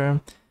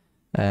center.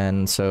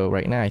 And so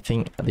right now I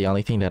think the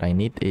only thing that I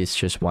need is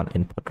just one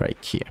input right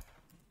here.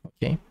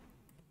 Okay,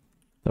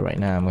 so right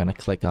now I'm going to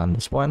click on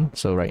this one.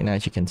 So right now,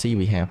 as you can see,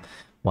 we have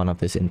one of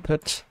this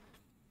input,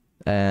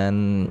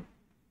 and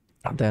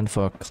then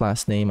for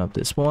class name of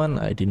this one,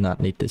 I did not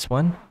need this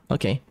one.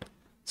 Okay,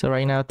 so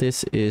right now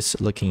this is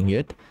looking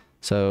good.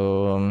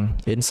 So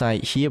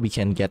inside here we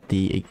can get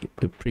the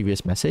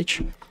previous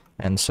message,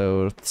 and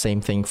so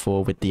same thing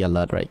for with the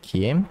alert right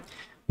here.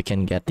 We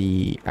can get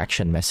the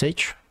action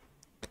message.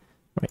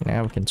 Right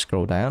now we can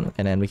scroll down,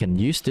 and then we can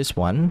use this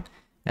one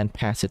and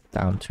pass it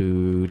down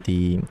to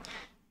the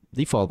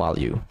default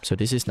value. So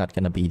this is not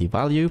going to be the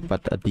value,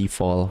 but a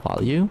default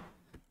value,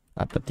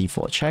 not the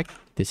default check.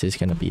 This is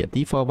going to be a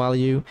default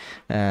value,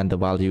 and the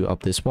value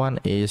of this one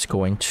is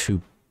going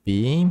to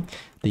be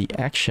the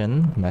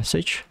action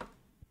message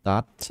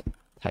dot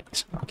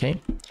text. Okay,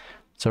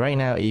 so right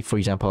now, if for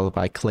example, if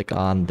I click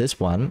on this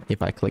one,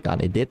 if I click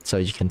on edit, so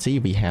you can see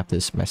we have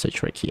this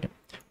message right here.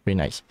 Very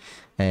nice.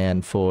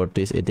 And for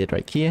this edit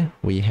right here,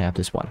 we have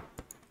this one.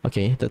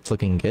 Okay, that's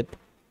looking good.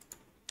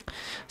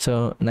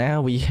 So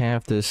now we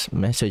have this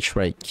message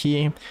right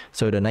here.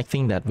 So the next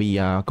thing that we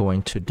are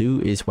going to do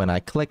is when I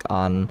click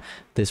on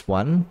this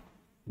one,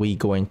 we're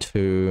going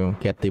to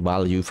get the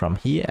value from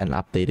here and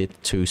update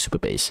it to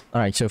Supabase.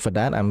 All right, so for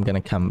that, I'm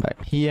going to come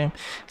back here.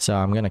 So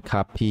I'm going to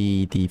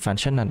copy the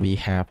function that we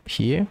have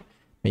here.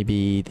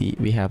 Maybe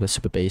we have a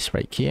Supabase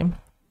right here,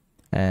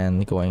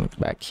 and going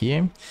back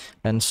here.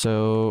 And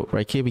so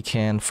right here, we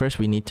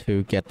need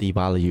to get the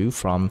value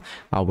from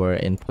our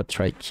input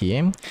right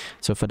here.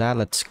 So for that,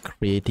 let's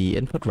create the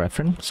input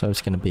reference. So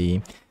it's going to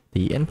be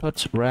the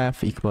input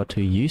ref equal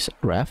to use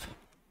ref.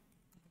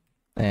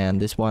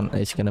 And this one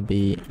is going to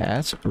be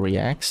as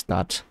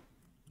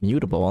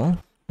reacts.mutable,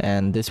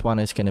 and this one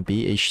is going to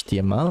be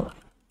HTML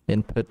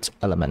input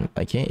element.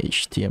 Okay,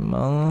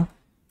 HTML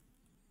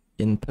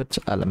input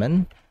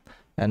element.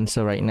 And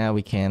so right now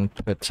we can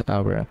put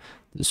our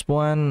this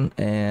one,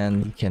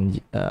 and you can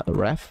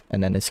ref,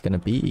 and then it's going to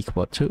be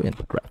equal to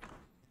input ref.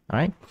 All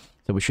right,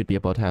 so we should be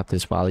able to have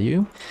this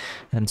value.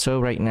 And so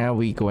right now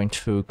we're going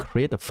to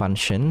create a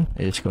function.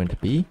 It's going to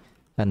be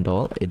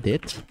handle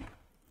edit,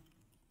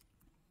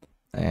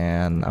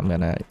 and I'm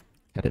gonna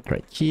get it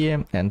right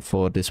here. And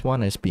for this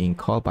one is being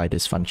called by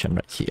this function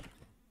right here.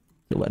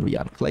 So when we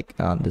unclick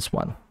on this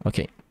one,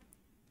 okay,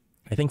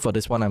 I think for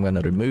this one I'm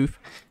gonna remove,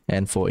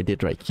 and for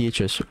edit right here,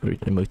 just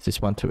remove this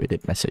one to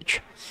edit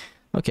message.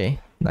 Okay,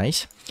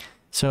 nice.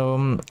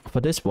 So for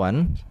this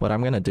one, what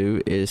I'm gonna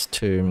do is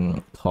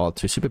to call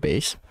to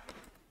Supabase.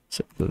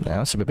 So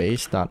now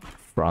Supabase dot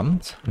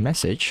from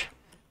message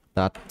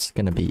that's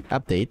gonna be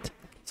update.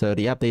 So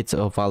the updates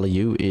of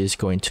value is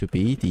going to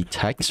be the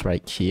text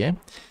right here.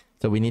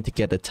 So we need to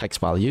get the text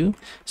value.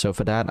 So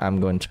for that,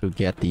 I'm going to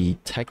get the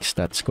text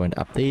that's going to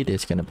update.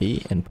 It's going to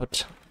be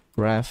input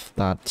ref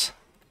dot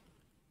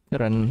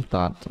current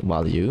dot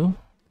value,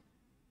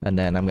 and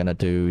then I'm going to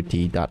do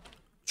the dot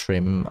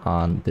trim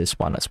on this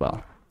one as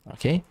well.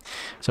 Okay,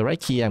 so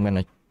right here I'm going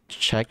to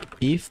check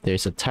if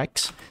there's a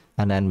text,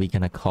 and then we're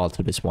going to call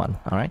to this one.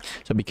 All right,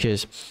 so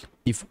because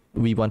if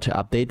we want to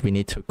update, we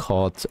need to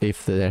call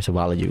if there's a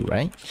value,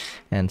 right?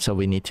 And so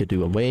we need to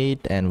do a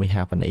wait, and we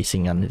have an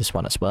async on this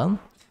one as well.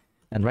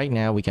 And right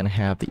now we're going to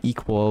have the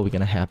equal, we're going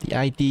to have the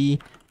ID,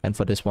 and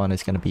for this one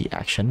it's going to be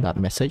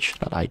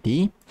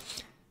action.message.id.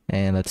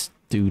 And let's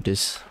do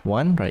this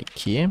one right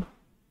here.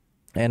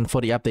 And for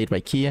the update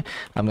right here,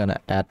 I'm going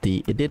to add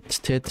the edit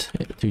state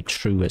to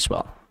true as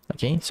well.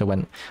 Okay, so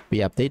when we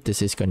update,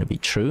 this is going to be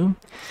true.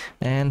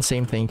 And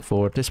same thing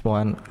for this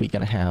one, we're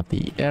going to have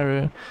the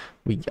error.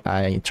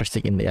 I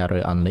interested in the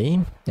error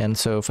only. And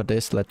so for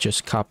this, let's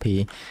just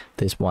copy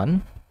this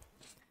one,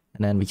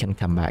 and then we can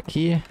come back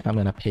here. I'm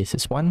going to paste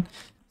this one.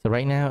 So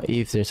right now,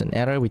 if there's an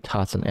error, we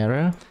toss an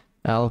error.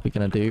 Else we're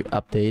going to do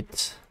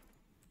update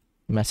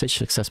message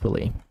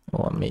successfully,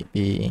 or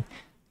maybe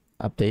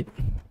update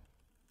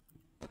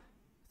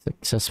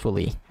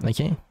successfully.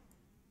 Okay,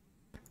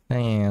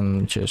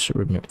 and just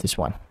remove this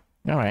one.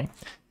 All right,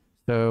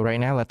 so right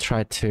now let's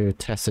try to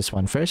test this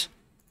one first.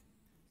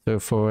 So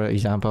for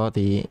example,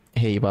 the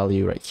hey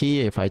value right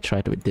here, if I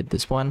try to edit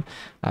this one,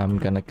 I'm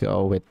gonna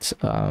go with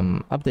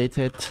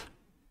updated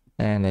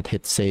and it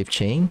hits save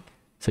change.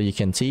 So you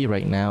can see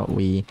right now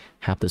we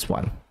have this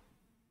one.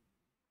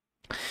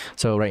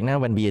 So right now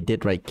when we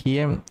edit right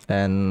here,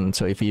 and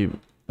so if you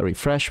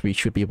refresh, we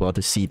should be able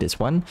to see this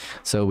one.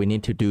 So we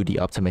need to do the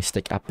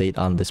optimistic update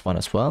on this one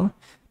as well.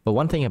 But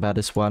one thing about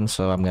this one,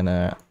 so I'm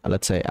gonna,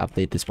 let's say,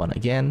 update this one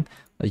again.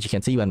 As you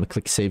can see, when we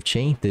click save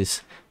change,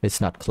 this is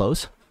not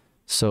closed.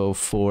 So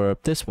for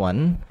this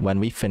one,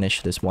 when we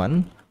finish this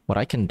one, what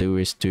I can do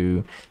is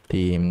do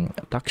the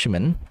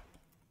document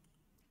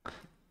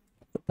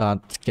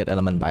get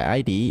element by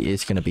ID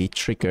is going to be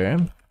trigger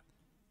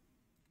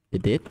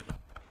edit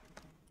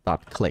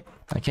dot click.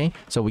 Okay,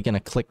 so we're going to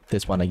click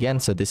this one again.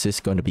 So this is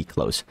going to be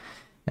closed.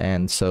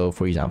 And so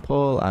for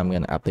example, I'm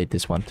going to update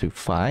this one to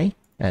 5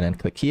 and then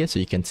click here. So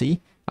you can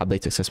see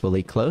update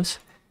successfully closed.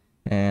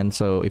 And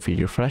so if you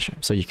refresh,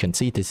 so you can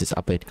see this is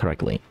updated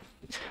correctly.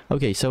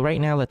 Okay, so right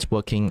now let's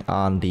working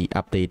on the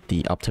update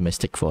the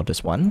optimistic for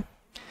this one.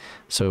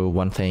 So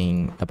one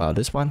thing about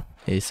this one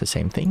is the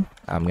same thing.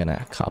 I'm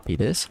gonna copy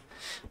this,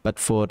 but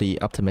for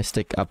the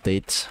optimistic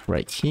updates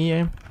right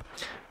here,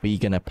 we're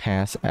gonna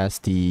pass as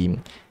the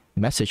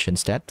message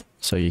instead.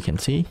 So you can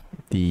see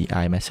the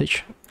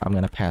iMessage. I'm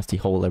gonna pass the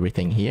whole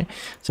everything here,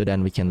 so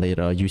then we can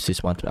later use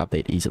this one to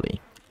update easily.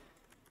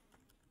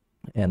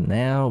 And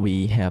now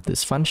we have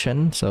this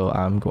function, so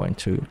I'm going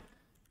to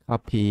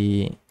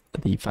copy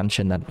the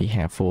function that we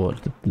have for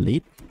the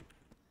delete,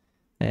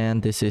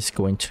 and this is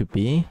going to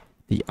be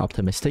the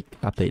optimistic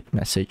update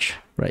message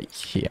right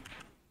here.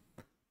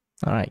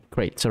 All right,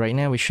 great. So right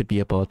now we should be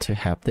able to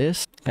have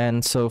this.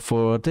 And so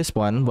for this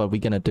one, what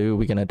we're gonna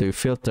do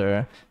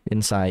filter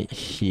inside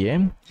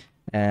here,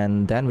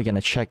 and then we're gonna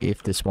check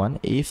if this one,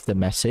 if the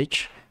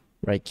message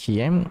right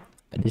here,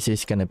 this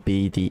is gonna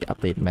be the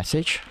update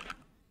message.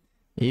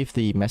 If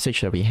the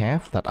message that we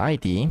have, that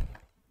ID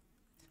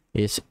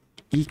is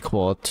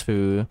equal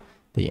to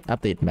the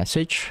update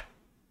message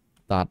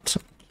dot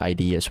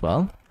ID as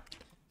well.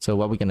 So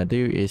what we're gonna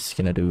do is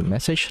gonna do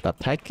message dot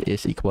text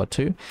is equal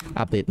to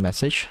update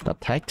message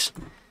dot text,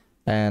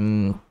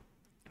 and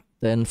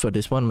then for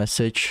this one,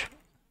 message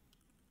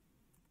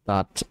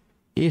dot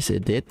is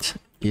edit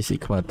is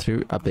equal to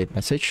update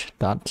message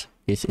dot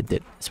is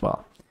edit as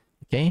well.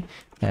 Okay,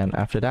 and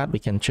after that we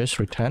can just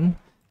return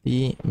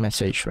the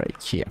message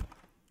right here.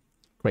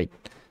 Great.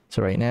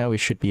 So right now we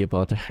should be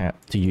able to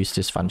have to use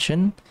this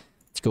function.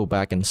 Let's go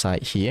back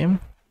inside here,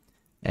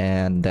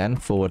 and then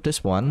for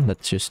this one,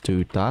 let's just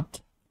do dot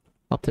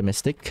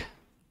optimistic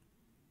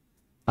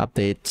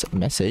update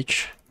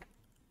message,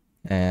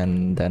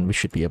 and then we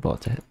should be able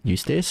to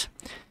use this.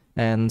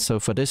 And so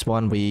for this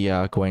one, we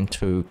are going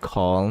to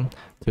call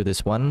to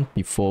this one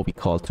before we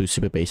call to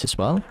Supabase as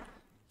well.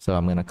 So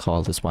I'm gonna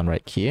call this one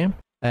right here,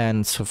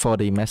 and so for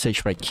the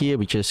message right here,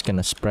 we're just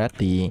gonna spread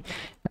the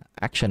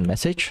action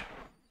message.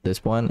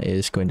 This one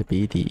is going to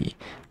be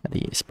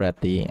the spread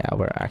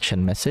our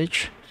action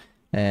message,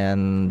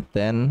 and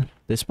then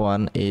this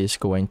one is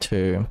going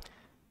to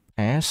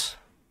pass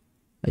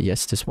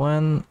yes this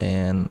one.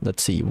 And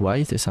let's see, why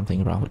is there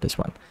something wrong with this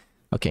one?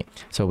 Okay,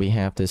 so we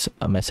have this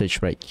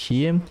message right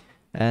here,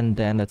 and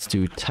then let's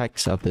do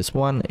text of this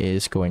one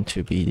is going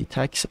to be the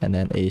text, and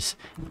then is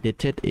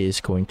edited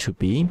is going to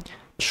be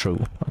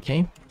true.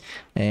 Okay,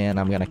 and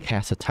I'm gonna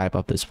cast the type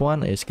of this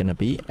one is gonna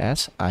be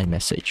as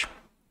iMessage.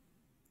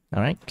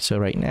 All right, so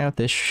right now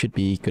this should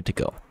be good to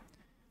go.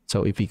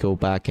 So if we go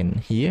back in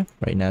here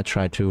right now,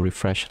 try to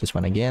refresh this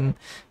one again,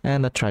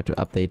 and let's try to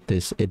update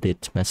this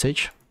edit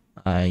message.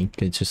 I'm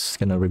just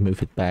gonna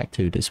remove it back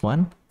to this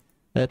one.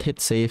 Let's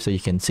hit save, so you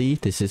can see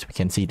this is, we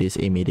can see this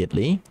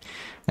immediately.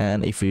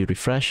 And if we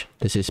refresh,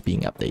 this is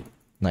being updated.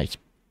 Nice.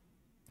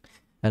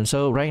 And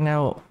so right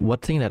now, one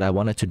thing that I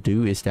wanted to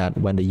do is that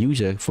when the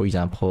user, for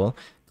example,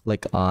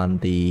 click on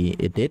the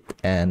edit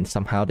and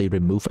somehow they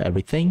remove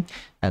everything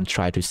and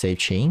try to save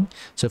change.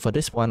 So for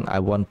this one, I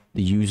want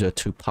the user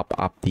to pop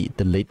up the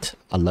delete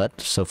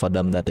alert, so for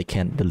them that they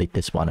can delete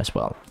this one as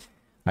well.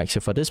 Alright, so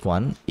for this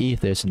one, if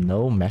there's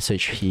no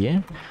message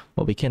here,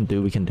 what we can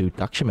do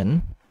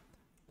document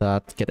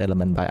that get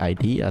element by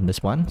ID on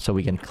this one. So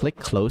we can click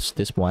close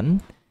this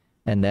one,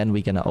 and then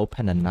we're gonna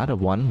open another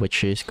one,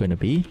 which is going to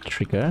be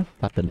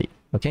trigger.delete.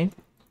 Okay.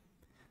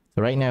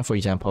 So right now, for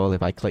example,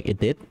 if I click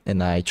edit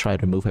and I try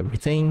to remove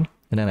everything,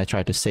 and then I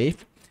try to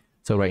save.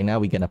 So right now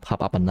we're gonna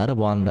pop up another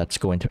one that's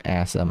going to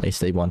ask them if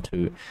they want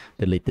to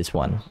delete this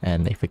one.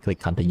 And if we click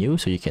continue,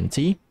 so you can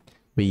see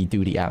we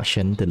do the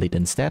action delete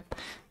instead.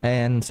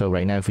 And so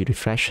right now, if we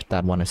refresh,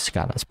 that one is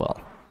gone as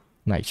well.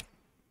 Nice.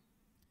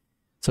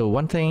 So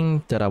one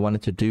thing that I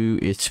wanted to do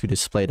is to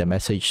display the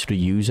message to the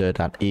user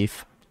that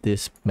if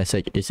this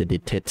message is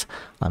edited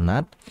or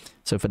not.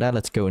 So for that,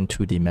 let's go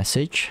into the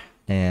message,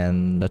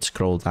 and let's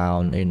scroll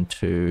down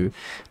into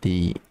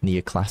the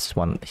near class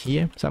one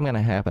here. So I'm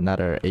gonna have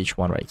another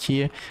h1 right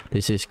here.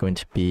 This is going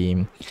to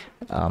be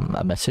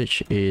a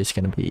message is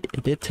going to be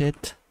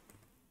edited,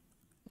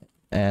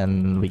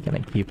 and we're gonna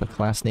give a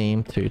class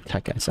name to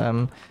tag as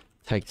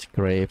text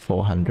gray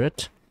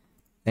 400.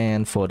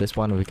 And for this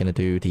one, we're gonna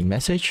do the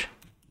message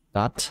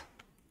dot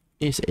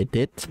is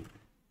edit,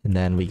 and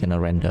then we're gonna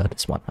render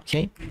this one.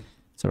 Okay,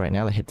 so right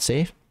now I hit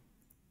save.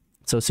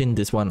 So since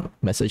this one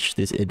message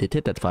is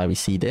edited, that's why we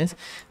see this,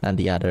 and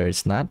the other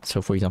is not.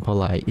 So for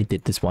example, I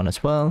edit this one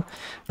as well,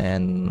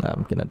 and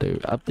I'm gonna do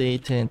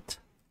update it,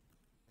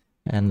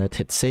 and let's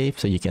hit save.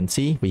 So you can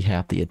see we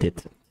have the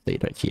edit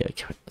state right here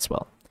as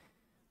well.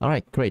 All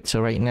right, great.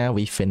 So right now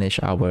we finish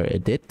our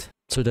edit.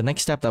 So the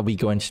next step that we're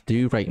going to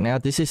do right now,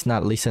 this is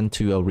not listen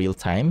to a real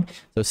time.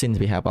 So since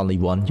we have only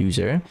one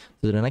user,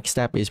 so the next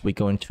step is we're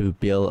going to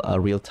build a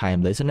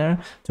real-time listener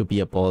to be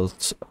able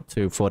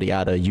to for the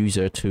other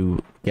user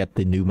to get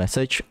the new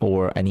message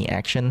or any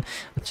action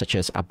such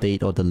as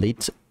update or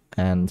delete,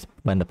 and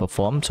when they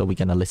perform, so we're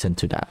gonna listen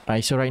to that. All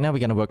right, so right now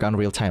we're gonna work on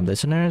real-time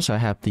listeners. So I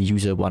have the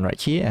user 1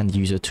 right here and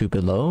user 2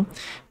 below,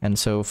 and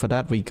so for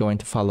that we're going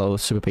to follow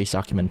Supabase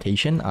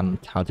documentation on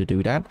how to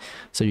do that.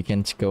 So you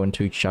can go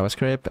into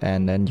JavaScript,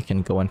 and then you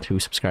can go into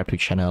subscribe to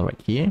channel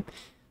right here.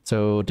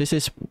 So this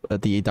is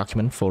the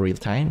document for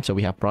real-time. So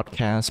we have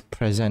broadcast,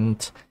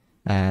 present,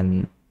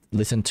 and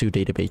listen to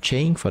database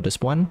chain for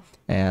this one,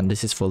 and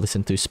this is for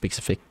listen to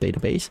specific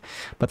database.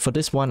 But for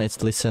this one,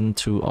 it's listen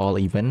to all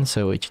events.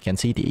 So as you can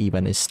see, the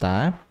event is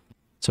star.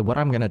 So what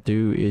I'm gonna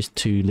do is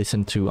to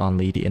listen to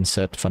only the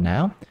insert for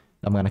now.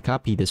 I'm gonna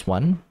copy this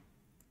one,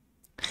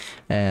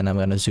 and I'm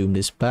gonna zoom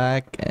this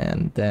back,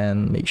 and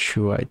then make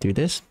sure I do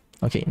this.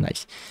 Okay,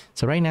 nice.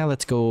 So right now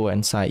let's go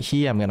inside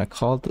here. I'm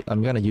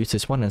gonna use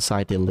this one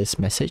inside the list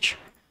message.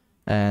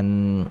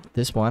 And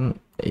this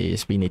one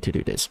is we need to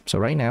do this. So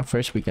right now,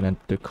 first we're gonna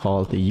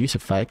call the user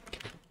flag,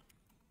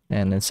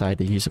 and inside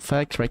the user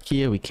flag right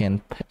here we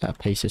can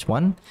paste this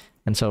one.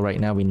 And so right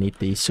now we need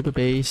the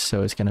Supabase,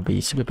 so it's gonna be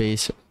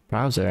Supabase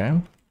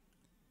browser,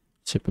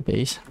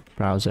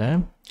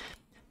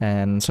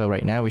 and so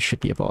right now we should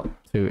be able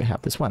to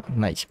have this one.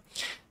 Nice.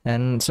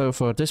 And so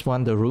for this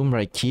one, the room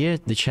right here,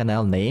 the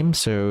channel name,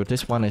 so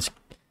this one is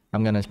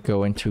I'm gonna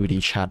go into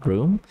the chat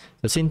room.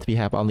 So since we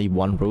have only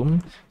one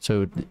room,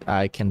 so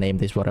I can name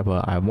this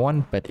whatever I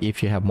want. But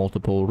if you have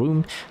multiple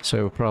rooms,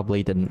 so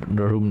probably the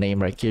room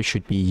name right here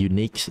should be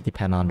unique,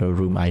 depending on the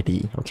room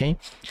ID. Okay.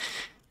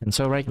 And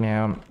so right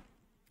now,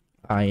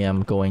 I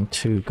am going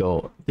to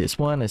go. This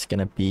one is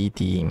gonna be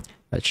the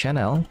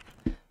channel,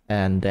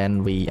 and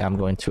then I'm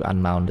going to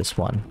unmount this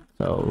one.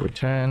 So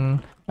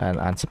return and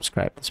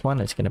unsubscribe. This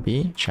one is gonna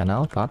be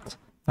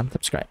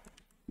channel.unsubscribe.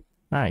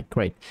 All right,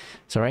 great.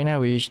 So right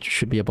now we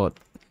should be about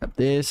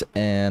this,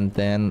 and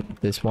then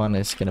this one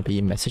is going to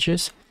be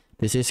messages.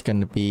 This is going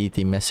to be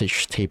the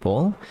message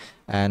table,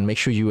 and make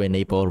sure you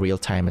enable real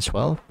time as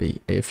well.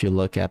 If you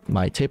look at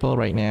my table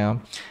right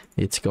now,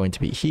 it's going to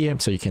be here,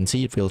 so you can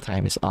see real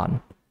time is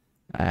on,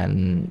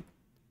 and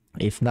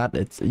if not,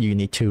 you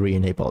need to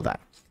re-enable that.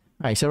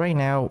 All right, so right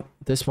now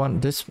that's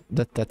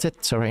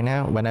it. So right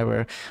now,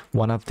 whenever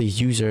one of the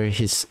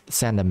users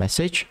send a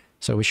message,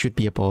 so we should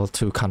be able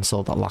to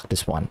console.log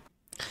this one.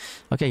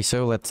 Okay,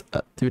 so let's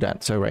do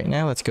that. So right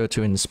now, let's go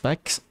to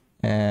inspect,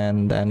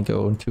 and then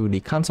go into the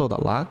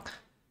console.log.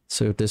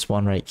 So this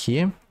one right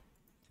here.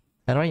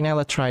 And right now,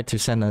 let's try to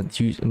send a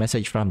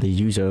message from the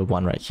user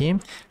 1 right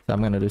here. So I'm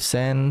going to do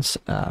send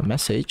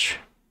message,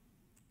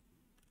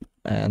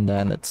 and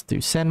then let's do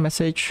send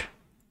message.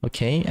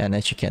 Okay, and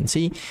as you can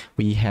see,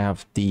 we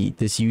have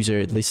this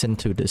user listen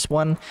to this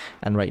one,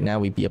 and right now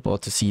we'll be able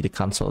to see the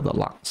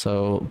console.log.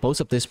 So both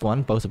of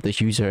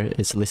this user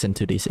is listen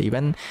to this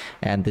event,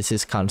 and this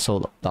is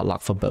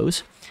console.log for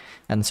both.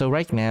 And so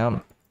right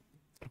now,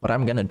 what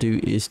I'm gonna do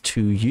is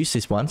to use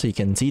this one, so you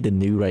can see the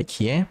new right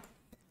here,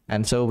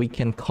 and so we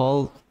can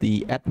call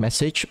the add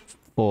message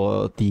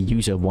for the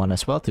user 1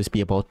 as well to be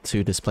able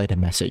to display the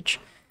message.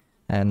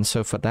 And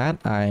so for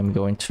that, I'm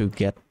going to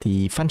get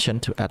the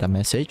function to add a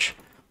message,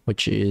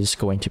 which is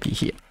going to be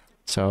here.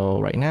 So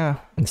right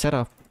now, instead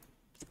of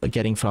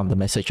getting from the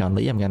message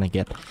only, I'm gonna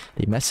get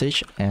the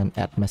message and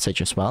add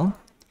message as well.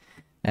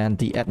 And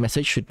the add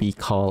message should be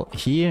called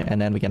here,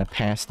 and then we're gonna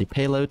pass the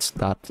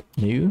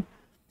payloads.new.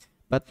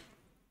 But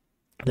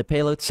the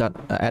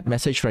payloads.add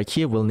message right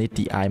here will need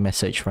the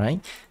iMessage,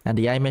 right? And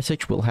the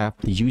iMessage will have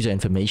the user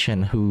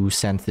information who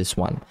sent this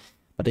one.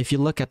 But if you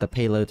look at the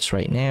payloads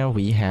right now,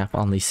 we have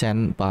only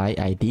send by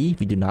ID.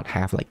 We do not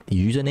have like the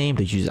username,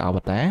 the user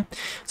avatar.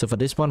 So for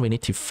this one, we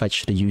need to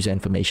fetch the user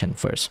information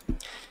first.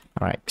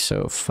 All right,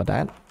 so for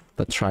that,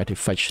 let's try to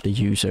fetch the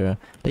user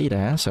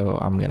data. So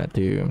I'm gonna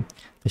do,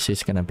 this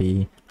is gonna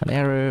be an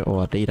error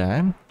or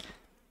data,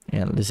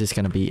 and this is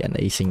gonna be an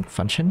async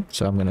function.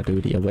 So I'm gonna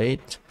do the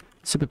await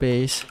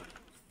Supabase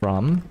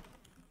from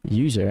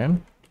user,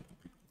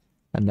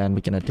 and then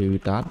we're gonna do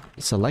dot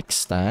select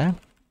star.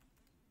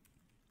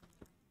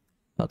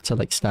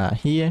 Select star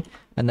here,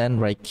 and then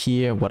right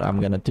here what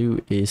I'm gonna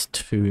do is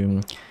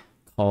to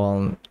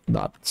call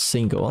dot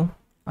single.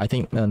 I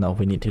think no,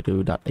 we need to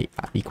do dot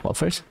equal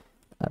first,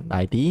 and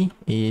ID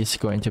is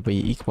going to be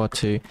equal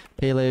to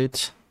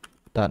payloads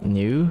dot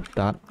new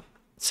dot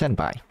send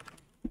by,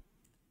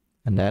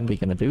 and then we're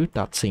gonna do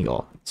dot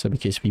single. So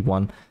because we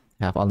want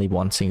have only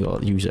one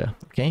single user.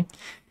 Okay,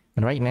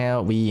 and right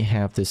now we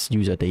have this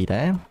user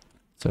data.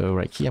 So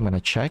right here I'm going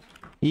to check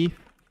if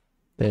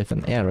there's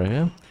an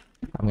error.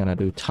 I'm going to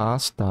do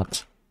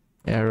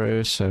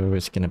task.error, so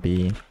it's going to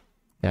be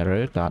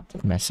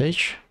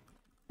error.message.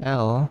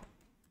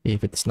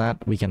 If it's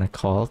not, we're going to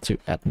call to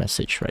add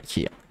message right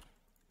here.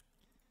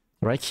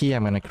 Right here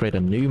I'm going to create a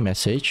new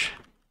message.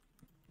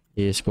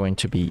 Is going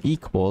to be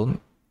equal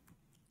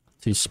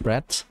to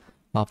spread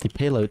of the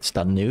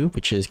payloads.new,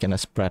 which is going to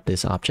spread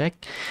this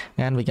object,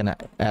 and we're going to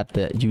add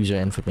the user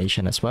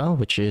information as well,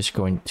 which is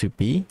going to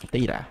be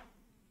data.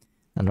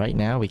 And right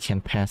now we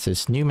can pass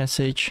this new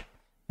message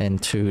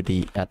into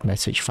the add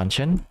message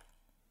function,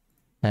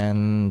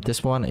 and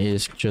this one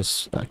is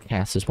just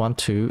cast this one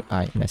to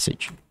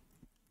iMessage.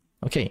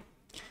 Okay,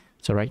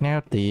 so right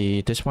now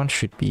this one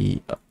should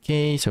be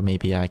okay. So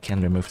maybe I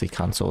can remove the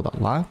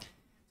console.log.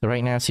 So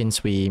right now,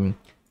 since we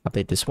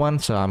update this one,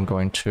 so I'm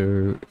going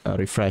to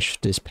refresh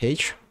this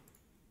page.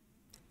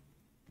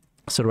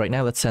 So right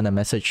now, let's send a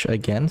message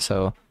again.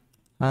 So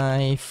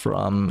hi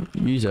from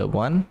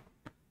user1.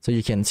 So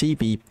you can see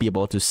be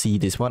able to see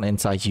this one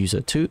inside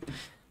user2,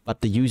 but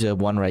the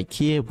user1 right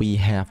here, we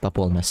have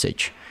double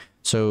message.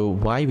 So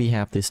why we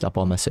have this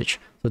double message?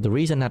 So the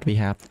reason that we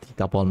have the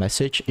double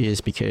message is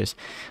because,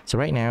 so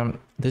right now,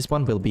 this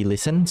one will be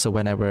listened. So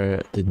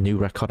whenever the new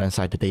record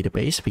inside the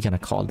database, we're going to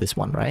call this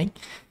one, right?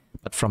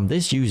 But from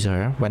this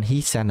user, when he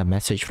send a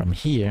message from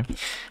here,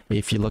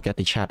 if you look at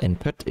the chat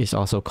input, it's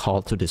also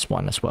called to this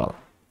one as well.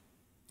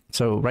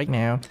 So right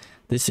now,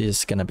 this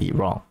is going to be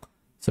wrong.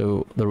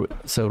 So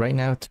right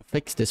now, to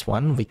fix this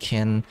one, we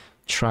can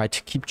try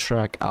to keep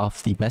track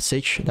of the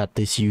message that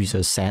this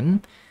user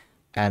sent.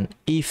 And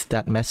if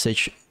that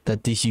message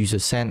that this user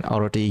sent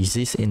already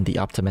exists in the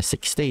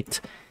optimistic state,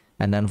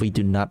 and then we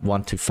do not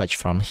want to fetch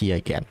from here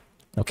again.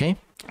 Okay,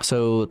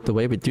 so the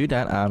way we do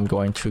that, I'm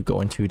going to go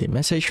into the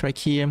message right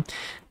here,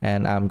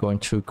 and I'm going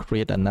to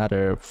create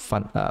another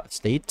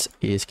state.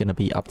 Is going to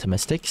be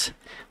optimistic's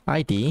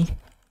ID,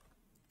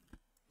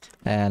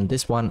 and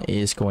this one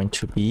is going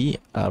to be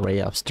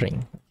array of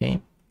string. Okay,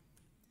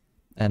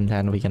 and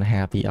then we're going to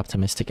have the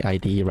optimistic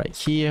ID right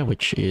here,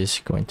 which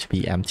is going to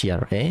be empty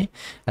array.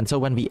 And so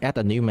when we add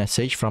a new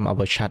message from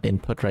our chat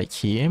input right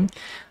here,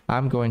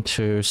 I'm going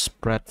to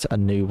spread a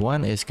new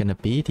one. Is going to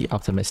be the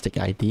optimistic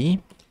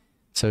ID.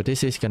 So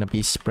this is going to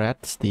be spread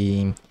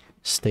the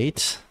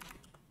state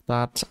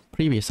dot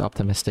previous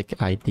optimistic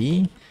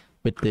ID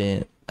with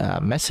the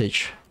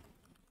message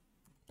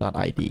dot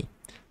ID,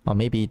 or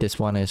maybe this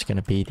one is going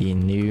to be the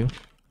new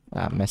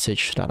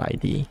message dot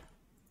ID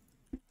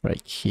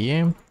right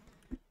here,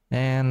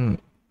 and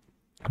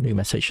new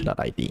message dot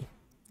ID.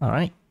 All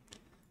right.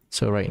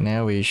 So right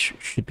now we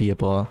should be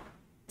able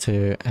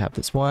to have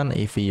this one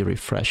if we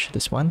refresh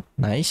this one.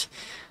 Nice.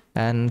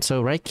 And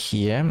so right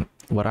here,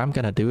 what I'm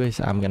gonna do is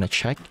I'm gonna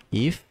check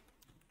if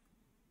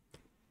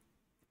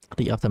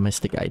the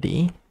optimistic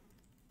ID,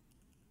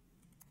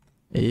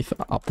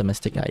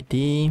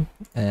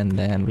 and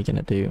then we're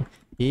gonna do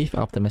if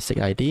optimistic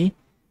ID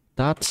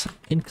dot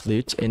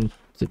include in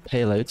the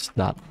payloads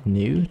dot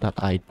new dot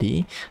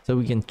ID. So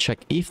we can check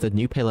if the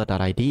new payload dot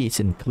ID is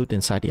included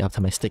inside the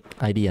optimistic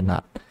ID or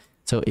not.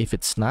 So if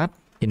it's not,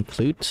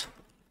 include,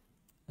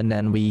 and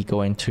then we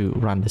going to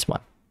run this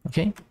one.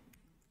 Okay.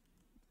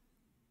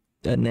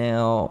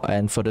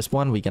 And for this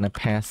one, we're gonna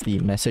pass the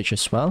message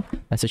as well.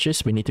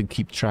 Messages we need to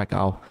keep track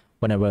of.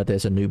 Whenever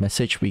there's a new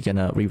message, we're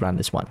gonna rerun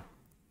this one.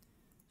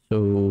 So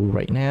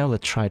right now,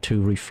 let's try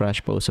to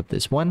refresh both of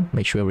this one.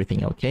 Make sure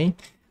everything okay.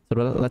 So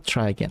let's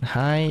try again.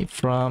 Hi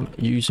from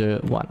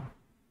user1.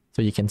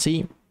 So you can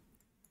see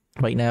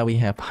right now we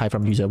have hi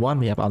from user1.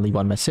 We have only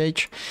one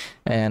message,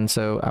 and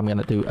so I'm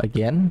gonna do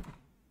again.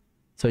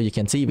 So you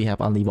can see we have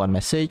only one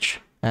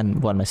message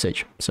and one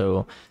message.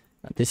 So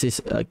this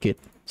is good.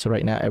 So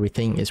right now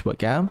everything is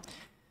worked out.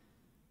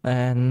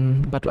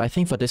 But I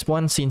think for this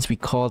one, since we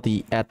call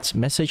the add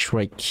message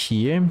right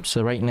here,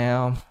 so right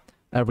now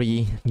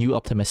every new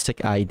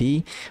optimistic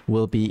ID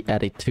will be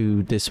added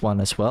to this one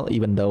as well,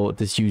 even though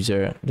this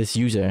user is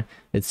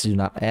do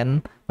not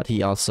end, but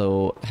he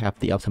also have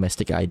the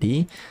optimistic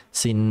ID.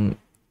 Since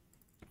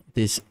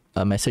this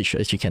message,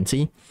 as you can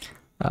see,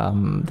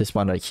 this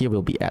one right here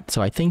will be added.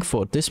 So I think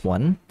for this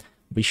one,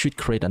 we should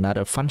create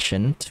another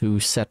function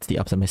to set the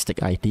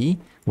optimistic ID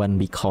when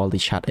we call the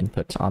chat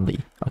input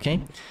only.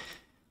 Okay,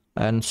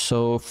 and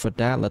so for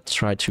that, let's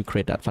try to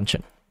create that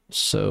function.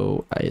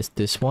 So is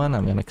this one,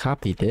 I'm going to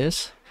copy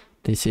this.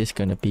 This is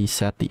going to be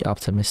set the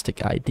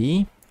optimistic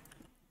ID,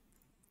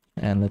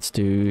 and let's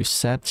do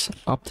set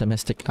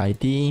optimistic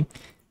ID.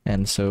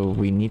 And so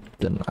we need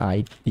an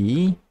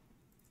ID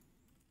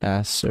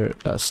as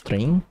a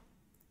string.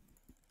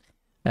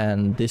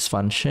 And this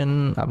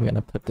function, I'm going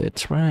to put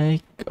it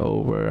right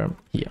over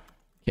here.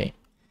 Okay.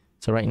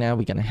 So right now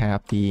we're going to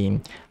have the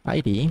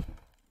ID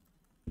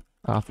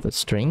of the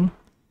string,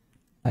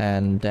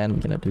 and then we're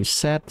going to do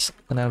set,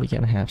 and then we're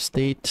going to have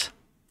state,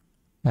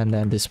 and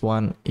then this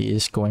one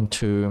is going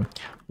to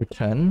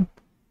return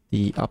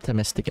the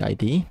optimistic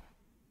ID,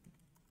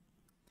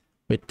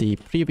 with the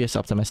previous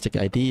optimistic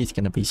ID is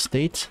going to be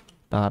state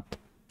dot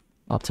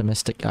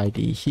optimistic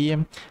ID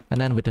here,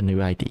 and then with the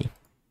new ID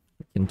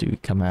we can do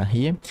comma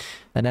here,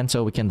 and then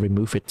so we can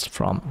remove it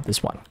from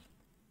this one.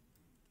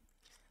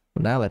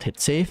 Now let's hit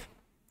save.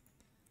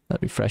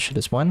 Let's refresh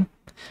this one,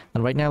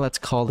 and right now let's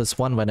call this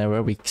one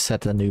whenever we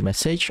set a new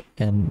message,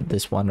 and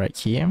this one right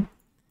here.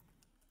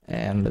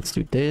 And let's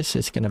do this.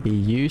 It's going to be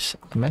use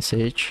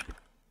message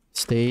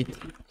state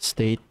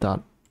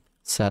dot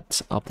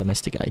set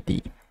optimistic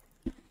ID.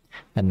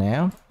 And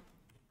now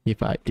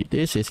if I do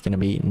this, it's going to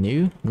be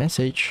new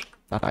message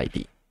dot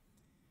ID.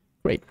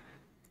 Great.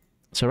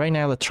 So right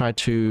now let's try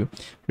to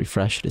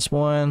refresh this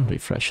one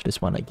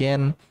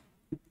again,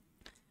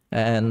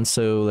 and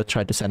so let's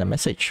try to send a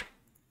message.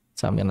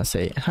 So I'm gonna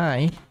say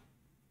hi,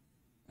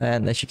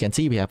 and as you can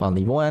see we have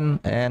only one,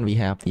 and we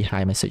have the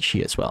hi message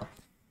here as well.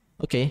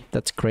 Okay,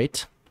 that's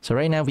great. So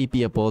right now we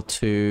be able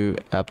to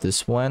up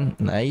this one,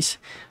 nice.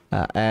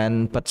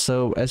 But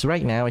so as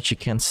right now, as you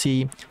can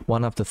see,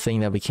 one of the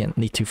things that we can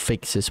need to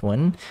fix this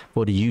one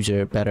for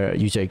the better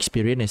user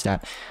experience is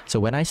that, so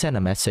when I send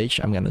a message,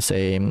 I'm gonna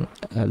say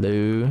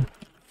hello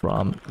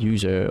from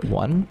user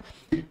 1,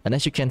 and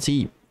as you can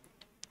see,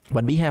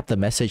 when we have the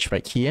message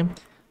right here,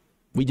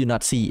 we do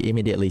not see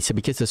immediately. So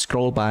because the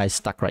scroll bar is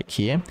stuck right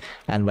here,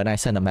 and when I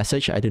send a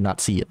message, I do not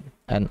see it.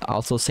 And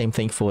also same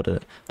thing for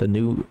the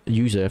new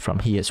user from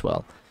here as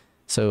well.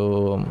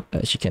 So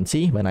as you can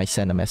see, when I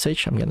send a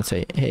message, I'm gonna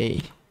say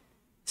hey.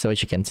 So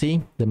as you can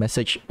see, the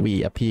message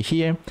we appear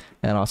here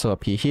and also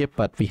appear here,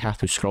 but we have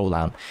to scroll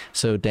down.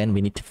 So then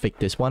we need to fix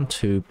this one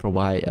to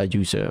provide a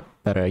user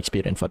better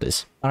experience for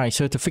this. All right,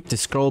 so to fix the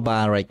scroll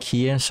bar right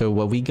here, so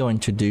what we're going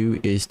to do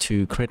is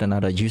to create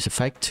another use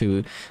effect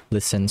to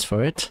listen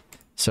for it.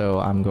 So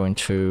I'm going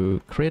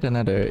to create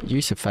another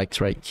use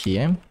effect right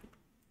here,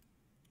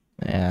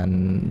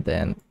 and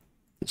then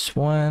this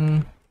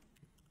one.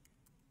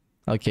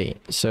 Okay,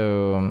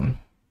 so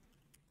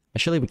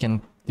actually we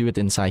can do it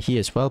inside here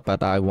as well,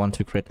 but I want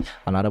to create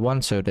another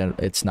one so that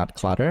it's not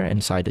clutter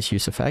inside this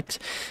use effect.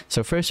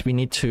 So first we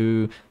need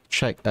to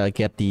check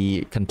get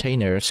the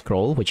container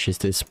scroll, which is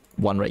this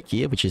one right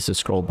here, which is the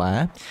scroll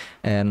bar,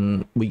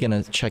 and we're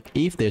gonna check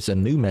if there's a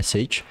new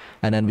message,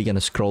 and then we're gonna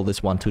scroll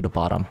this one to the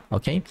bottom.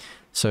 Okay,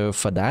 so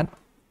for that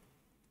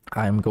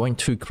I'm going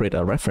to create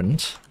a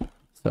reference.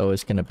 So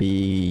it's gonna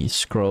be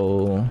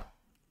scroll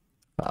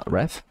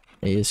ref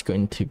is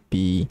going to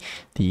be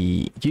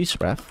the use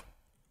ref,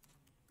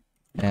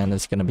 and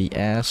it's going to be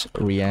as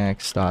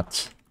reacts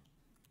dot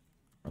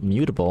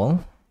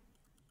mutable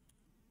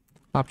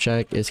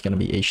object is going to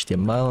be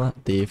HTML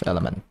div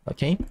element.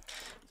 Okay,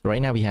 so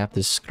right now we have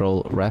this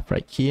scroll ref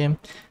right here,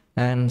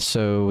 and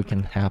so we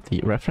can have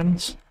the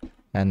reference,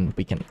 and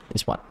we can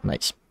this one,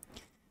 nice.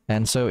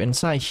 And so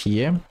inside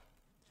here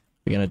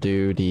we're going to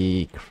do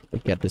the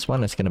get this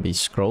one. It's going to be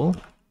scroll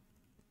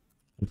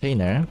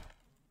container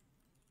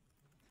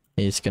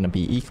is going to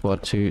be equal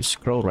to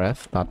scroll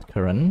ref dot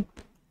current,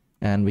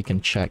 and we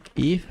can check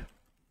if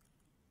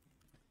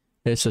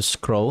there's a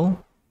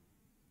scroll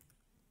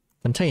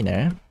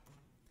container.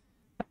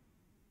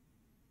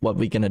 What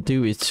we're going to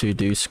do is to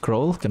do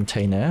scroll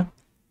container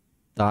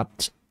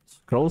dot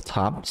scroll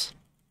tabs,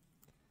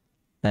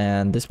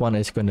 and this one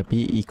is going to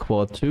be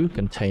equal to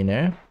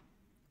container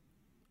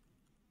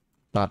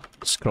dot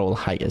scroll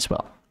height as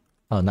well.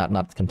 Oh,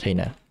 not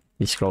container,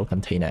 the scroll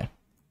container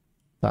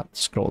dot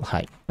scroll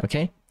height.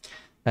 Okay,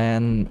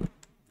 and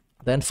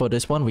then for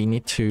this one we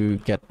need to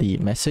get the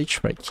message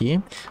right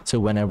here. So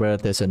whenever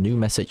there's a new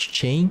message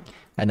chain,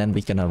 and then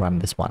we're gonna run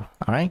this one.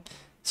 All right,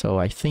 so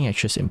I think I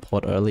just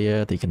import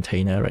earlier the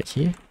container right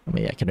here.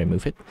 Maybe I can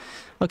remove it.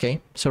 Okay,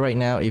 so right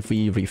now if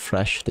we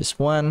refresh this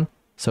one,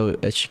 so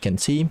as you can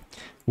see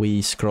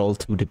we scroll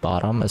to the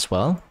bottom as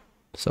well.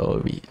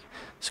 So we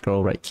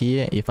scroll right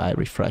here. If I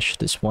refresh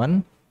this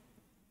one,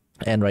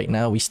 and right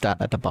now we start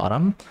at the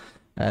bottom,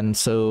 and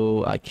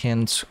so I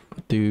can't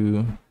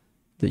do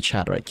the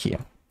chat right here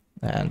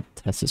and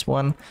test this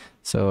one.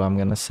 So I'm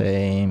gonna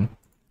say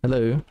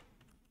hello,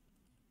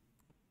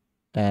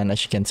 and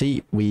as you can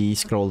see we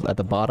scroll at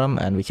the bottom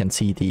and we can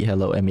see the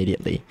hello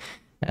immediately.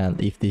 And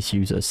if this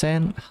user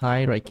send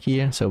hi right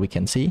here, so we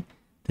can see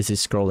this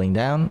is scrolling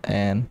down,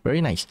 and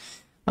very nice.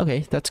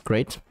 Okay, that's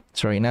great.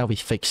 So right now we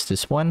fixed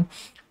this one.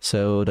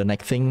 So the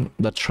next thing,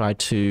 let's try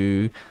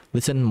to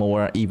listen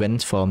more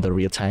events from the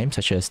real time,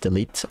 such as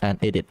delete and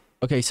edit.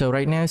 Okay, so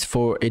right now it's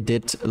for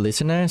edit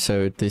listener.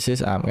 So this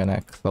is, I'm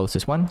gonna close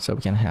this one so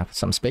we can have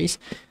some space.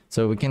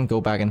 So we can go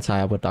back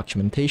inside our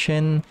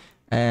documentation,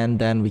 and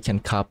then we can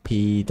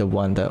copy the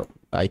one that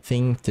I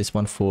think this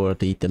one for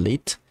the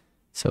delete.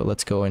 So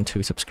let's go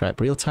into subscribe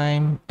real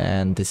time,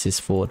 and this is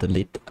for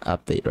delete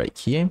update right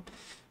here.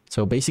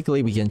 So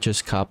basically we can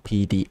just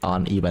copy the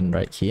on event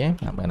right here.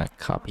 I'm gonna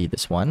copy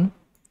this one,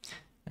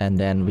 and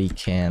then we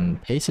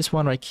can paste this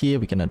one right here.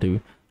 We're gonna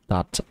do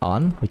dot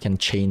on. We can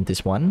change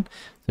this one.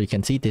 So you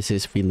can see this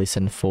is we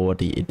listen for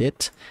the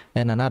edit,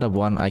 and another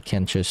one I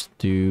can just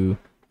do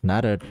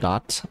another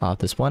dot of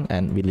this one,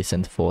 and we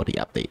listen for the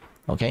update.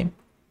 Okay,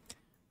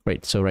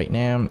 great. So right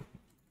now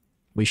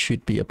we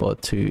should be able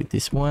to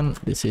this one.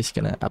 This is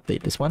gonna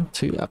update this one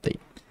to update,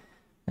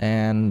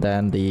 and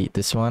then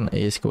this one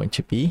is going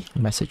to be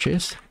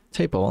messages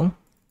table,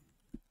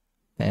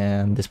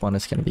 and this one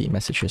is going to be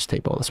messages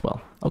table as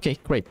well. Okay,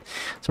 great.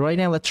 So right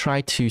now let's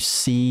try to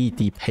see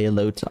the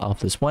payload of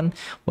this one,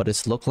 what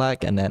it look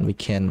like, and then we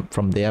can,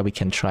 from there we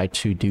can try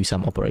to do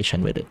some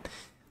operation with it.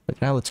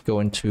 But now let's go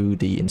into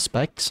the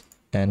inspect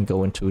and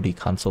go into the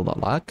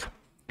console.log,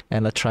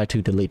 and let's try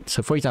to delete.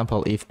 So for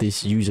example, if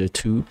this user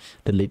to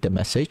delete the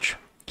message,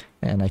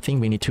 and I think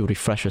we need to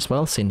refresh as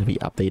well since we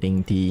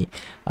updating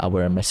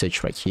our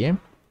message right here.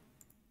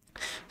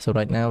 So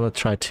right now let's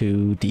try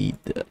to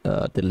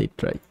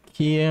delete right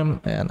here,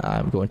 and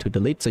I'm going to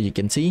delete. So you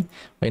can see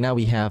right now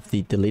we have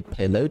the delete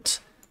payloads,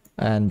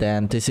 and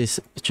then this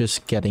is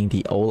just getting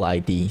the old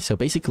ID. So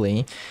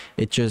basically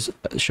it just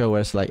shows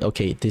us like,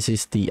 okay, this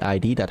is the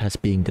ID that has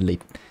been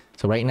deleted.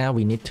 So right now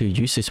we need to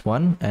use this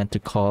one and to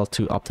call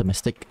to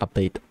optimistic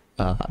update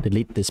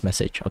delete this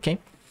message. Okay,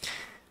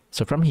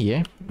 so from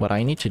here what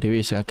I need to do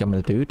is I'm going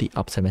to do the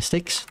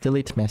optimistics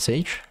delete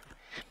message,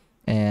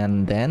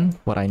 and then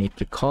what I need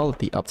to call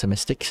the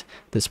optimistics,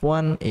 this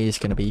one is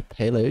going to be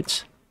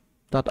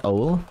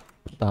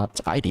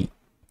payloads.ol.id,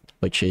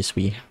 which is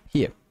we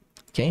here.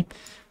 Okay,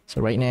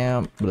 so right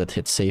now let's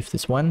hit save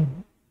this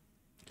one,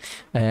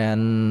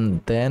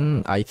 and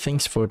then I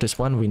think for this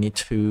one we need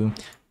to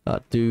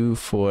do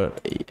for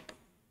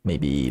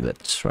maybe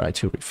let's try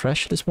to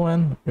refresh this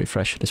one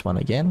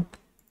again,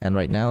 and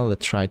right now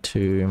let's try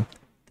to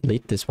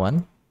delete this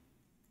one,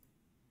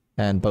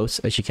 and both,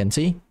 as you can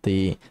see,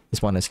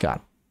 this one is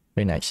gone.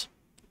 Very nice.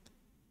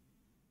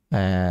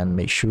 And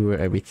make sure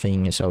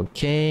everything is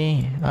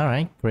okay. All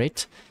right,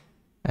 great.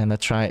 And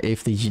let's try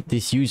if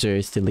this user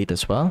is deleted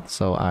as well.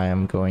 So I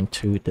am going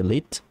to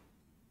delete,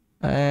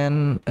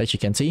 and as you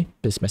can see,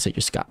 this message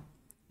is gone.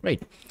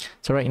 Great.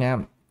 So right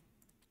now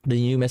the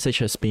new message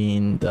has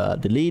been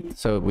delete,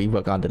 so we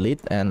work on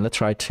delete, and let's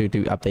try to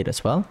do update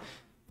as well.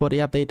 For the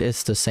update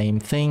is the same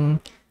thing,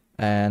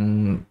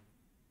 and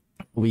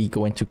we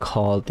going to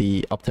call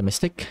the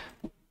optimistic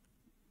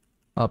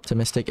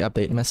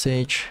update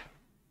message,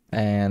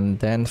 and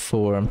then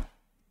for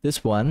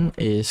this one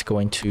is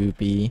going to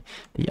be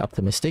the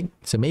optimistic.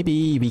 So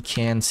maybe we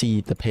can see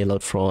the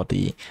payload for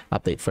the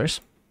update first.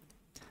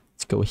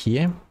 Let's go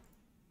here.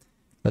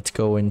 Let's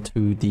go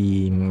into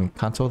the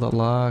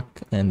console.log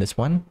and this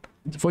one.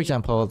 So for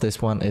example,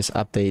 this one is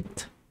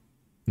update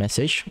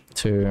message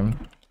to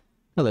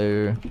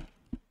hello,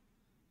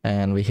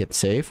 and we hit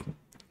save.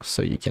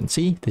 So you can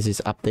see this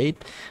is update,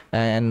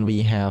 and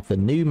we have the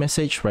new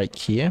message right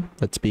here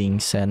that's being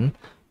sent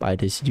by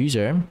this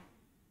user,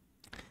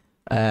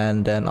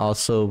 and then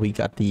also we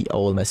got the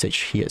old message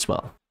here as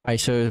well. Alright,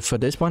 so for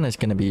this one it's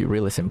going to be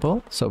really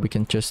simple. So we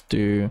can just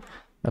do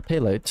a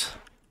payload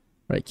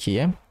right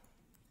here,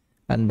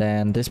 and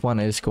then this one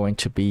is going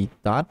to be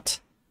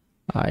dot,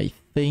 I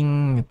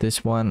think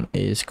this one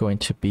is going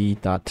to be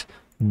dot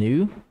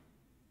new,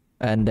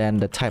 and then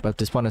the type of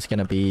this one is going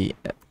to be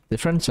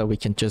different, so we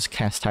can just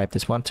cast type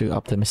this one to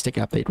optimistic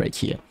update right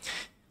here.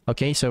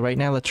 Okay, so right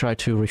now let's try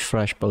to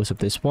refresh both of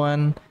this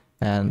one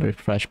and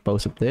refresh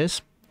both of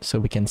this, so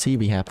we can see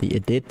we have the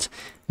edit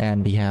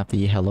and we have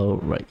the hello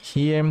right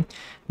here,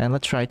 and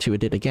let's try to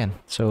edit again.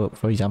 So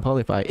for example,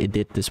 if I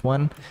edit this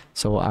one,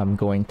 so I'm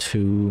going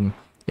to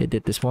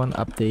edit this one,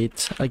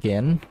 update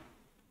again,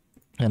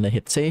 and then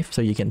hit save.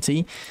 So you can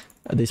see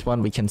this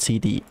one we can see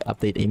the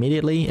update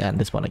immediately, and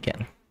this one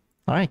again.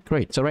 All right,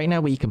 great. So right now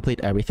we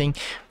complete everything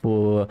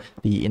for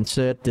the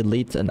insert,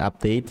 delete, and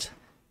update.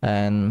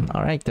 And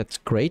all right, that's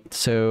great.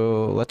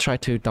 So let's try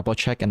to double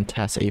check and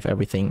test if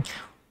everything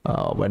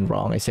went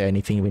wrong. Is there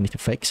anything we need to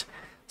fix?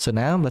 So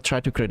now let's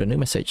try to create a new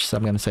message. So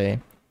I'm going to say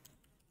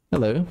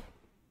hello.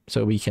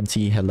 So we can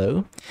see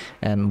hello.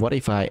 And what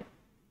if I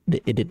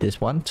edit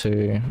this one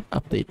to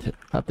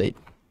update?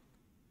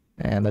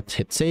 And let's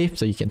hit save.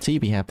 So you can see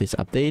we have this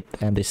update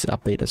and this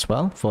update as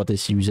well for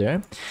this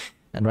user.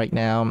 And right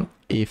now,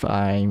 if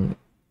I'm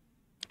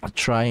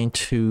trying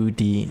to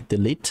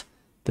delete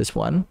this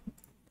one,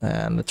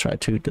 and let's try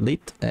to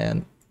delete,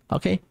 and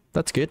okay,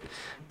 that's good.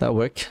 That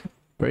worked.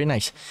 Very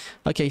nice.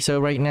 Okay, so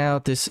right now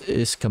this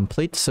is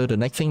complete. So the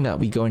next thing that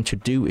we're going to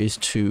do is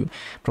to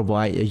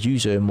provide a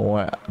user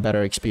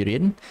better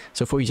experience.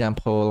 So for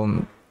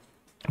example,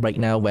 right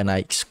now when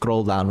I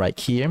scroll down right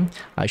here,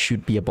 I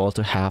should be able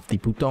to have the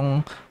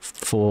button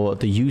for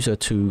the user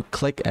to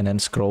click and then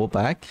scroll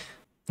back.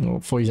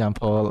 For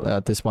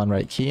example, this one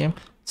right here.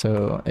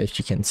 So as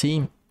you can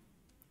see,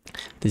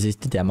 this is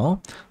the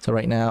demo. So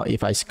right now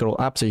if I scroll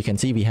up, so you can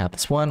see we have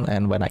this one,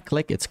 and when I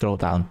click it scroll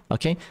down.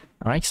 Okay,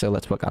 all right, so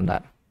let's work on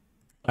that.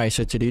 All right,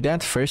 so to do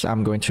that, first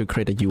I'm going to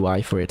create a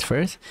UI for it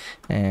first,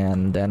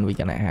 and then we're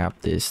gonna have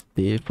this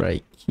div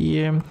right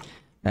here,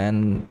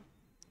 and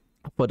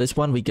for this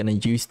one we're gonna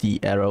use the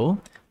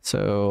arrow.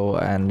 So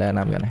and then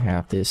I'm gonna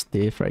have this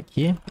div right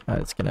here.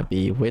 It's gonna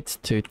be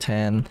width to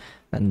 10,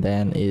 and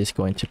then is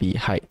going to be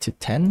height to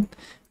 10.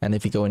 And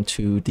if you go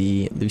into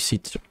the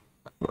lucid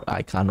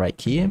icon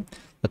right here,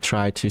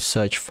 try to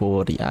search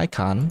for the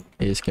icon,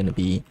 is going to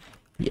be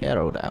the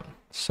arrow down.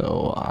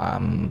 So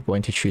I'm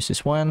going to choose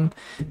this one,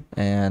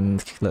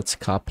 and let's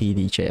copy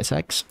the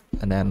JSX,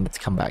 and then let's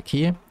come back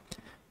here.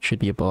 Should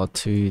be able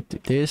to do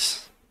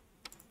this.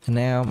 And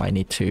now I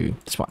need to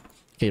this one.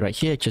 Okay, right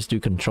here, just do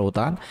control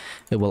dot.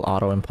 It will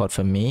auto import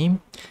for me.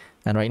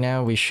 And right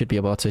now we should be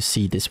able to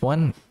see this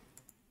one.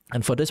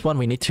 And for this one,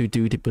 we need to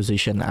do the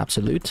position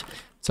absolute.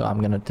 So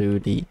I'm gonna do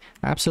the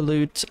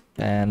absolute,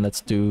 and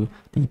let's do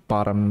the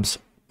bottoms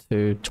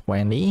to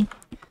 20,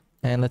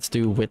 and let's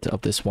do width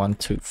of this one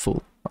to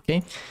full.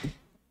 Okay,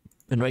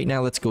 and right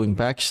now let's going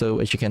back. So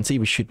as you can see,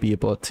 we should be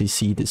able to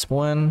see this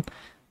one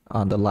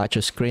on the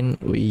larger screen.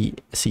 We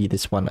see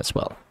this one as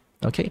well.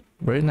 Okay,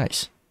 very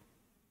nice.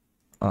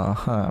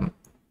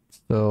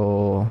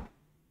 So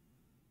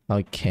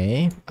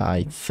okay,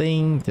 I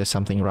think there's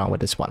something wrong with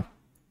this one.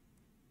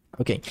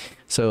 Okay,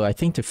 so I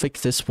think to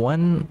fix this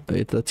one,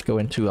 let's go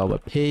into our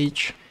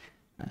page,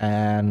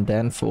 and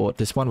then for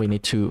this one we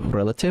need to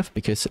relative,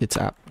 because it's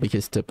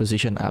because the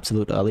position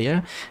absolute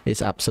earlier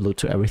is absolute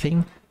to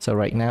everything. So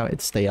right now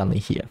it stay only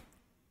here.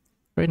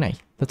 Very nice,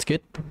 that's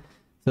good.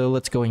 So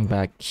let's going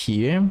back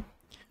here.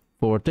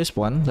 For this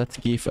one, let's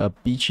give a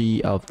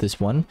BG of this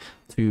one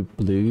to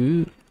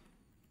blue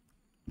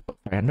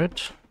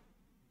 500,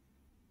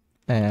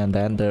 and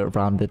then the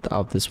rounded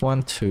of this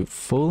one to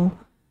full,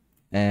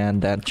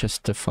 and then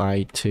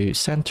justify to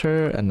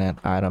center, and then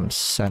item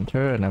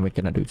center, and then we're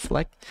gonna do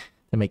flex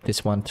to make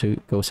this one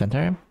to go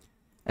center,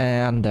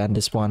 and then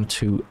this one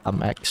to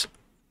X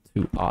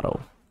to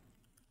auto.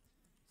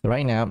 So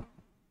right now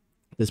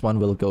this one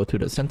will go to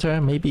the center.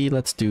 Maybe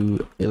let's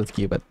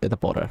give it the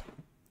border.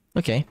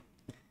 Okay,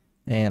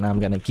 and I'm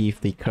gonna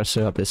give the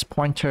cursor of this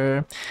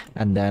pointer,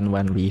 and then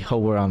when we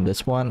hover on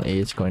this one,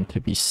 it's going to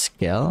be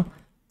scale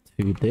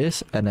to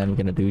this, and then we're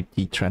gonna do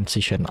the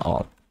transition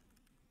all.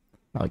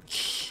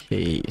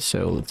 Okay,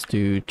 so let's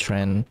do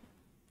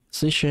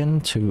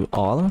transition to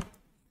all,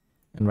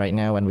 and right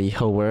now when we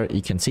hover,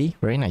 you can see,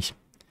 very nice.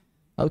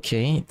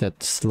 Okay,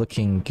 that's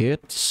looking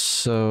good.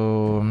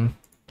 So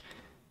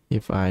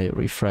if I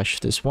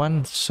refresh this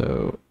one,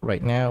 so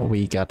right now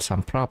we got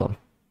some problem.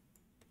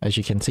 As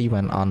you can see,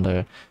 when on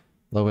the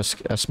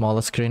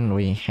smaller screen,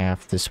 we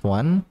have this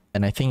one,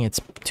 and I think it's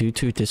due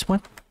to this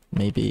one.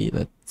 Maybe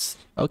that's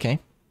okay.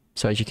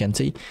 So as you can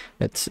see,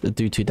 it's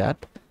due to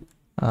that.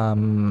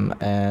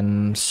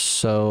 And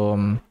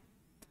so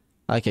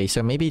okay,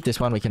 so maybe this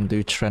one we can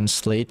do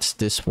translate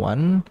this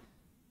one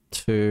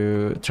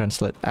to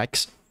translate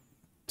X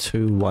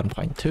to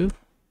 1.2.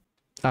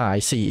 I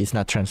see, it's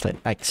not translate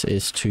X,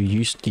 is to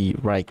use the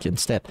right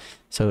instead.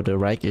 So the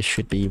right it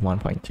should be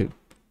 1.2.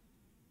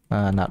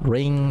 Not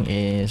ring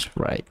is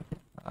right.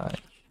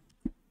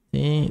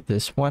 See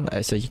this one,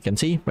 as you can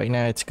see right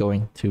now it's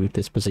going to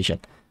this position.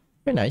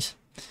 Very nice.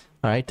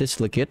 All right, this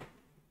look good.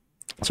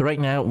 So right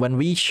now when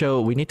we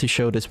need to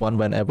show this one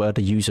whenever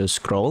the user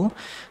scroll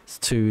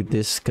to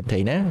this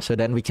container, so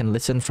then we can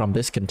listen from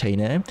this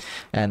container,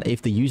 and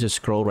if the user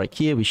scroll right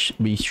here, we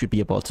should be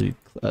able to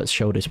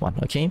show this one.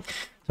 Okay,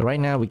 so right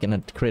now we're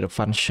gonna create a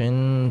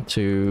function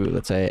to,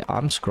 let's say,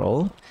 on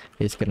scroll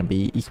is gonna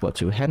be equal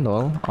to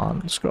handle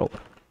on scroll,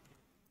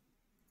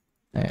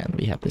 and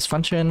we have this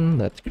function.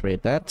 Let's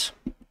create that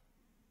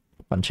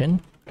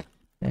function,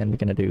 and we're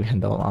gonna do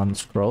handle on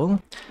scroll.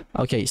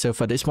 Okay, so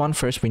for this one,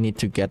 first we need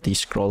to get the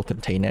scroll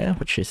container,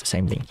 which is the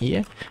same thing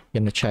here.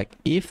 We're gonna check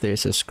if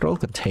there's a scroll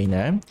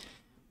container.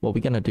 What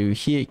we're gonna do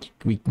here,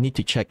 we need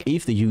to check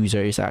if the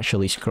user is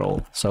actually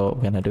scroll. So what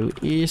we're gonna do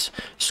is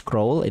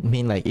scroll. It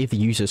means like if the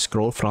user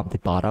scroll from the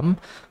bottom,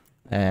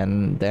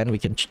 and then we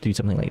can do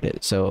something like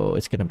this. So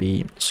it's gonna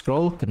be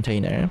scroll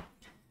container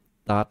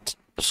dot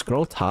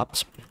scroll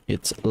tops.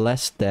 It's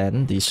less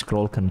than the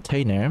scroll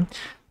container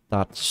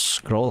dot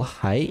scroll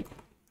height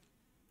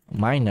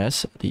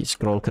minus the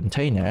scroll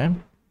container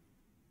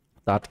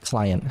dot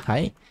client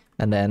height,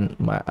 and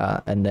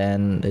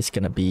then it's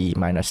gonna be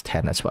minus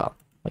 10 as well.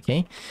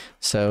 Okay,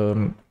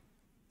 so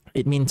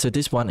it means that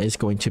this one is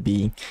going to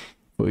be,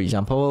 for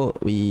example,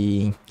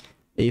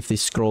 if they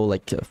scroll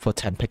like for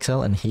 10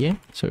 pixel in here,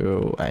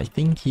 so I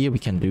think here we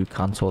can do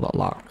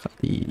console.log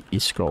the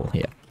scroll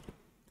here.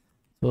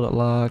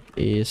 Console.log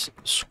is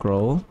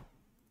scroll,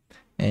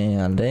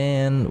 and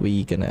then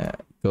we gonna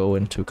go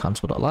into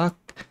console.log.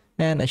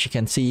 And as you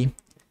can see,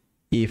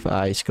 if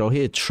I scroll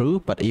here, it's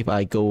true, but if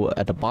I go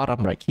at the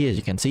bottom right here, as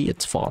you can see,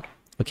 it's false.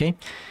 Okay,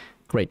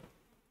 great.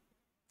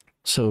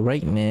 So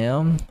right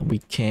now we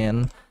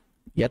can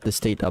get the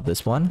state of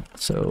this one.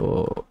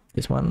 So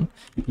this one,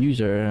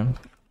 user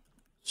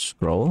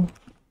scroll,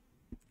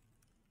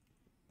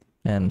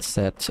 and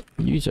set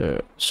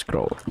user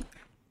scroll,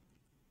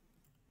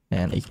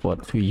 and equal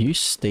to use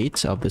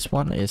state of this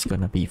one is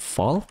gonna be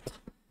false.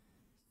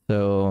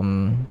 So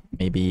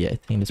maybe I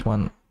think this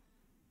one,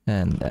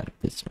 and then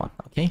this one.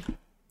 Okay,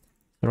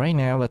 so right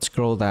now let's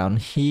scroll down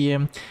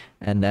here,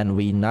 and then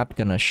we're not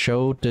gonna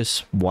show this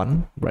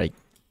one right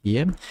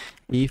here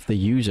if the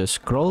user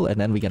scroll, and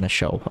then we're gonna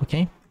show.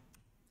 Okay,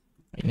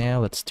 Right now,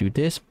 let's do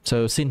this.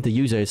 So since the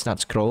user is not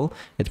scroll,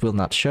 it will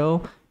not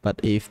show. But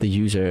if the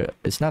user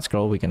is not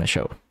scroll, we're gonna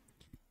show.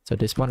 So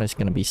this one is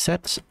gonna be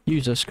set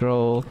user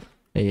scroll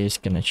is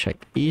gonna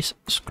check is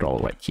scroll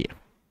right here.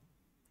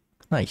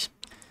 Nice.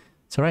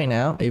 So right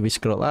now, if we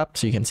scroll up,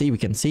 so you can see, we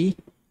can see.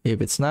 If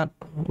it's not,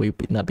 we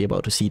will not be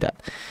able to see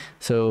that.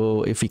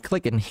 So if we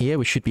click in here,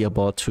 we should be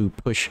able to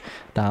push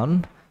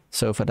down.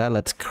 So for that,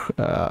 let's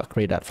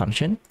create that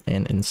function.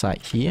 And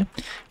inside here,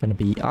 gonna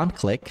be on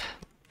click.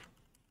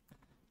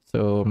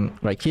 So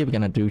right here, we're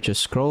gonna do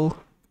just scroll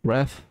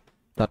ref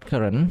dot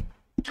current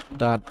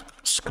dot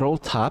scroll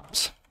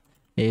tabs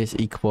is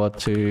equal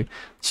to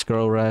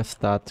scroll ref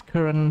dot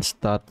current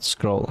dot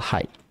scroll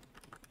height.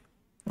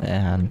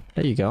 And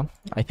there you go.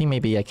 I think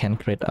maybe I can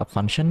create a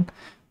function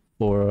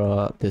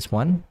for this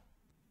one.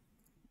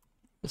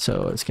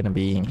 So it's gonna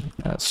be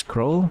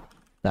scroll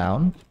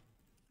down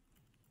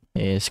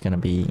is gonna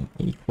be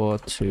equal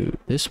to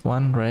this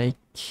one right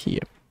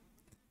here.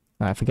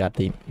 I forgot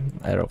the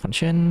arrow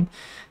function,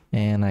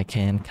 and I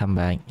can come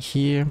back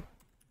here.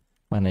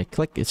 When I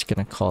click, it's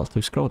gonna call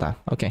to scroll down.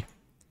 Okay,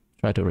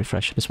 try to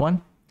refresh this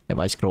one. If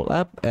I scroll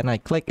up and I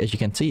click, as you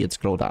can see, it's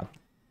scroll down.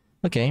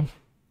 Okay,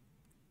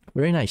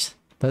 very nice.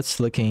 That's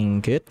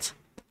looking good.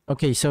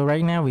 Okay, so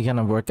right now we're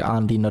gonna work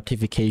on the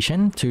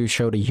notification to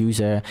show the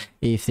user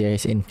if there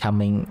is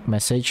incoming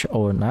message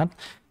or not.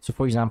 So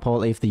for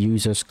example, if the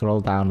user scroll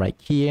down right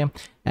here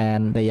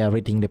and they are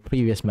reading the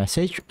previous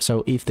message,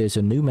 so if there's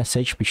a new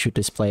message, we should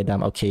display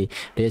them, okay,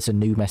 there's a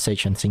new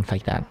message and things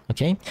like that.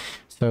 Okay,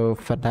 so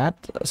for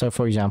that, so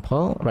for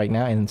example, right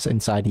now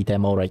inside the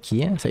demo right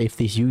here, so if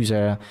this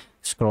user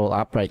scroll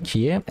up right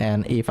here,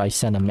 and if I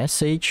send a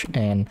message,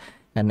 and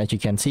as you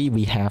can see,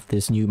 we have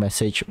this new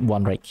message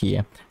one right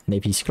here. And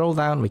if he scroll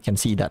down, we can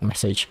see that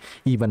message,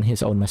 even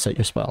his own message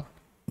as well.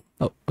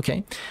 Oh,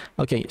 okay.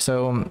 Okay,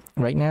 so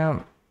right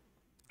now,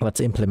 let's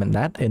implement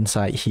that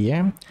inside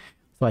here.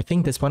 So I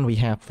think this one, we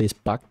have this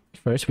bug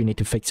first, we need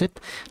to fix it.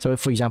 So if,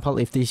 for example,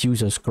 if this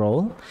user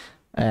scroll,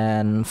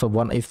 and for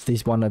one, if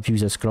this one of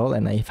user scroll,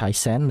 and if I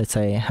send, let's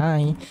say,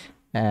 hi,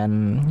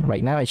 and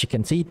right now, as you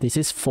can see, this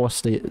is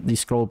forced the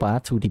scroll bar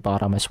to the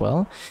bottom as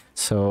well.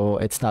 So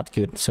it's not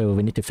good. So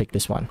we need to fix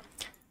this one.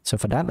 So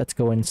for that, let's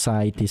go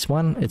inside this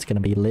one. It's going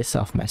to be list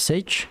of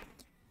message.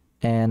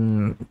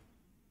 And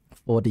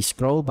for the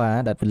scroll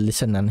bar that will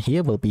listen on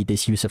here will be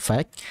this user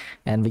flag.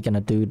 And we're going to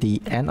do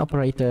the AND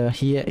operator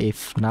here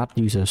if not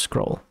user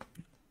scroll.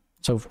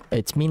 So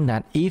it means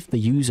that if the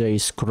user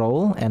is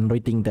scroll and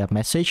reading the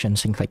message and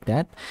things like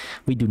that,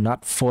 we do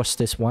not force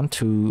this one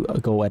to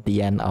go at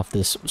the end of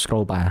this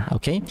scroll bar.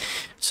 Okay,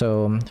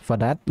 so for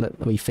that,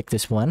 we fix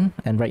this one.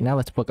 And right now,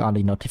 let's work on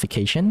the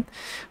notification.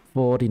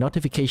 For the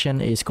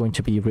notification is going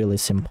to be really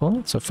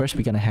simple. So first,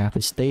 we're going to have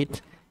the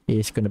state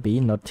is going to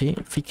be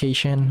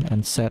notification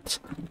and set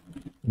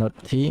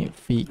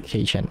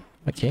notification.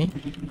 Okay,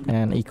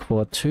 and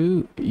equal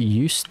to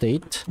use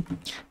state,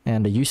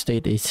 and the use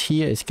state is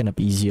here is going to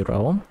be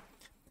 0.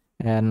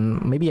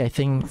 And maybe I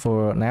think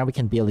for now we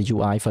can build a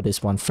UI for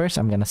this one first.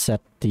 I'm going to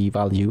set the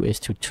value is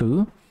to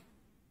 2,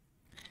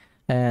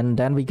 and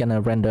then we're going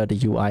to render the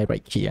UI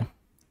right here.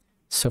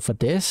 So for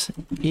this,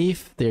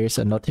 if there's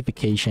a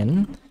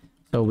notification,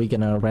 so we're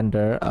going to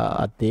render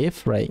a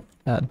div right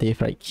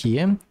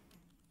here,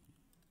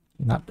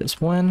 not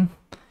this one.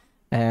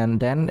 And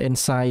then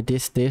inside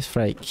this div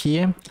right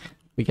here,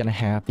 we're gonna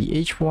have the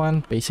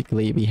h1.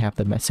 Basically, we have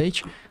the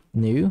message,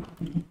 new,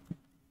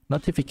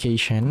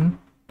 notification,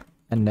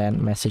 and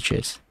then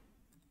messages.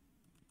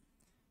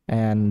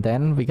 And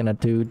then we're gonna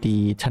do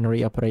the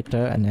ternary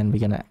operator, and then we're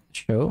gonna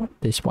show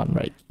this one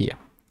right here.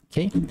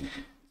 Okay.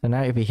 So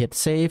now if we hit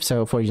save,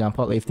 so for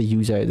example, if the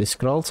user is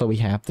scroll, so we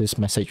have this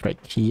message right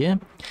here.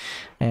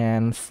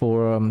 And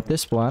for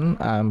this one,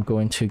 I'm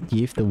going to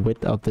give the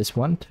width of this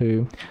one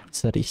to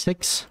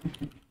 36,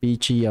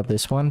 BG of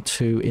this one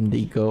to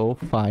indigo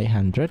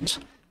 500.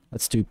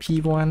 Let's do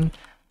P1,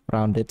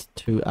 round it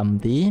to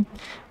MD,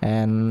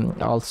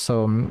 and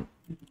also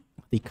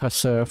the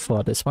cursor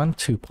for this one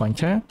to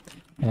pointer,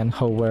 and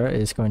hover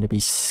is going to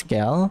be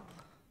scale,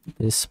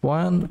 this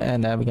one,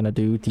 and then we're going to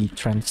do the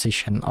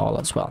transition all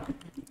as well.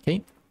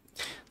 Okay,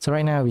 so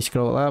right now we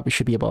scroll up, we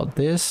should be about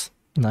this.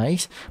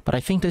 Nice, but I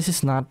think this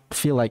is not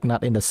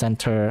not in the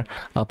center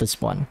of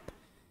this one.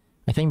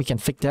 I think we can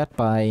fix that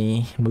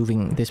by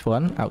moving this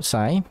one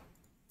outside,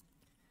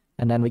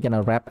 and then we're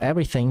gonna wrap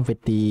everything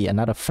with the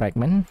another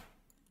fragment,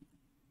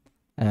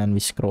 and we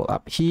scroll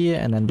up here,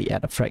 and then we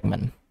add a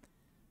fragment.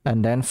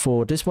 And then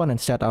for this one,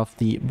 instead of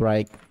the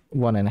right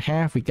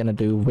 1.5, we're gonna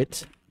do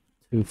width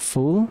to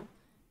full,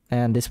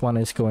 and this one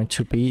is going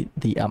to be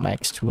the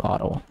max to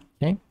auto.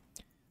 Okay.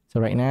 So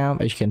right now,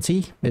 as you can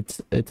see,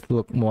 it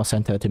look more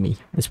centered to me,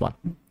 this one.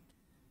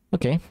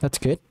 Okay, that's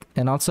good.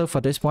 And also for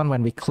this one,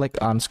 when we click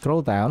on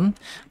scroll down,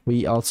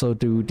 we also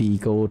do the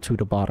go to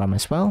the bottom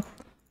as well.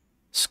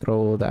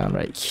 Scroll down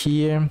right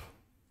here.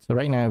 So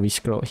right now we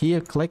scroll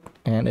here, click,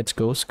 and it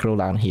goes scroll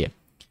down here.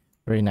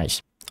 Very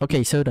nice.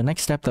 Okay, so the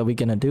next step that we're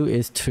gonna do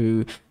is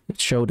to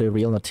show the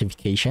real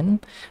notification.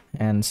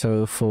 And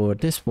so for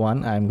this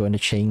one, I'm going to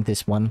change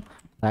this one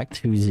back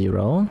to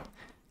 0.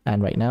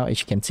 And right now,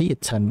 as you can see,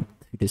 it turned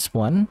to this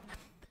one.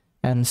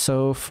 And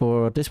so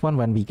for this one,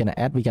 when we're gonna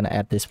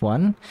add this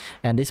one,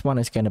 and this one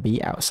is gonna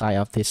be outside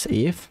of this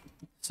if.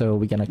 So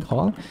we're gonna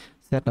call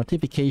set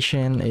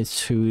notification is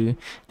to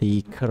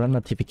the current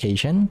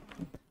notification,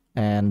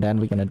 and then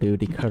we're gonna do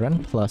the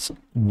current plus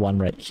 1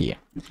 right here.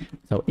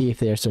 So if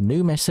there's a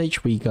new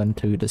message, we're going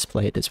to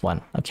display this one.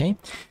 Okay,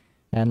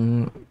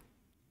 and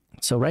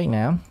so right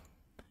now,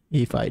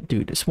 if I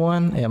do this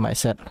one, and I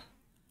set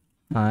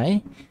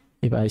hi.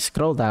 If I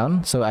scroll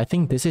down, so I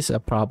think this is a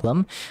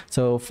problem.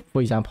 So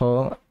for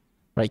example,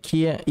 right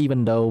here,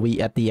 even though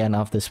we at the end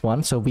of this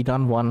one, so we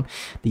don't want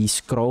the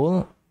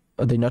scroll,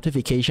 the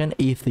notification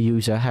if the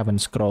user haven't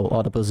scrolled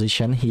or the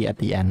position here at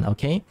the end.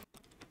 Okay,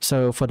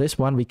 so for this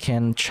one, we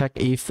can check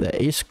if there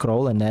is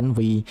scroll, and then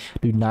we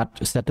do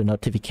not set the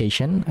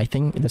notification. I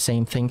think the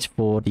same things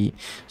for the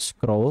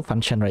scroll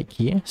function right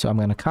here. So I'm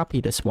going to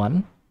copy this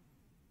one.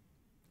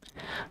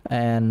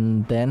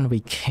 And then we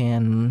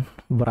can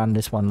run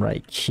this one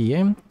right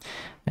here,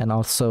 and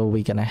also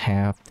we're gonna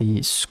have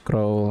the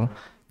scroll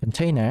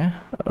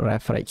container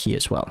ref right here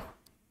as well.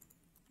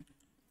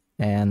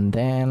 And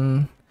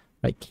then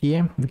right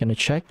here we're gonna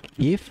check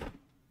if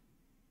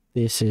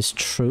this is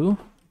true,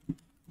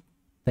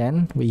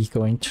 then we're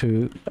going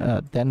to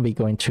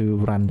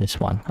run this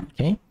one.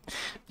 Okay,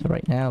 so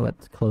right now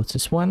let's close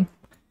this one,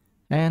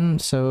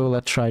 and so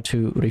let's try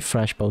to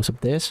refresh both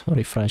of this,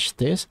 refresh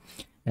this.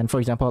 And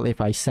for example,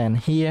 if I send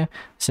here,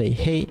 say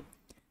hey,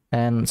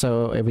 and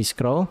so if we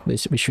scroll,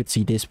 we should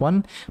see this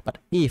one. But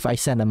if I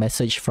send a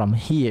message from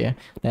here,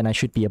 then I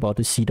should be able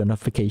to see the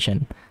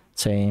notification.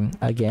 Saying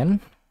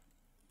again,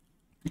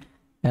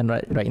 and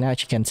right now,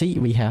 as you can see,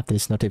 we have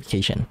this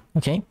notification.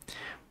 Okay,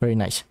 very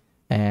nice.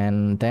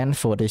 And then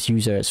for this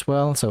user as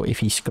well, so if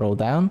he scroll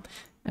down,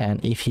 and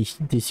if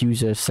this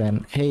user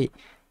send hey,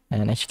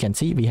 and as you can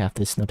see, we have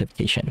this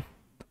notification.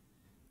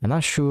 I'm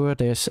not sure,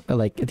 there's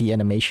like the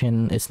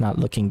animation is not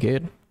looking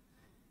good.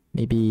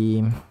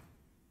 Maybe,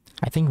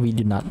 I think we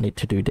do not need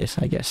to do this,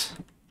 I guess.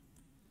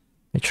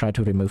 Let's try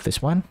to remove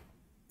this one.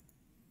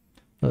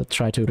 Let's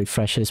try to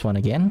refresh this one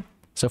again.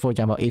 So for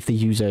example, if the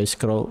user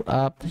scroll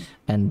up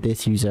and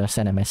this user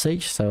send a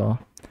message, so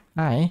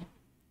hi,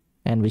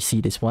 and we see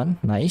this one,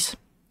 nice.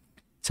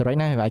 So right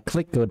now if I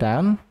click go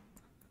down,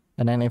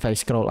 and then if I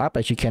scroll up,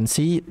 as you can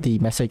see, the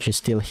message is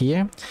still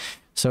here.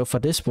 So for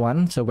this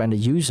one, so when the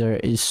user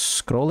is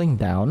scrolling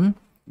down,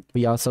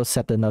 we also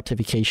set the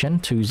notification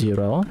to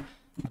 0.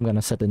 I'm going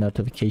to set the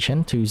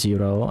notification to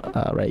 0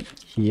 right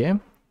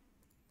here.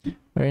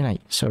 Very nice.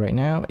 So right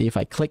now, if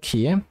I click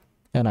here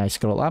and I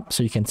scroll up,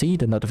 so you can see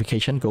the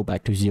notification go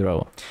back to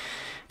 0.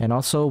 And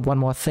also one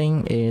more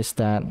thing is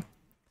that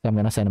I'm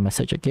going to send a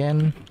message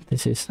again.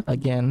 This is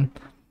again.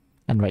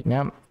 And right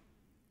now,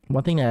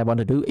 one thing that I want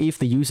to do, if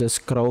the user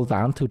scroll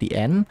down to the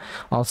end,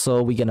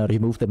 also we're going to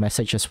remove the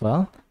message as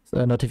well.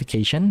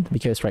 Notification,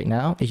 because right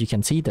now, as you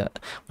can see, that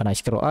when I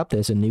scroll up,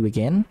 there's a new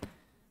again.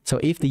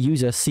 So if the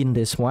user seen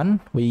this one,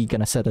 we're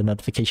gonna set the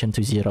notification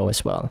to 0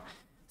 as well.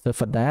 So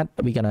for that,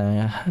 we're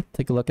gonna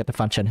take a look at the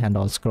function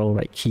handle scroll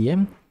right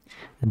here,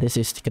 and this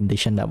is the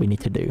condition that we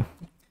need to do.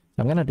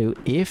 I'm gonna do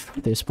if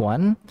this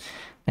one,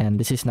 and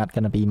this is not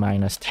gonna be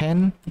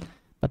 -10,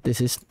 but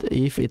this is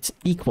if it's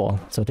equal.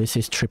 So this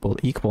is triple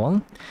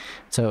equal.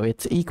 So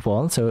it's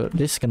equal. So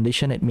this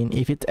condition, it means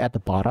if it's at the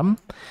bottom.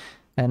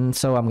 And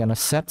so I'm going to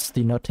set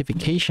the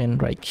notification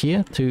right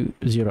here to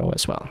 0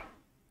 as well.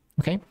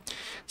 Okay,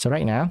 so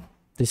right now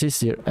this is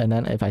 0, and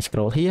then if I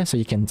scroll here, so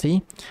you can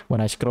see when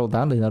I scroll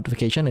down, the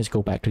notification is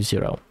go back to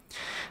 0.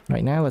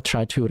 Right now, let's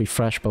try to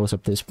refresh both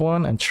of this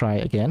one and try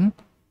again.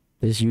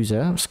 This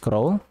user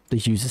scroll,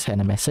 this user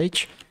send a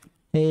message,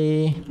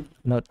 hey,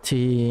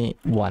 noti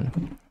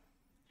 1,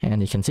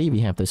 and you can see we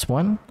have this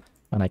one.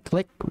 When I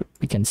click,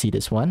 we can see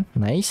this one,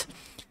 nice.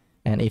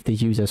 And if the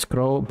user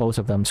scroll, both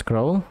of them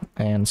scroll.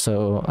 And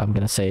so I'm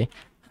going to say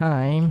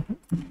hi.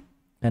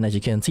 And as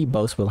you can see,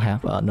 both will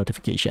have a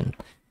notification.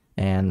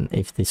 And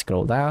if they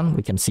scroll down,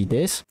 we can see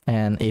this.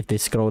 And if they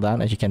scroll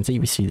down, as you can see,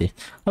 we see this.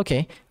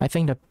 Okay, I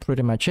think that's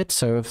pretty much it.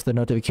 So if the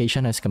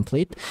notification is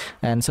complete.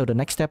 And so the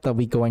next step that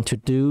we're going to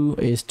do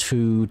is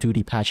to do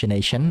the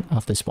pagination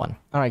of this one.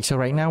 All right, so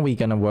right now we're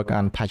going to work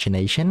on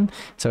pagination.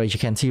 So as you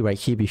can see right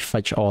here, we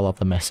fetch all of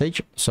the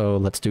message. So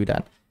let's do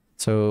that.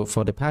 So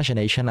for the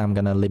pagination, I'm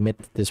going to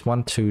limit this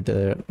one to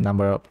the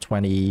number of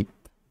 20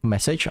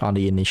 message on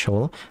the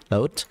initial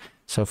load.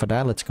 So for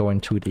that, let's go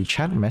into the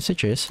chat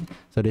messages.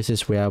 So this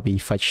is where we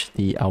fetch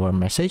our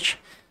message.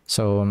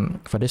 So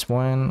for this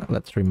one,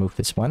 let's remove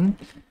this one.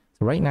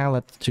 So right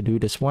now, to do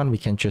this one, we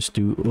can just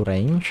do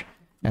range.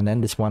 And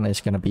then this one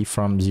is going to be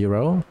from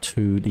 0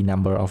 to the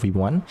number of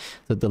v1.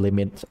 So the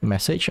limit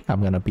message,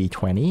 I'm going to be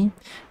 20.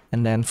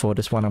 And then for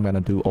this one, I'm going to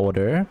do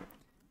order.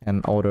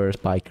 And order is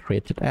by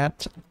created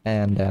at.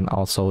 And then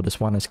also this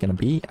one is going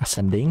to be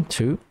ascending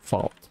to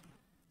fault.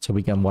 So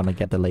we're going to want to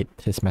get the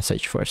latest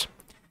message first.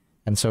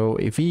 And so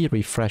if we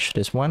refresh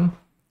this one,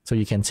 So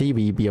you can see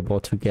we be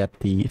able to get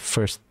the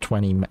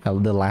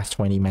the last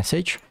 20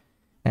 message,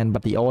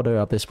 but the order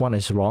of this one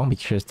is wrong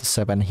because the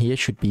 7 here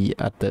should be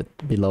at the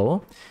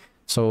below.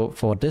 So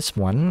for this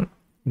one,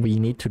 we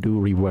need to do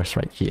reverse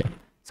right here.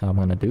 So I'm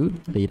gonna do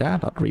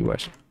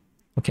data.reverse.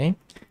 Okay.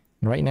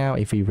 Right now,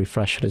 if we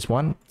refresh this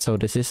one, so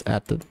this is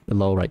at the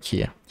below right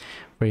here.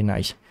 Very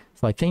nice.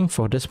 So I think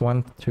for this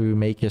one, to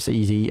make it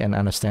easy and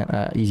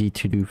easy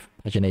to do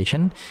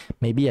pagination,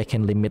 maybe I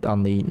can limit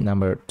on the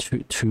number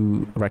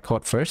to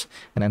record first,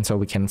 and then so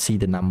we can see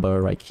the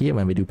number right here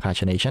when we do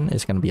pagination.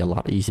 It's going to be a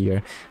lot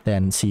easier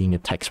than seeing the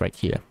text right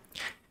here.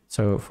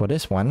 So for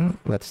this one,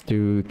 let's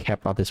do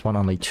cap of this one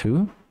only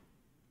 2.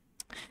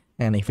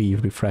 And if we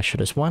refresh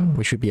this one,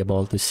 we should be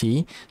able to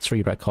see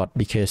 3 records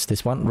because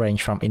this one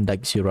range from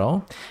index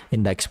 0,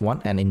 index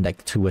 1, and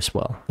index 2 as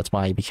well. That's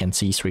why we can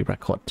see 3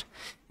 records.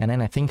 And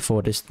then I think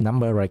for this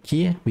number right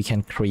here, we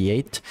can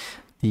create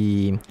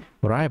the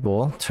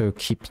variable to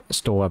keep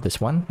store of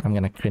this one. I'm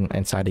going to create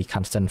inside the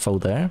constant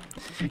folder,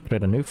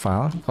 create a new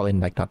file called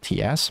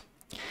index.ts.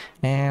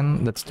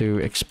 And let's do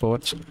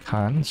export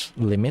cons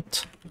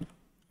limit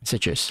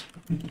messages.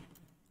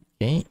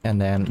 Okay,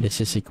 and then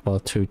this is equal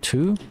to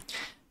 2.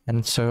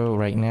 And so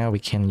right now we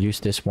can use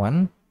this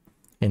one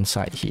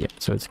inside here.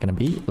 So it's going to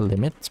be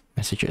limit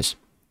messages.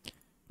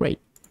 Great.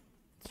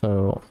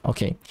 So,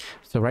 okay.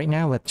 So right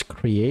now let's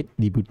create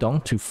the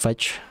button to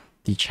fetch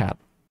the chat.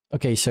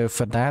 Okay, so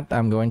for that,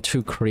 I'm going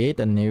to create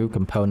a new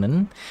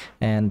component.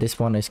 And this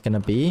one is going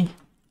to be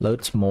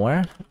loads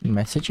more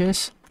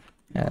messages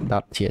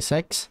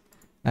 .tsx.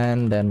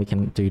 And then we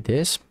can do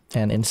this.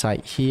 And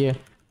inside here,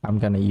 I'm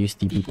going to use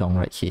the button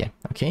right here.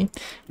 Okay,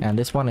 and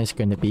this one is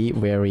going to be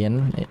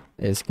variant. It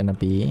is going to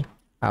be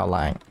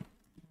outline.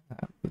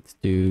 Let's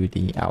do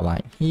the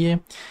outline here,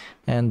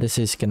 and this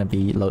is going to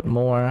be load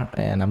more,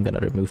 and I'm going to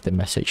remove the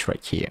message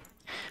right here.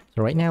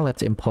 So right now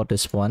let's import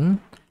this one,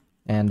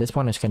 and this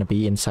one is going to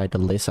be inside the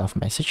list of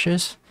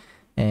messages,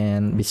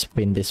 and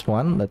between this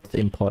one, let's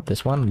import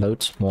this one,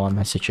 loads more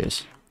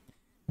messages.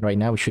 Right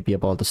now we should be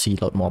able to see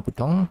load more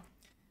button,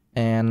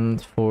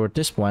 and for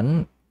this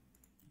one,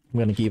 I'm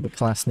going to give a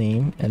class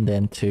name and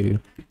then to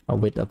a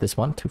width of this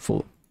one to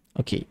full.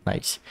 Okay,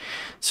 nice.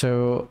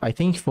 So I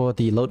think for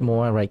the load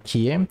more right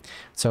here,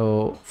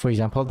 so for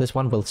example, this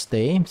one will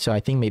stay. So I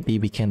think maybe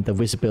we can, the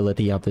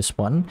visibility of this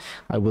one,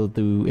 I will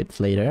do it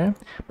later.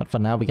 But for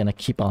now, we're going to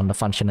keep on the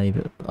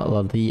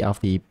functionality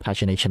of the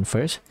pagination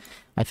first.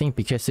 I think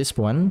because this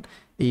one,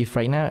 if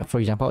right now, for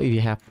example, if you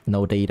have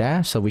no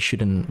data, so we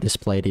shouldn't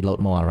display the load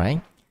more,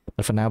 right?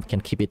 But for now, we can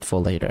keep it for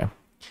later.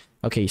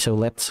 Okay, so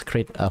let's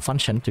create a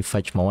function to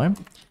fetch more.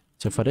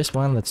 So for this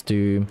one, let's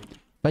do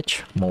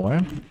fetch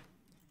more.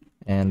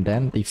 And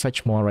then the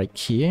fetch more right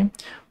here,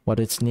 what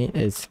it's need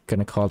is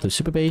gonna call to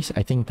Supabase.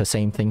 I think the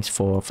same things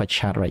for fetch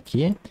chat right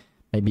here.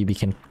 Maybe we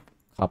can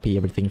copy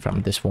everything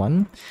from this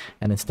one.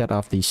 And instead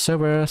of the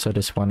server, so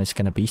this one is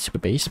gonna be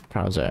Supabase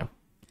browser.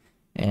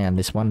 And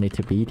this one need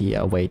to be the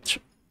await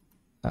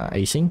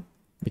async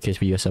because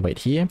we use await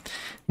here.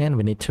 And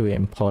we need to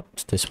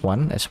import this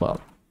one as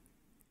well.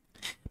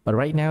 But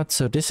right now,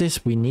 so this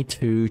is, we need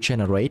to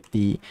generate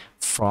the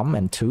from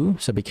and to.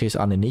 So because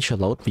on initial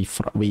load,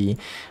 we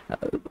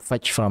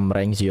fetch from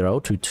rank 0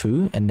 to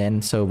 2. And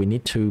then so we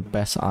need to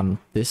pass on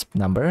this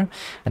number.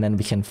 And then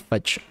we can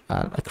fetch,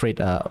 create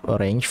a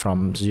range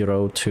from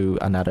 0 to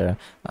another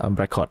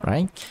record,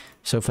 right?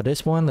 So for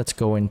this one, let's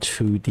go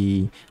into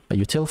the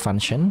util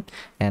function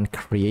and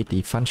create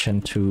the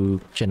function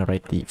to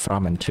generate the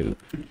from and to.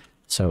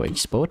 So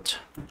export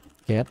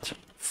get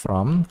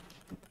from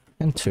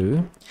and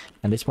to,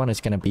 and this one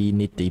is going to be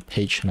need the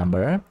page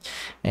number,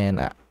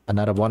 and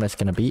another one is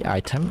going to be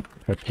item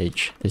per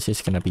page. This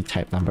is going to be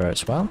type number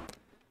as well.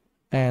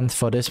 And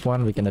for this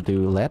one, we're going to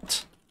do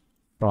let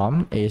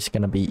from is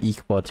going to be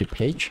equal to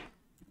page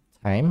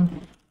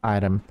time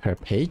item per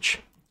page,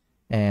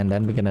 and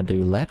then we're going to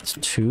do let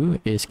to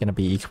is going to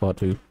be equal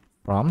to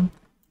from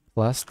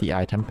plus the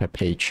item per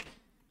page.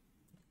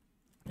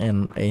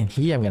 And in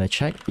here, I'm going to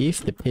check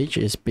if the page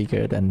is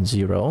bigger than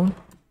 0.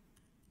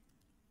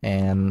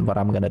 And what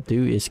I'm going to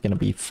do is going to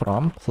be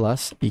from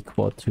plus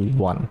equal to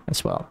 1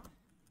 as well.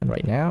 And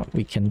right now,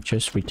 we can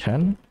just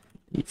return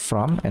the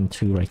from and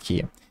to right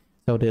here.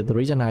 So the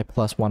reason I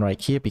plus 1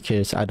 right here,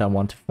 because I don't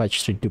want to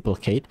fetch to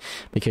duplicate,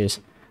 because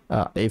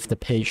if the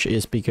page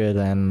is bigger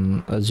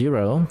than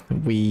 0,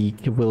 we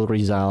will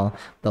result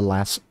the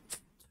last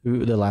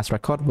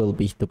record will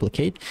be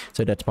duplicate.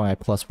 So that's why I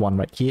plus 1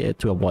 right here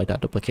to avoid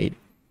that duplicate.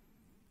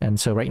 And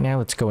so right now,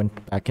 let's go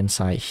back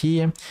inside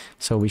here.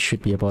 So we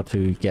should be able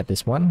to get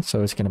this one.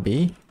 So it's going to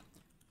be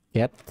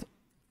get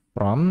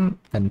from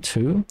and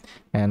to.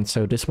 And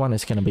so this one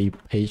is going to be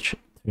page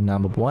to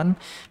number 1.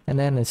 And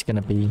then it's going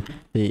to be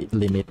the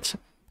limit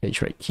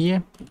page right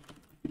here.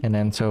 And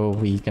then so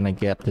we're going to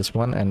get this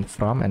one and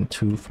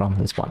to from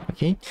this one.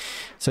 Okay.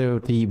 So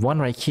the one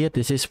right here,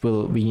 this is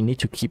we need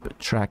to keep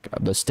track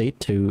of the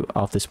state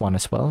of this one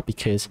as well,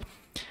 because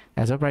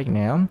as of right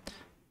now,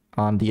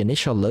 on the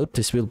initial load,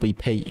 this will be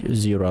page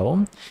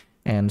 0.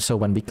 And so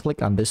when we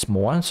click on this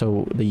more,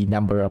 so the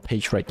number of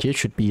page right here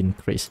should be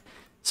increased.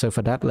 So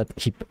for that, let's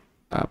keep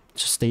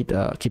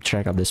keep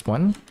track of this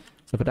one.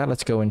 So for that,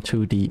 let's go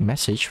into the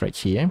message right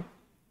here.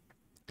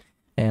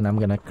 And I'm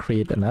gonna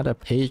create another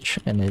page,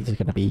 and it's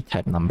gonna be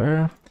type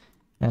number.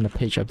 And the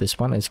page of this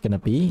one is gonna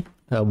be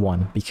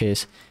 1,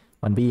 because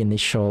when we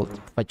initial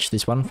fetch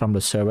this one from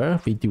the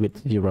server, we do it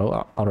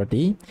 0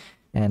 already.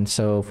 And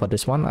so for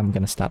this one, I'm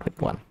gonna start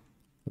with 1.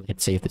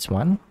 Let's save this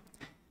one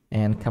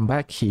and come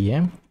back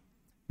here.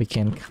 We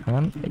can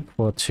count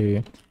equal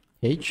to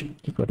page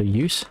equal to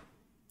use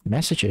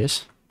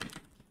messages,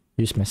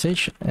 use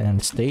message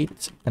and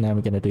state, and then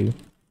we're gonna do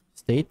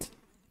state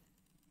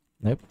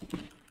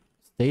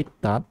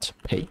dot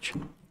page.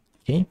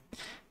 Okay,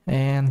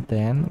 and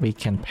then we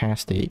can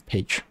pass the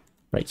page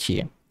right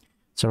here.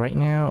 So right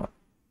now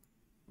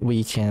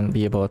we can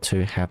be able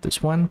to have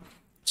this one.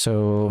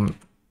 So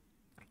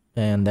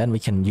and then we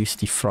can use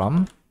the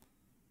from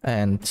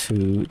and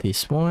to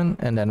this one,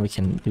 and then we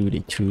can do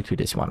the to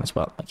this one as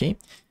well. Okay,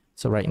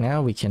 so right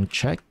now we can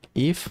check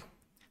if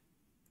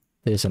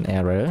there's an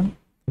error.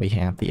 We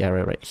have the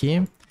error right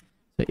here.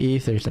 So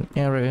if there's an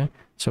error,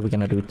 so we're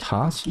gonna do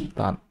task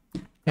dot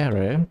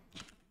error,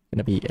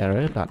 gonna be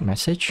error dot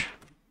message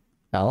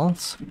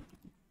else.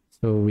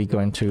 So we're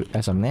going to,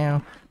 as of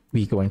now,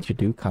 we're going to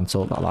do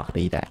console.log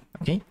data.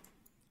 Okay,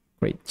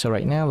 great. So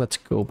right now let's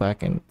go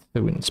back and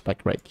to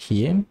inspect right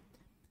here.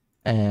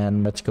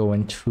 And let's go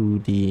into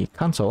the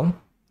console,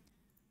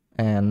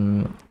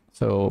 and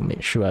so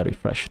make sure I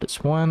refresh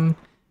this one.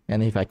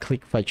 And if I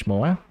click fetch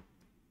more,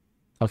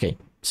 okay,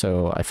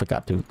 so I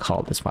forgot to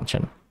call this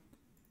function.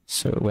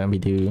 So when we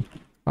do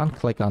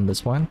click on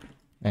this one,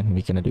 and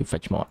we're gonna do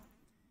fetch more.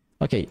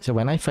 Okay, so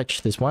when I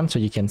fetch this one, so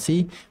you can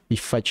see we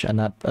fetch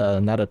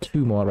another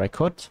 2 more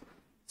records,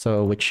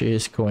 so which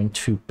is going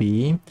to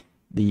be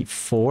the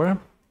 4.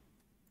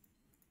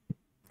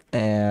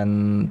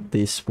 And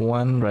this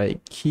one right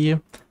here,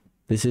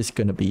 this is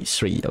gonna be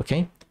 3.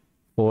 Okay,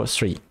 4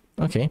 3.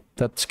 Okay,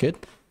 that's good.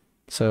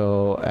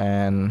 So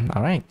and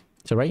all right,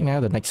 so right now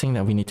the next thing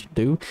that we need to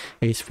do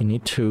is we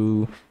need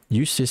to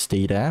use this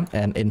data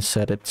and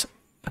insert it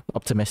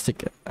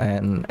optimistic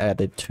and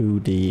add it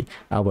to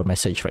our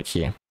message right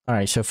here. All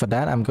right, so for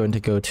that I'm going to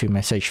go to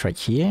message right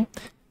here.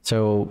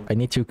 So I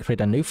need to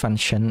create a new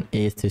function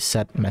is to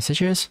set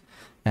messages,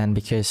 and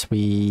because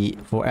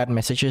for add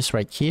messages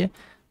right here,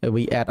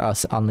 we add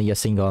us only a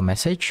single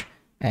message,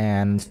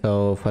 and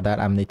so for that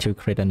I need to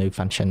create a new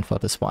function for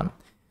this one.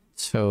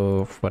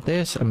 So for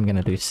this I'm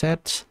gonna do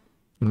set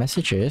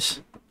messages,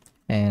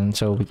 and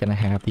so we're gonna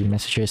have the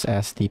messages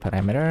as the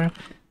parameter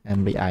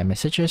and the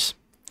iMessages,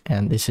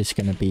 and this is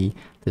gonna be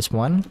this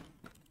one,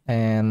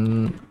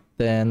 and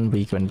then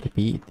we're going to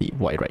be the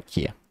void right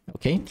here.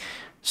 Okay,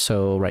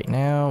 so right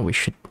now we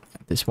should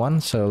have this one,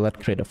 so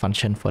let's create a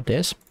function for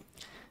this,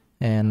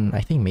 and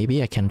I think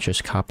maybe I can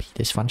just copy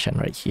this function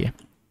right here.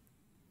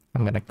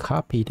 I'm gonna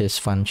copy this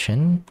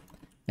function,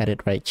 add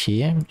it right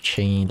here,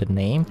 change the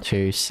name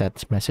to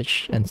set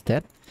message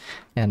instead,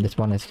 and this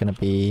one is gonna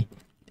be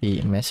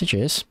the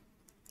messages.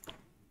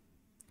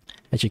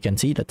 As you can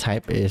see, the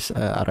type is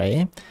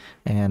array,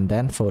 and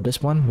then for this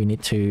one we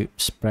need to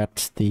spread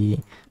the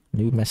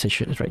new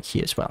messages right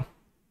here as well.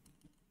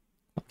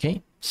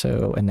 Okay,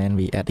 so and then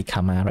we add the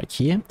comma right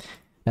here,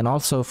 and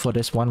also for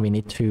this one we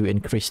need to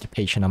increase the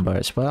page number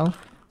as well.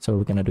 So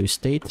we're gonna do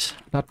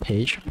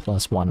state.page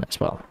plus 1 as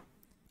well.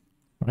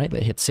 All right,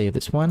 let's hit save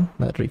this one.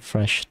 Let's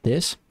refresh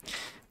this.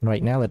 And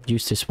right now, let's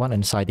use this one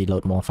inside the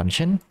load more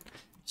function.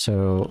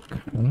 So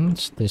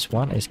this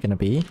one is going to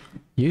be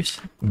use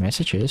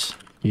messages,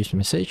 use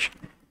message,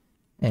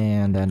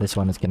 and then this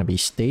one is going to be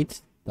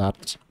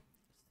state.set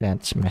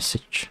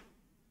message.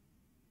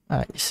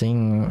 I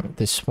think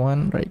this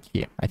one right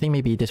here. I think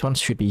maybe this one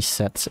should be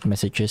set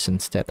messages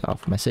instead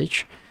of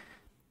message.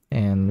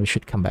 And we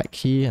should come back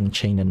here and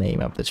change the name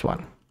of this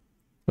one.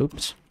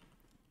 Oops.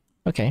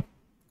 Okay.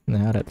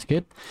 Now that's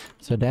good.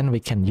 So then we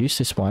can use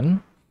this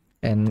one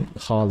and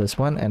call this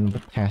one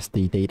and pass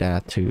the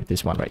data to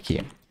this one right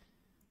here.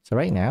 So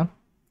right now,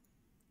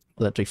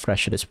 let's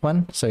refresh this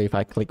one. So if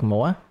I click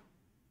more,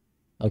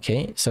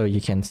 okay, so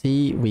you can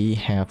see we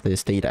have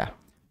this data,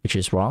 which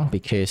is wrong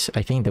because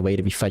I think the way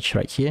to be fetched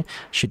right here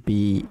should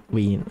be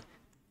we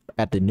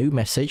add the new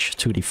message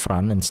to the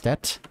front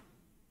instead.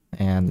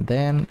 And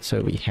then,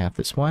 so we have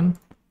this one.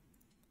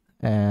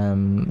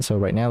 So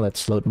right now,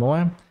 let's load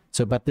more.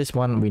 So, but this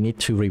one, we need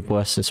to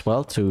reverse as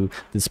well to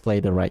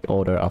display the right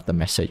order of the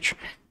message.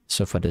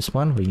 So for this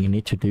one, we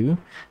need to do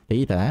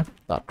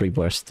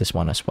data.reverse this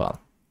one as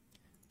well.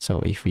 So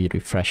if we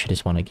refresh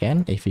this one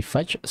again, if we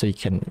fetch, so you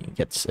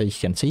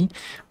can see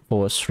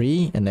 4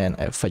 3, and then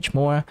fetch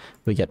more,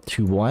 we get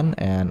 2 1,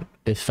 and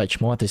if fetch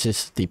more, this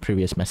is the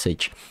previous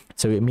message.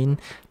 So it means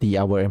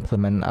our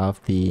implement of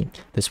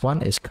this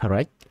one is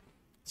correct.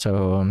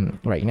 So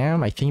right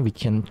now, I think we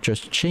can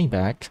just change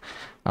back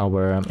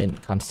our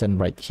constant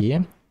right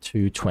here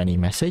to 20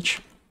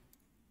 message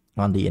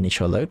on the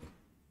initial load.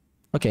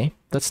 Okay,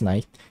 that's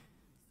nice.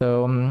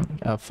 So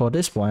for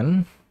this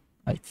one,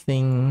 I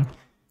think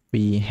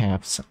we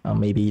have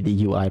maybe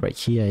the UI right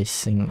here. I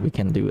think we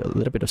can do a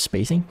little bit of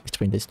spacing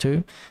between these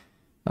two.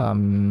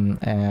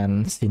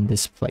 And in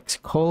this flex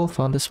call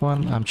for this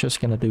one, I'm just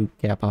gonna do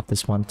gap of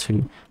this one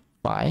to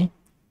 5,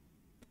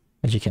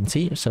 as you can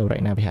see. So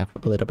right now we have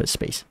a little bit of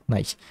space.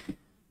 Nice.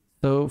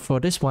 So for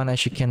this one,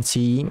 as you can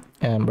see,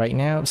 right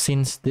now,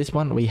 since this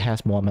one we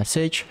has more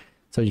message,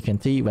 so you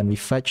can see when we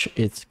fetch,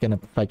 it's gonna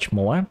fetch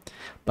more,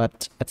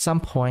 but at some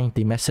point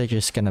the message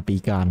is gonna be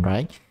gone,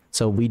 right?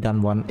 So we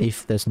don't want,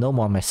 if there's no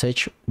more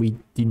message, we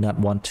do not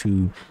want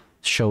to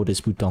show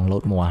this button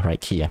load more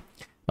right here.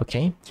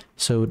 Okay,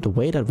 so the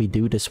way that we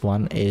do this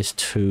one is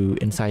to,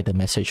 inside the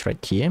message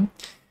right here,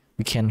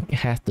 we can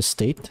have the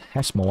state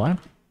has more,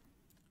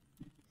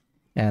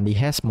 and the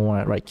has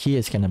more right here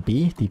is gonna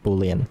be the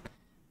boolean.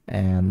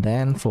 And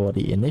then for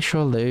the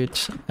initial load,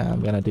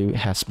 I'm gonna do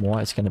has more,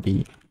 it's gonna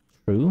be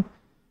true.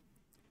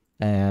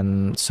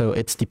 And so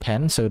it's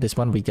depends. So this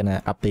one, we're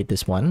gonna update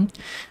this one.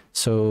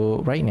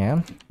 So right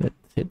now, let's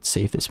hit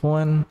save this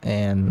one,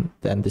 and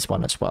then this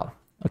one as well.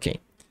 Okay.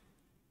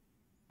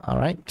 All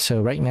right,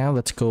 so right now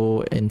let's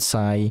go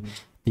inside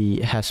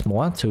the has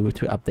more to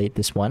update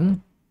this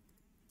one.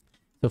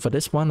 So for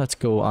this one, let's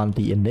go on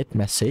the init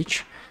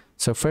message.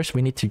 So first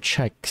we need to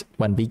check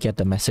when we get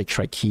the message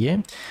right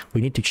here,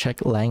 we need to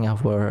check length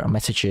of our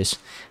messages,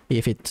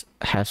 if it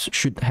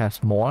should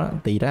have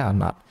more data or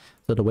not.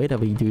 So the way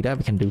that we do that,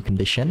 we can do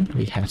condition,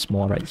 we have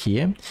more right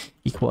here,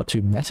 equal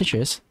to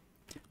messages,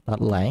 dot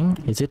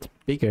length, is it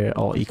bigger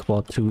or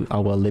equal to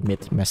our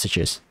limit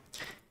messages?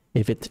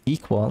 If it's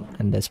equal,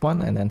 and this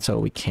one, and then so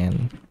we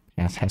can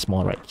has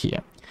more right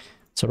here.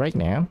 So right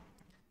now,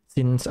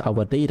 since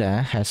our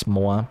data has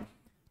more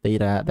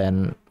data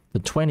than the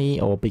 20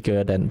 or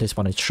bigger than this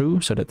one is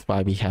true, so that's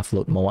why we have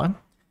load more.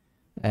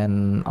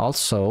 And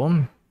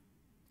also,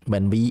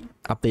 when we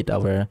update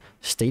our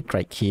state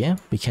right here,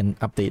 we can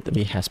update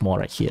we has more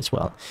right here as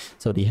well.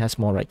 So the has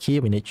more right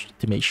here, we need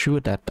to make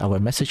sure that our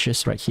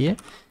messages right here,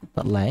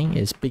 that length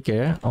is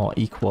bigger or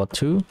equal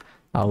to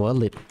our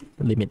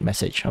limit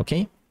message.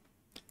 Okay.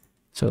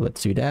 So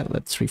let's do that.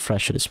 Let's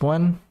refresh this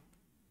one.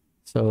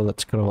 So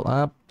let's scroll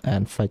up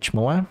and fetch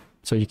more.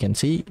 So you can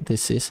see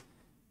this is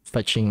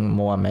fetching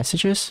more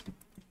messages,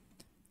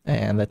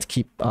 and let's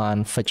keep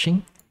on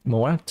fetching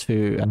more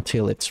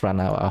until it's run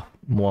out of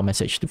more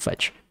message to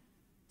fetch.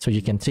 So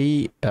you can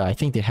see, I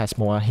think it has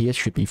more here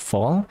should be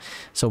full.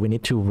 So we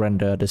need to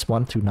render this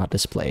one to not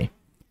display.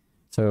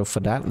 So for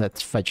that,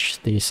 let's fetch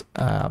this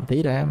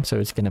data. So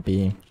it's going to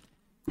be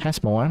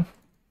has more,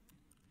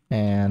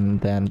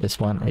 and then this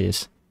one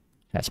is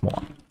has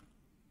more.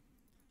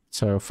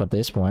 So for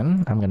this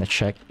one, I'm gonna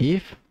check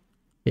if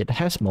it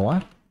has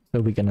more.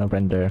 So we're gonna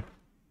render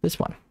this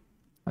one.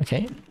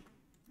 Okay.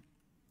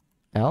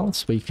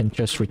 Else we can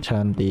just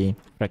return the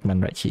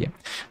fragment right here.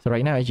 So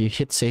right now, as you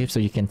hit save, so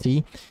you can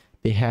see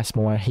the has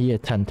more here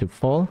tend to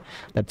fall.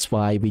 That's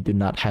why we do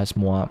not has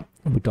more.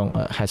 We don't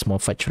has more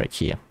fetch right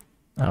here.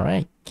 All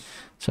right.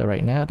 So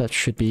right now that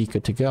should be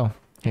good to go.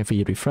 If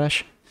we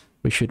refresh,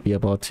 we should be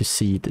able to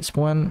see this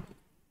one.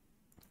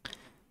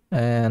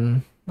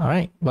 And all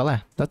right, voila,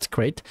 that's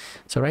great.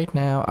 So right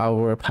now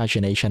our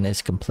pagination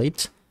is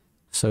complete.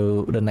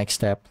 So the next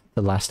step,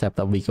 the last step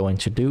that we're going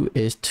to do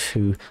is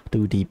to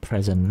do the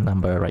present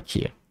number right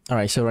here. All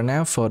right, so right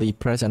now for the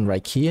present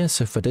right here,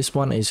 so for this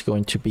one is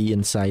going to be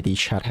inside the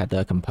chat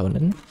header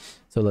component.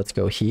 So let's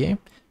go here,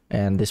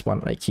 and this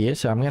one right here.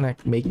 So I'm gonna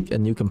make a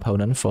new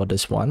component for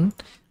this one.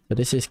 So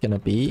this is gonna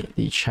be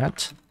the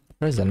chat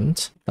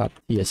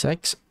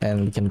present.tsx,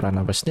 and we can run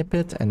our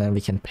snippet, and then we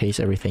can paste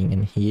everything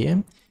in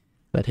here.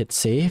 Let's hit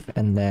save,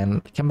 and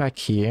then come back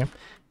here.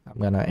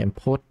 I'm gonna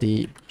import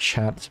the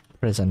chat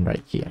present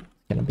right here.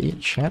 It's gonna be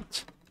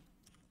chat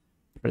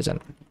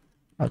present.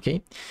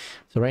 Okay,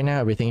 so right now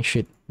everything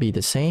should be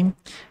the same.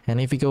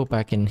 And if we go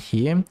back in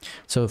here,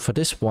 so for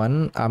this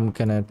one, I'm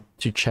gonna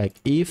to check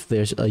if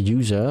there's a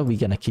user, we're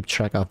gonna keep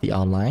track of the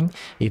online.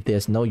 If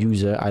there's no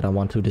user, I don't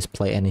want to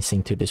display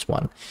anything to this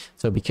one.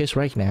 So because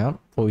right now,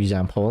 for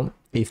example,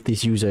 if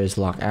this user is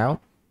logged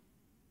out,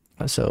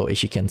 so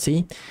as you can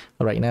see,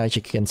 right now, as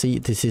you can see,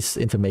 this is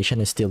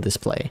information is still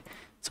display.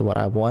 So what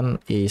I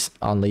want is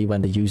only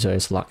when the user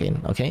is logged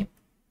in. Okay.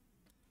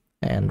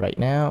 And right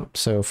now,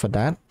 so for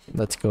that,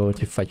 let's go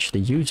to fetch the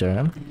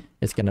user.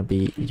 It's going to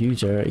be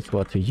user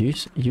equal to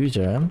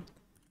user. And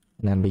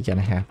then we're going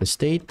to have the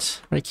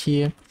state right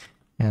here.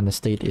 And the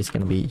state is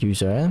going to be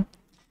user.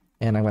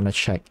 And I'm going to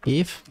check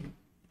if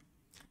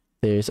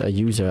there's a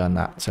user or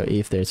not. So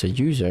if there's a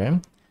user,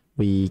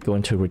 we're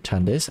going to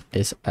return this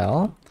is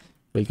L.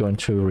 We're going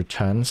to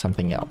return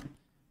something else.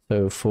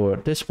 So for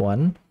this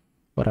one,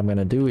 what I'm going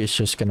to do is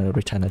just going to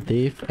return a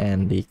div,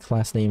 and the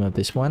class name of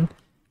this one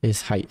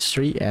is height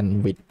 3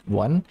 and width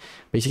 1.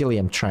 Basically,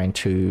 I'm trying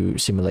to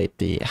simulate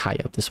the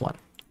height of this one.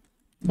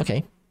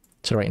 Okay,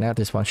 so right now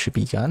this one should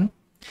be gone.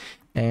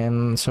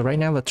 And so right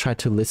now let's try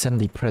to listen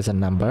the present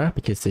number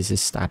because this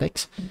is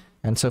static.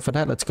 And so for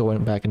that, let's go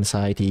back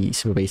inside the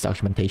Supabase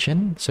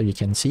documentation. So you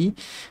can see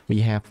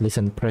we have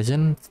listen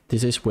present.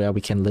 This is where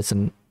we can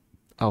listen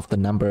of the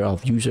number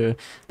of user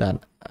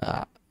that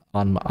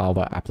on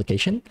our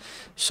application.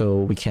 So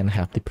we can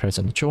have the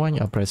present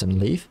join or present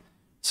leave.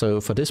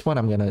 So for this one,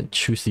 I'm going to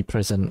choose the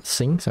present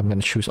sync. So I'm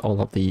going to choose all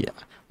of the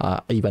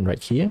event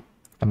right here.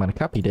 I'm going to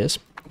copy this.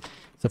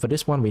 So for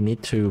this one, we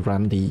need to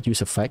run the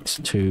use effects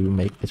to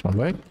make this one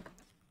work.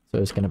 So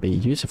it's going to be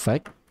use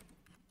effect.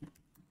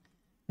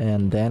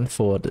 And then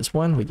for this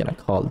one, we're going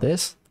to call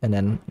this. And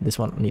then this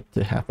one needs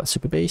to have a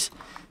Supabase.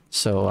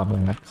 So I'm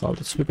going to call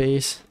the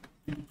Supabase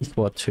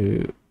equal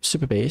to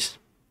Supabase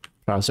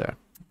browser.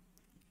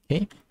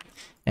 Okay.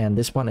 And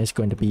this one is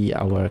going to be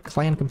our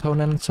client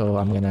component. So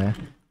I'm going to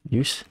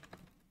use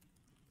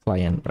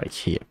client right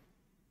here.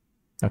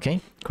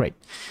 Okay, great.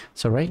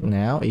 So right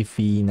now, if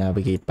we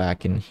navigate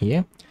back in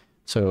here,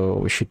 so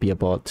we should be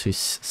able to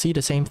see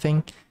the same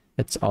thing.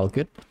 It's all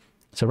good.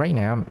 So right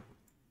now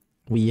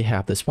we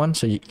have this one,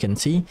 so you can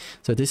see,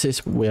 so this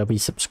is where we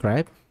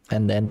subscribe,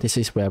 and then this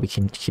is where we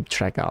can keep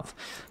track of.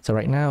 So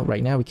right now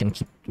we can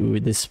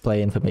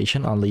display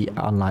information on the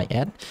online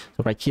ad.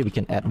 So right here we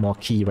can add more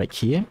key right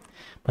here,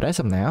 but as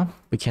of now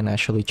we can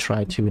actually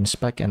try to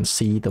inspect and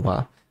see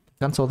the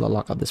console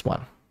log of this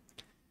one.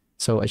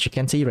 So as you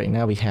can see right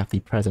now, we have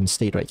the present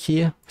state right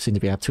here. Since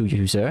we have two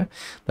users,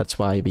 that's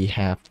why we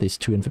have these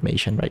two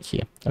information right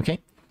here. Okay,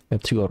 we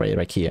have two array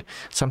right here.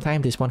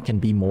 Sometimes this one can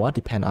be more,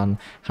 depend on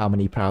how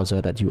many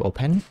browser that you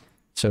open.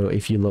 So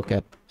if you look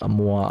at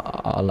more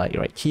like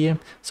right here,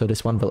 so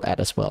this one will add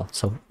as well.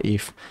 So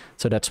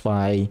that's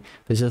why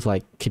this is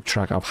like keep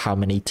track of how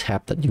many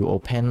tabs that you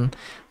open,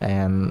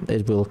 and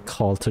it will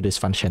call to this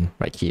function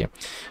right here.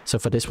 So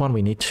for this one,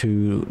 we need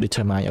to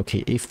determine,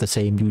 okay, if the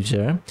same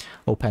user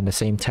open the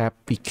same tab,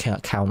 we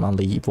can count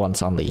only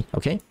once only.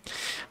 Okay,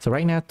 so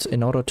right now,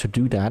 in order to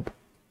do that,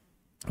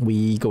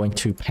 we going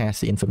to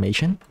pass the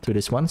information to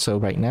this one. So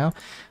right now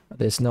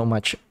there's no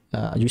much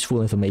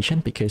useful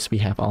information because we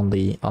have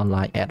only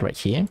online ad right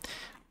here.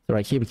 So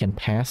right here we can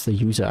pass the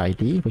user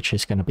ID, which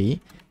is going to be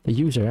the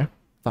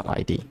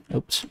user.id.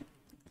 Oops,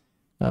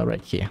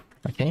 right here.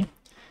 Okay,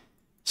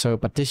 so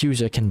but this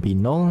user can be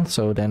null,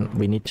 so then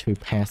we need to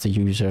pass the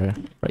user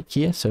right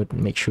here, so to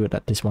make sure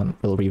that this one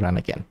will rerun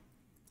again.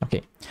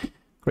 Okay,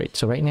 great.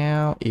 So right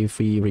now if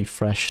we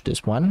refresh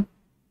this one,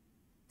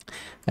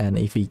 and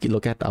if we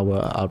look at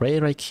our array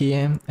right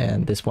here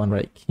and this one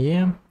right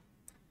here,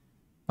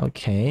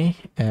 okay,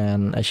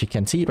 and as you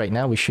can see right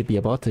now, we should be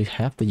able to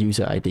have the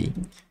user ID.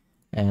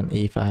 And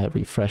if I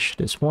refresh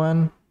this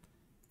one,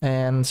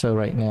 and so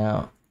right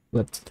now,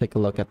 let's take a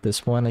look at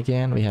this one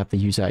again. We have the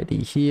user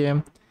ID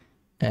here,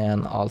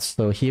 and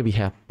also here we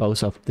have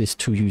both of these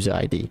two user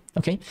ID.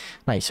 Okay,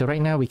 nice. So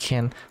right now we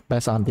can,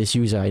 based on this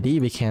user ID,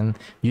 we can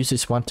use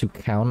this one to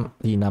count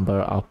the number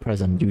of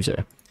present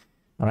user.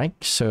 All right,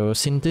 so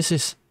since this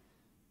is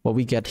what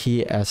we get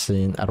here as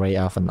an array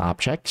of an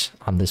object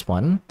on this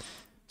one,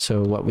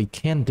 so what we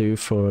can do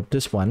for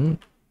this one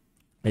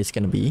is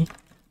going to be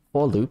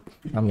for loop.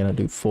 I'm going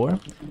to do for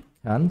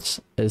count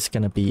is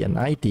going to be an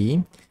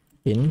ID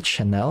in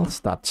channels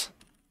dot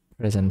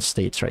present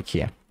states right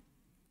here.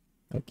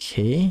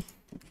 Okay,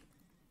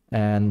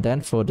 and then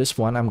for this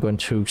one, I'm going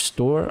to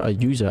store a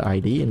user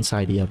ID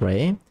inside the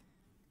array.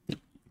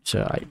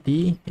 User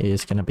ID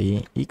is going to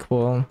be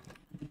equal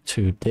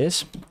to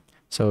this,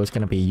 so it's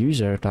going to be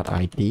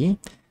user.id.push,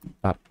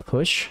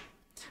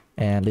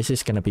 and this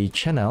is going to be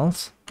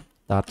channels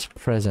dot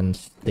present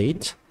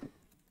state,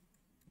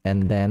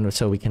 and then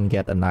so we can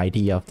get an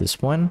ID of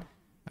this one.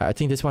 I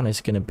think this one is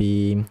going to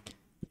be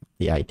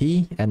the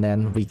ID, and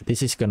then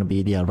this is going to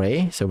be the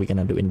array, so we're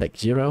going to do index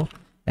 0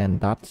 and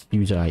dot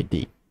user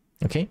ID.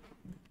 Okay,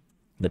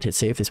 let's hit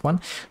save this one.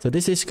 So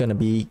this is going to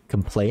be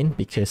complaint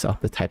because of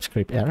the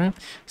TypeScript error.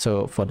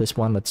 So for this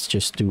one, let's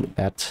just do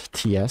add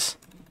ts.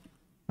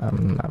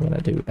 I'm going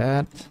to do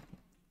add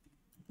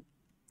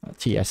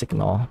ts,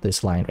 ignore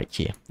this line right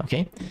here.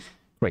 Okay,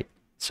 great.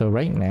 So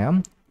right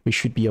now we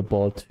should be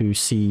able to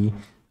see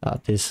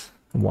this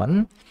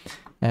one,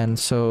 and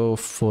so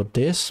for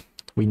this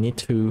we need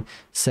to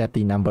set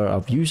the number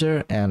of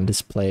user and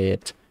display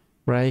it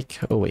right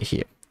over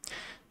here.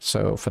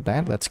 So for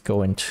that, let's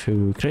go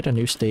into create a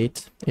new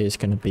state. Is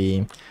going to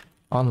be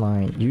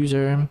online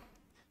user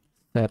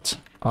set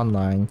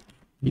online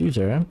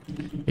user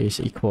is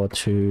equal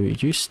to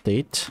use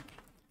state.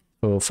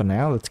 So for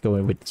now, let's go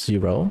in with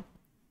 0,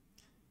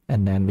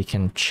 and then we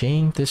can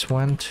change this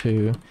one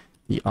to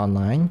the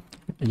online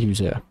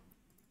user.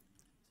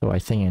 So I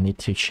think I need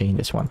to change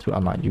this one to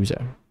online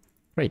user.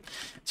 Great.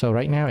 So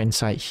right now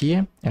inside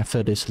here,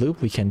 after this loop,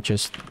 we can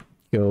just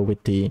go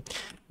with the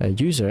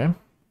user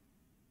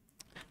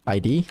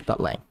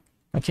id.length.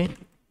 Okay.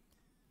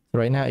 So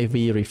right now, if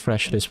we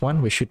refresh this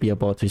one, we should be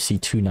able to see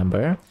two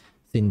numbers.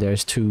 Then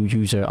there's two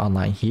user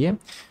online here.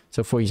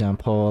 So for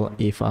example,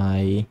 if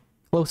I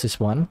close this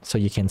one, so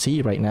you can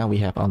see right now we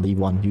have only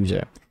one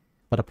user.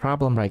 But the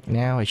problem right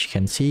now, as you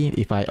can see,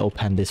 if I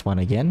open this one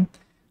again,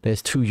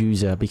 there's two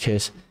users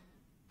because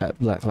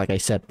like I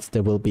said,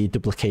 there will be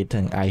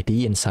duplicating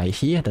ID inside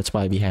here. That's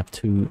why we have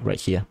two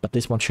right here, but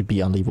this one should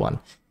be only one.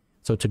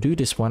 So to do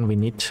this one, we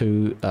need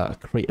to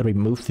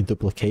remove the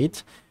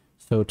duplicate.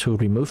 So to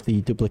remove the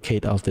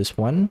duplicate of this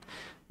one,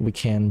 we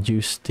can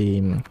use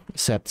the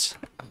set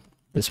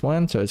this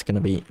one. So it's going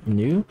to be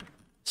new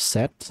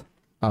set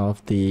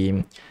of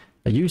the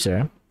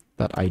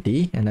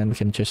user.id, and then we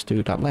can just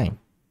do .lang.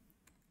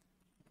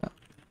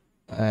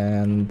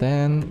 And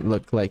then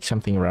look like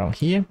something around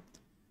here.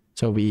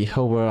 So we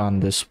hover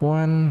on this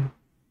one.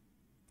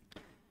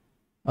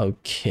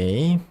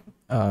 Okay.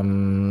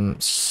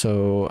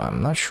 So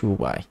I'm not sure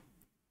why.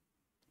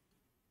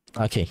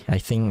 Okay, I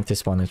think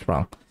this one is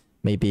wrong.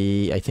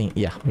 Maybe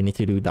yeah, we need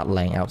to do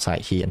 .lang outside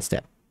here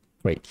instead.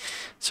 Great.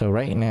 So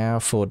right now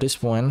for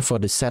this one, for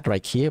the set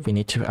right here, we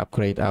need to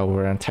upgrade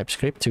our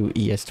TypeScript to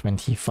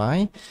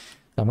ES25.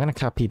 So I'm going to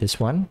copy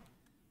this one.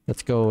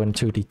 Let's go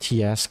into the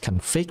TS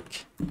config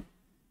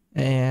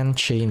and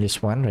change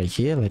this one right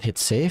here. Let's hit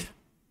save.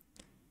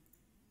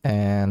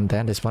 And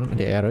then this one,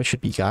 the error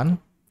should be gone.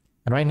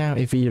 And right now,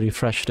 if we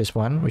refresh this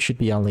one, we should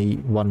be only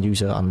one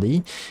user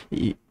only.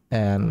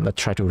 And let's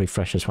try to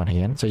refresh this one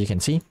again. So you can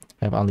see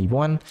I have only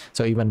one.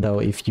 So even though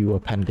if you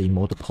open the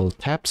multiple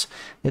tabs,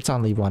 it's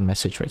only one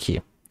message right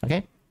here.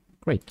 Okay,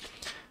 great.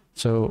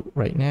 So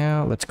right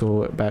now, let's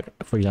go back.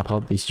 For example,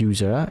 this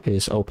user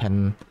is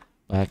open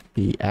back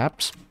the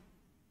apps.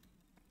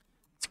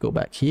 Let's go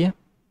back here.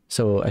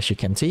 So as you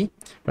can see,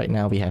 right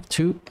now we have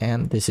 2,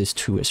 and this is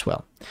 2 as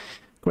well.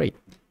 Great.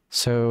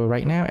 So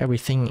right now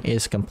everything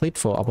is complete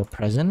for our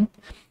present.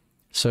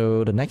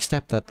 So the next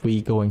step that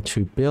we're going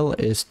to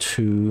build is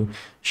to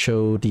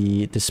show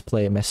the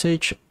display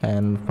message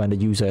and when the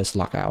user is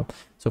logged out.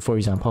 So for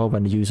example,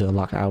 when the user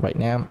logged out right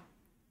now,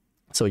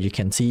 so you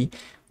can see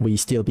we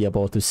still be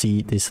able to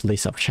see this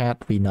list of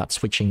chat. We're not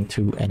switching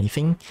to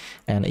anything.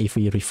 And if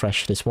we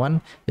refresh this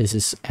one, this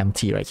is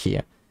empty right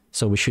here.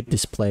 So we should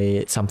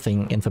display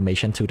something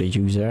information to the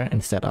user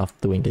instead of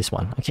doing this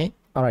one. Okay.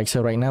 All right.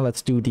 So right now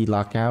let's do the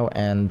logout,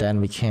 and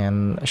then we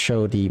can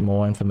show the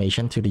more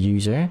information to the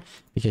user,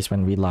 because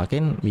when we log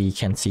in, we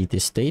can see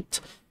this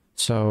state.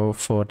 So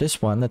for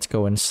this one, let's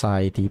go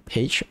inside the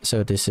page.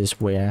 So this is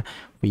where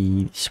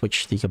we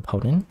switch the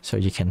component. So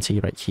you can see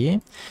right here.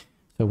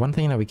 So one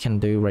thing that we can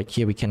do right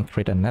here, we can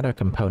create another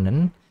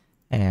component.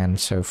 And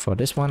so for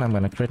this one, I'm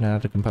going to create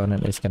another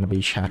component. It's going to be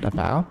chat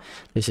about.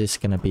 This is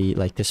going to be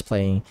like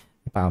displaying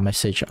about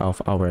message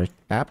of our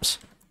apps.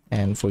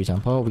 And for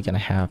example, we're going to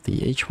have the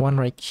H1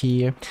 right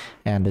here.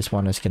 And this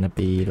one is going to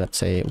be, let's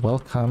say,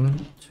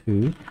 welcome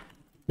to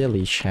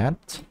daily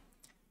chat.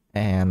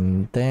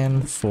 And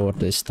then for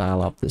the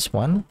style of this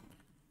one,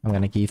 I'm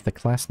going to give the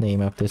class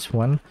name of this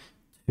one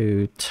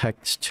to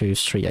text to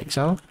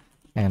 3XL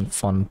and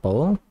font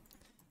bold.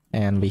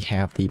 And we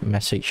have the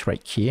message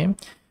right here.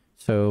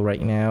 So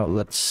right now,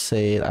 let's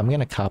say I'm going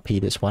to copy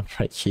this one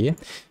right here.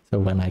 So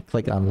when I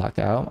click on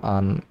logout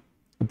on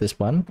this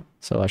one,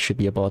 so I should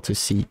be able to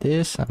see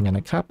this. I'm going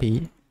to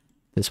copy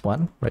this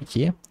one right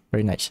here.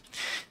 Very nice.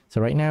 So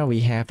right now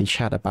we have the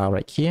chat about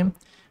right here.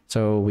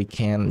 So we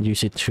can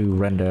use it to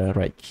render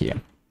right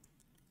here.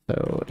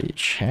 So the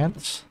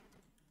chat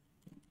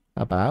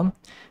about.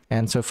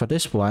 And so for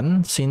this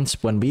one,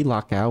 since when we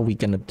log out, we're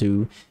going to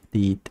do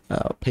the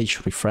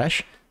page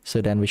refresh. So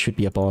then we should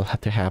be able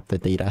to have the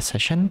data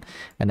session,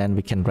 and then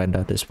we can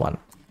render this one.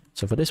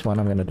 So for this one,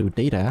 I'm going to do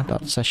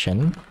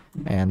data.session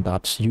and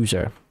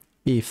 .user.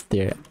 If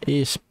there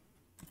is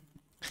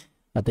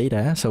a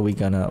data, so we're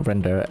going to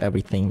render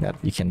everything that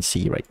you can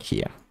see right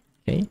here.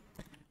 Okay.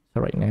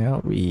 So right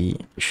now we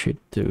should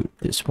do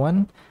this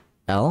one.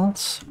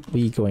 Else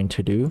we're going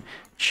to do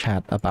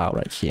chat about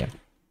right here.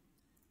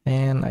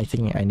 And I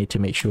think I need to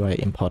make sure I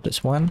import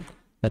this one.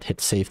 Let's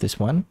hit save this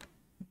one.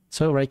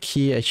 So right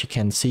here, as you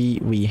can see,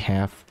 we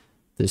have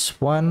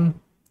this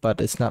one, but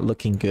it's not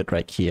looking good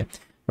right here,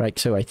 right?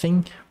 So I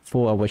think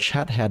for our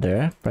chat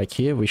header right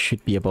here, we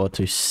should be able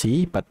to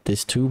see, but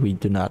this two we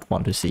do not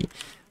want to see.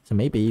 So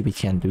maybe we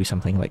can do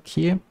something like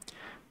here.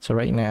 So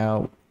right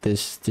now,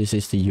 this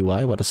is the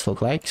UI, what it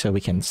looks like, so we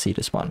can see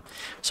this one.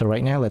 So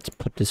right now, let's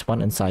put this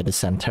one inside the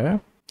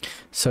center.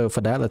 So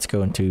for that, let's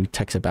go into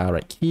text about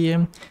right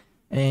here.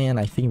 And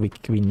I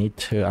think we need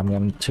to, I'm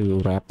going to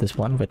wrap this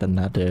one with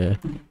another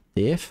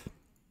div.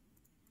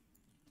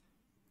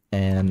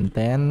 And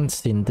then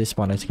since this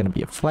one is going to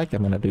be a flag,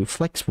 I'm going to do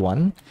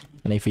flex1.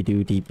 And if we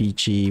do the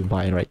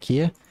BGY right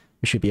here,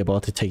 we should be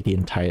able to take the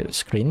entire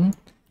screen.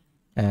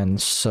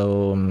 And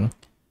so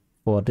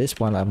for this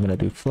one, I'm going to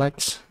do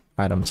flex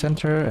item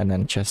center and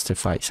then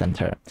justify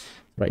center.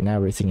 Right now,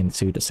 everything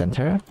into the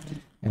center.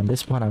 And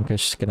this one, I'm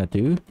just going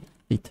to do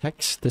the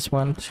text, this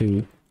one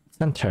to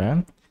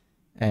center.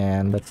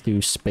 And let's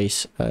do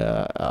space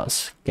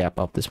gap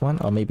of this one,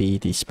 or maybe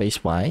the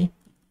space Y.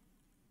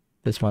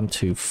 This one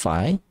to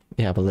 5.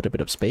 We have a little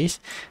bit of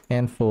space.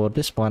 And for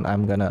this one,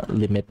 I'm gonna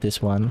limit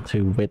this one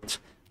to width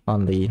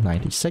only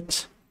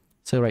 96.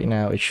 So right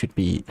now it should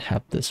be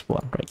have this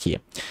one right here.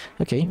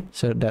 Okay,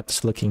 so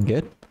that's looking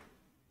good.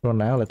 So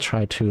now let's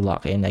try to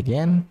log in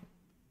again.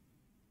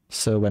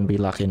 So when we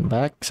log in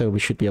back, so we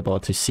should be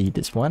able to see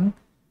this one.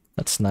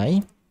 That's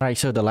nice. All right,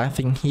 so the last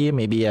thing here,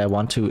 maybe I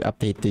want to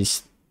update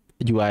this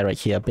UI right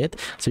here a bit.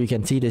 So you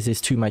can see this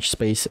is too much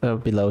space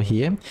below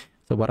here.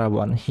 So what I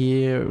want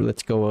here,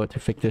 let's go to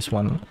fix this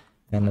one,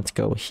 and let's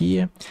go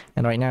here.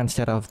 And right now,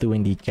 instead of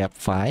doing the gap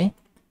phi,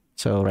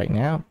 so right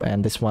now,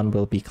 and this one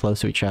will be close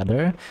to each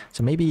other.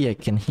 So maybe I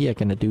can here, I'm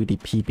gonna do the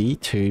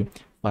PB to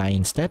phi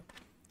instead.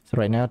 So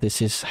right now,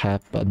 this is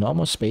have a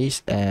normal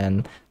space,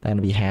 and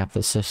then we have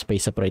the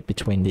space separate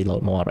between the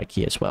load more right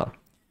here as well.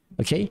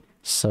 Okay,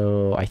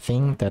 so I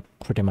think that's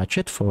pretty much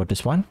it for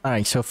this one. All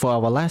right, so for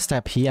our last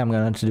step here, I'm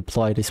going to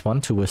deploy this one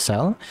to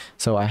Vercel.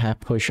 So I have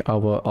pushed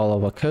all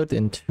of our code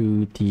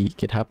into the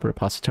GitHub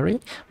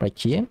repository right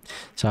here.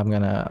 So I'm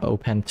going to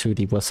open to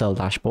the Vercel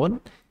dashboard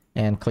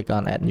and click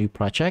on add new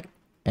project.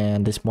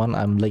 And this one,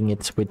 I'm linking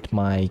it with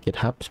my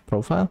GitHub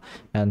profile.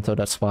 And so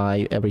that's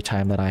why every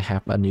time that I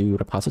have a new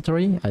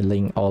repository, I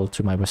link all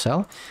to my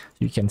Vercel.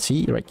 You can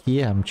see right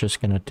here, I'm just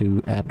going to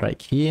do add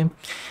right here.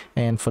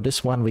 And for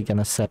this one, we're going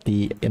to set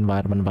the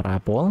environment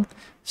variable.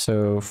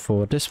 So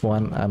for this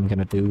one, I'm going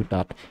to do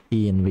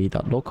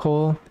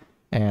 .env.local.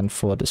 And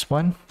for this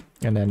one,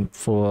 and then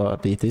for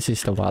this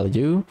is the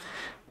value.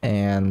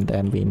 And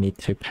then we need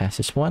to pass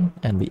this one,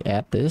 and we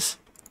add this.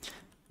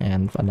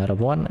 And another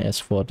one is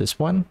for this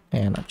one,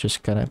 and I'm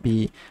just gonna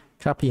be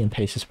copy and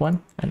paste this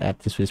one and add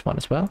this one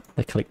as well.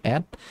 I click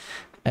add,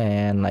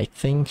 and I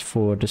think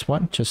for this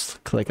one,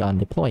 just click on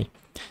deploy.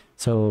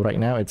 So right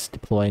now it's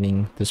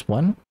deploying this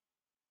one.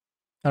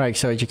 All right,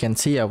 so as you can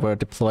see, our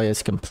deploy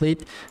is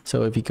complete.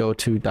 So if we go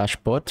to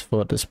dashboard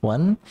for this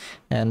one,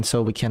 and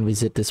so we can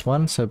visit this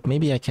one. So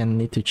maybe I can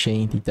need to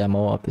change the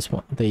demo of this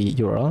one, the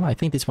URL. I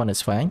think this one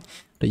is fine,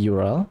 the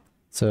URL.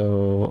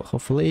 So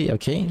hopefully,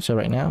 okay, so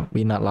right now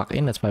we're not logged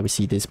in, that's why we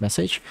see this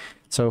message.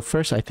 So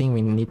first, I think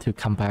we need to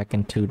come back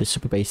into the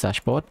Supabase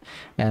dashboard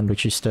and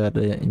register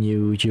the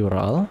new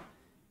URL.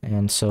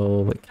 And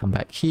so we come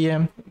back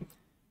here.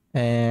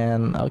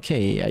 And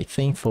okay, I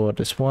think for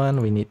this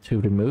one, we need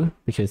to remove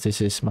because this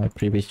is my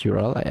previous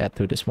URL. I add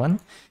to this one.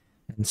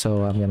 And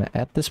so I'm going to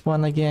add this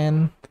one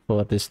again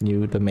for this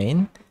new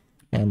domain.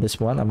 And this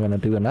one, I'm going to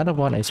do another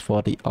one is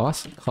for the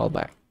auth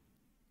callback.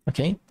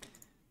 Okay.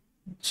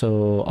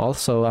 So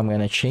also I'm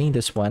going to change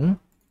this one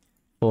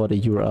for the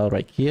URL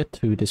right here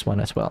to this one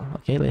as well.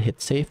 Okay, let's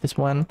hit save this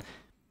one.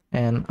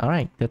 And all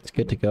right, that's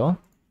good to go.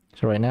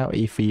 So right now,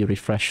 if we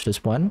refresh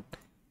this one,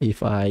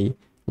 if I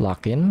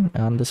log in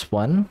on this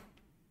one,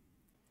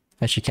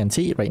 as you can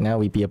see right now,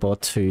 we'll be able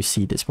to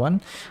see this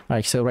one. All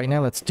right, so right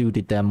now let's do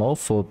the demo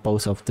for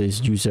both of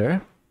these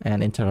user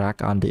and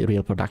interact on the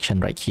real production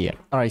right here.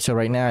 All right, so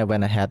right now I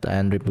went ahead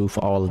and removed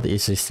all the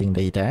existing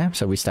data.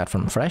 So we start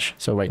from fresh.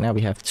 So right now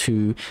we have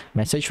two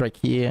message right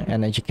here.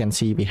 And as you can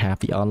see, we have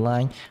the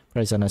online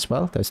present as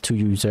well. There's two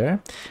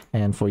user.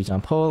 And for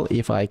example,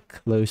 if I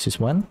close this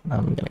one,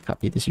 I'm going to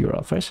copy this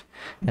URL first.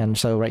 And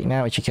so right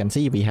now, as you can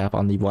see, we have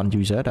only one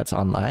user that's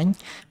online.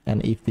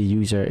 And if the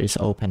user is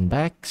open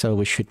back, so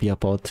we should be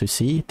able to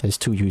see there's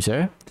two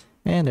user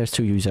and there's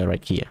two user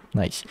right here.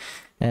 Nice.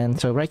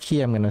 And so right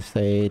here, I'm going to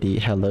say the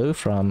hello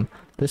from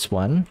this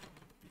one.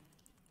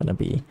 Going to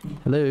be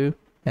hello.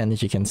 And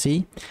as you can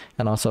see,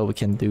 and also we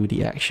can do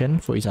the action.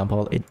 For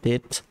example, it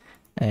did.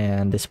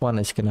 And this one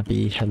is going to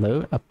be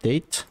hello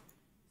update.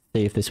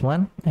 Save this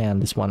one.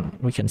 And this one,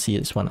 we can see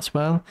this one as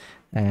well.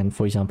 And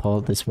for example,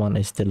 this one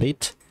is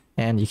delete.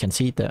 And you can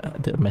see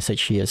the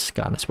message here is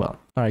gone as well.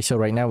 All right, so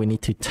right now we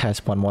need to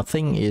test one more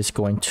thing is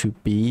going to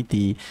be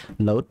the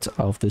load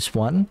of this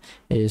one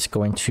is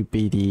going to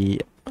be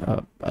the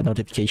a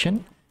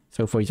notification.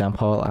 So for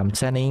example, I'm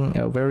sending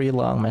a very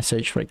long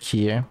message right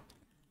here.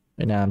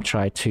 And now I'm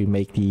trying to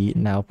make the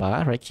now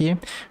bar right here.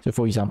 So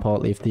for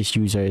example, if this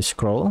user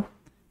scroll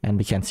and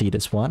we can see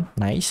this one,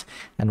 nice.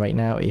 And right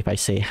now, if I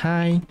say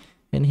hi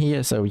in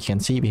here, so we can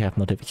see we have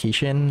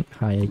notification,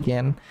 hi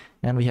again,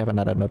 and we have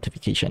another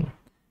notification.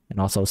 And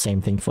also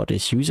same thing for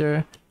this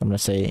user. I'm going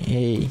to say,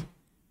 hey,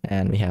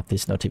 and we have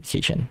this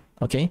notification.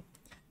 Okay.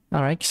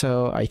 All right.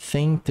 So I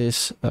think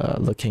this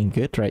looking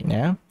good right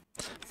now.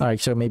 All right.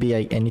 So maybe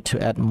I need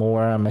to add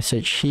more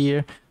message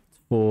here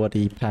for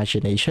the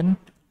pagination.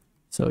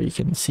 So you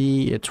can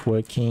see it's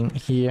working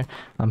here.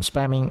 I'm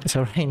spamming.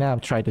 So right now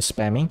I'm trying to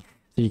spamming.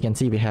 So you can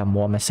see we have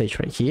more message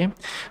right here.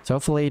 So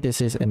hopefully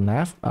this is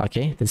enough.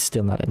 Okay. This is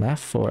still not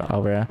enough for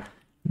our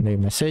new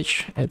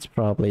message. It's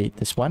probably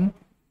this one.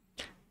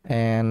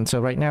 And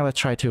so right now, let's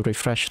try to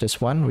refresh this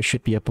one. We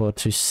should be able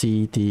to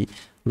see the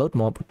load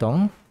more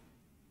button.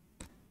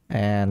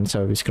 And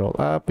so we scroll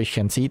up, we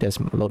can see there's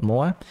load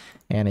more.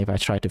 And if I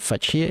try to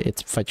fetch here,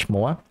 it's fetch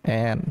more.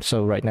 And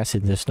so right now,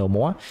 since there's no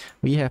more,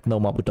 we have no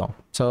more button.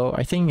 So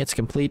I think it's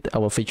complete.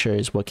 Our feature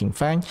is working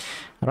fine.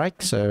 All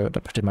right, so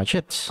that's pretty much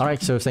it. All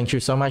right, so thank you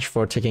so much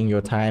for taking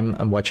your time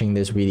and watching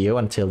this video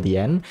until the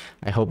end.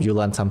 I hope you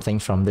learned something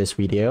from this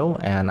video,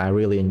 and I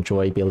really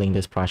enjoy building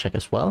this project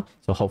as well.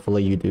 So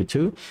hopefully you do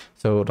too.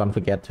 So don't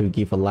forget to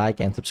give a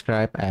like and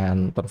subscribe,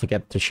 and don't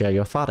forget to share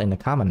your thought in the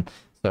comment.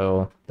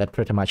 So that's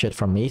pretty much it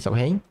from me. So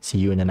hey, see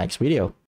you in the next video.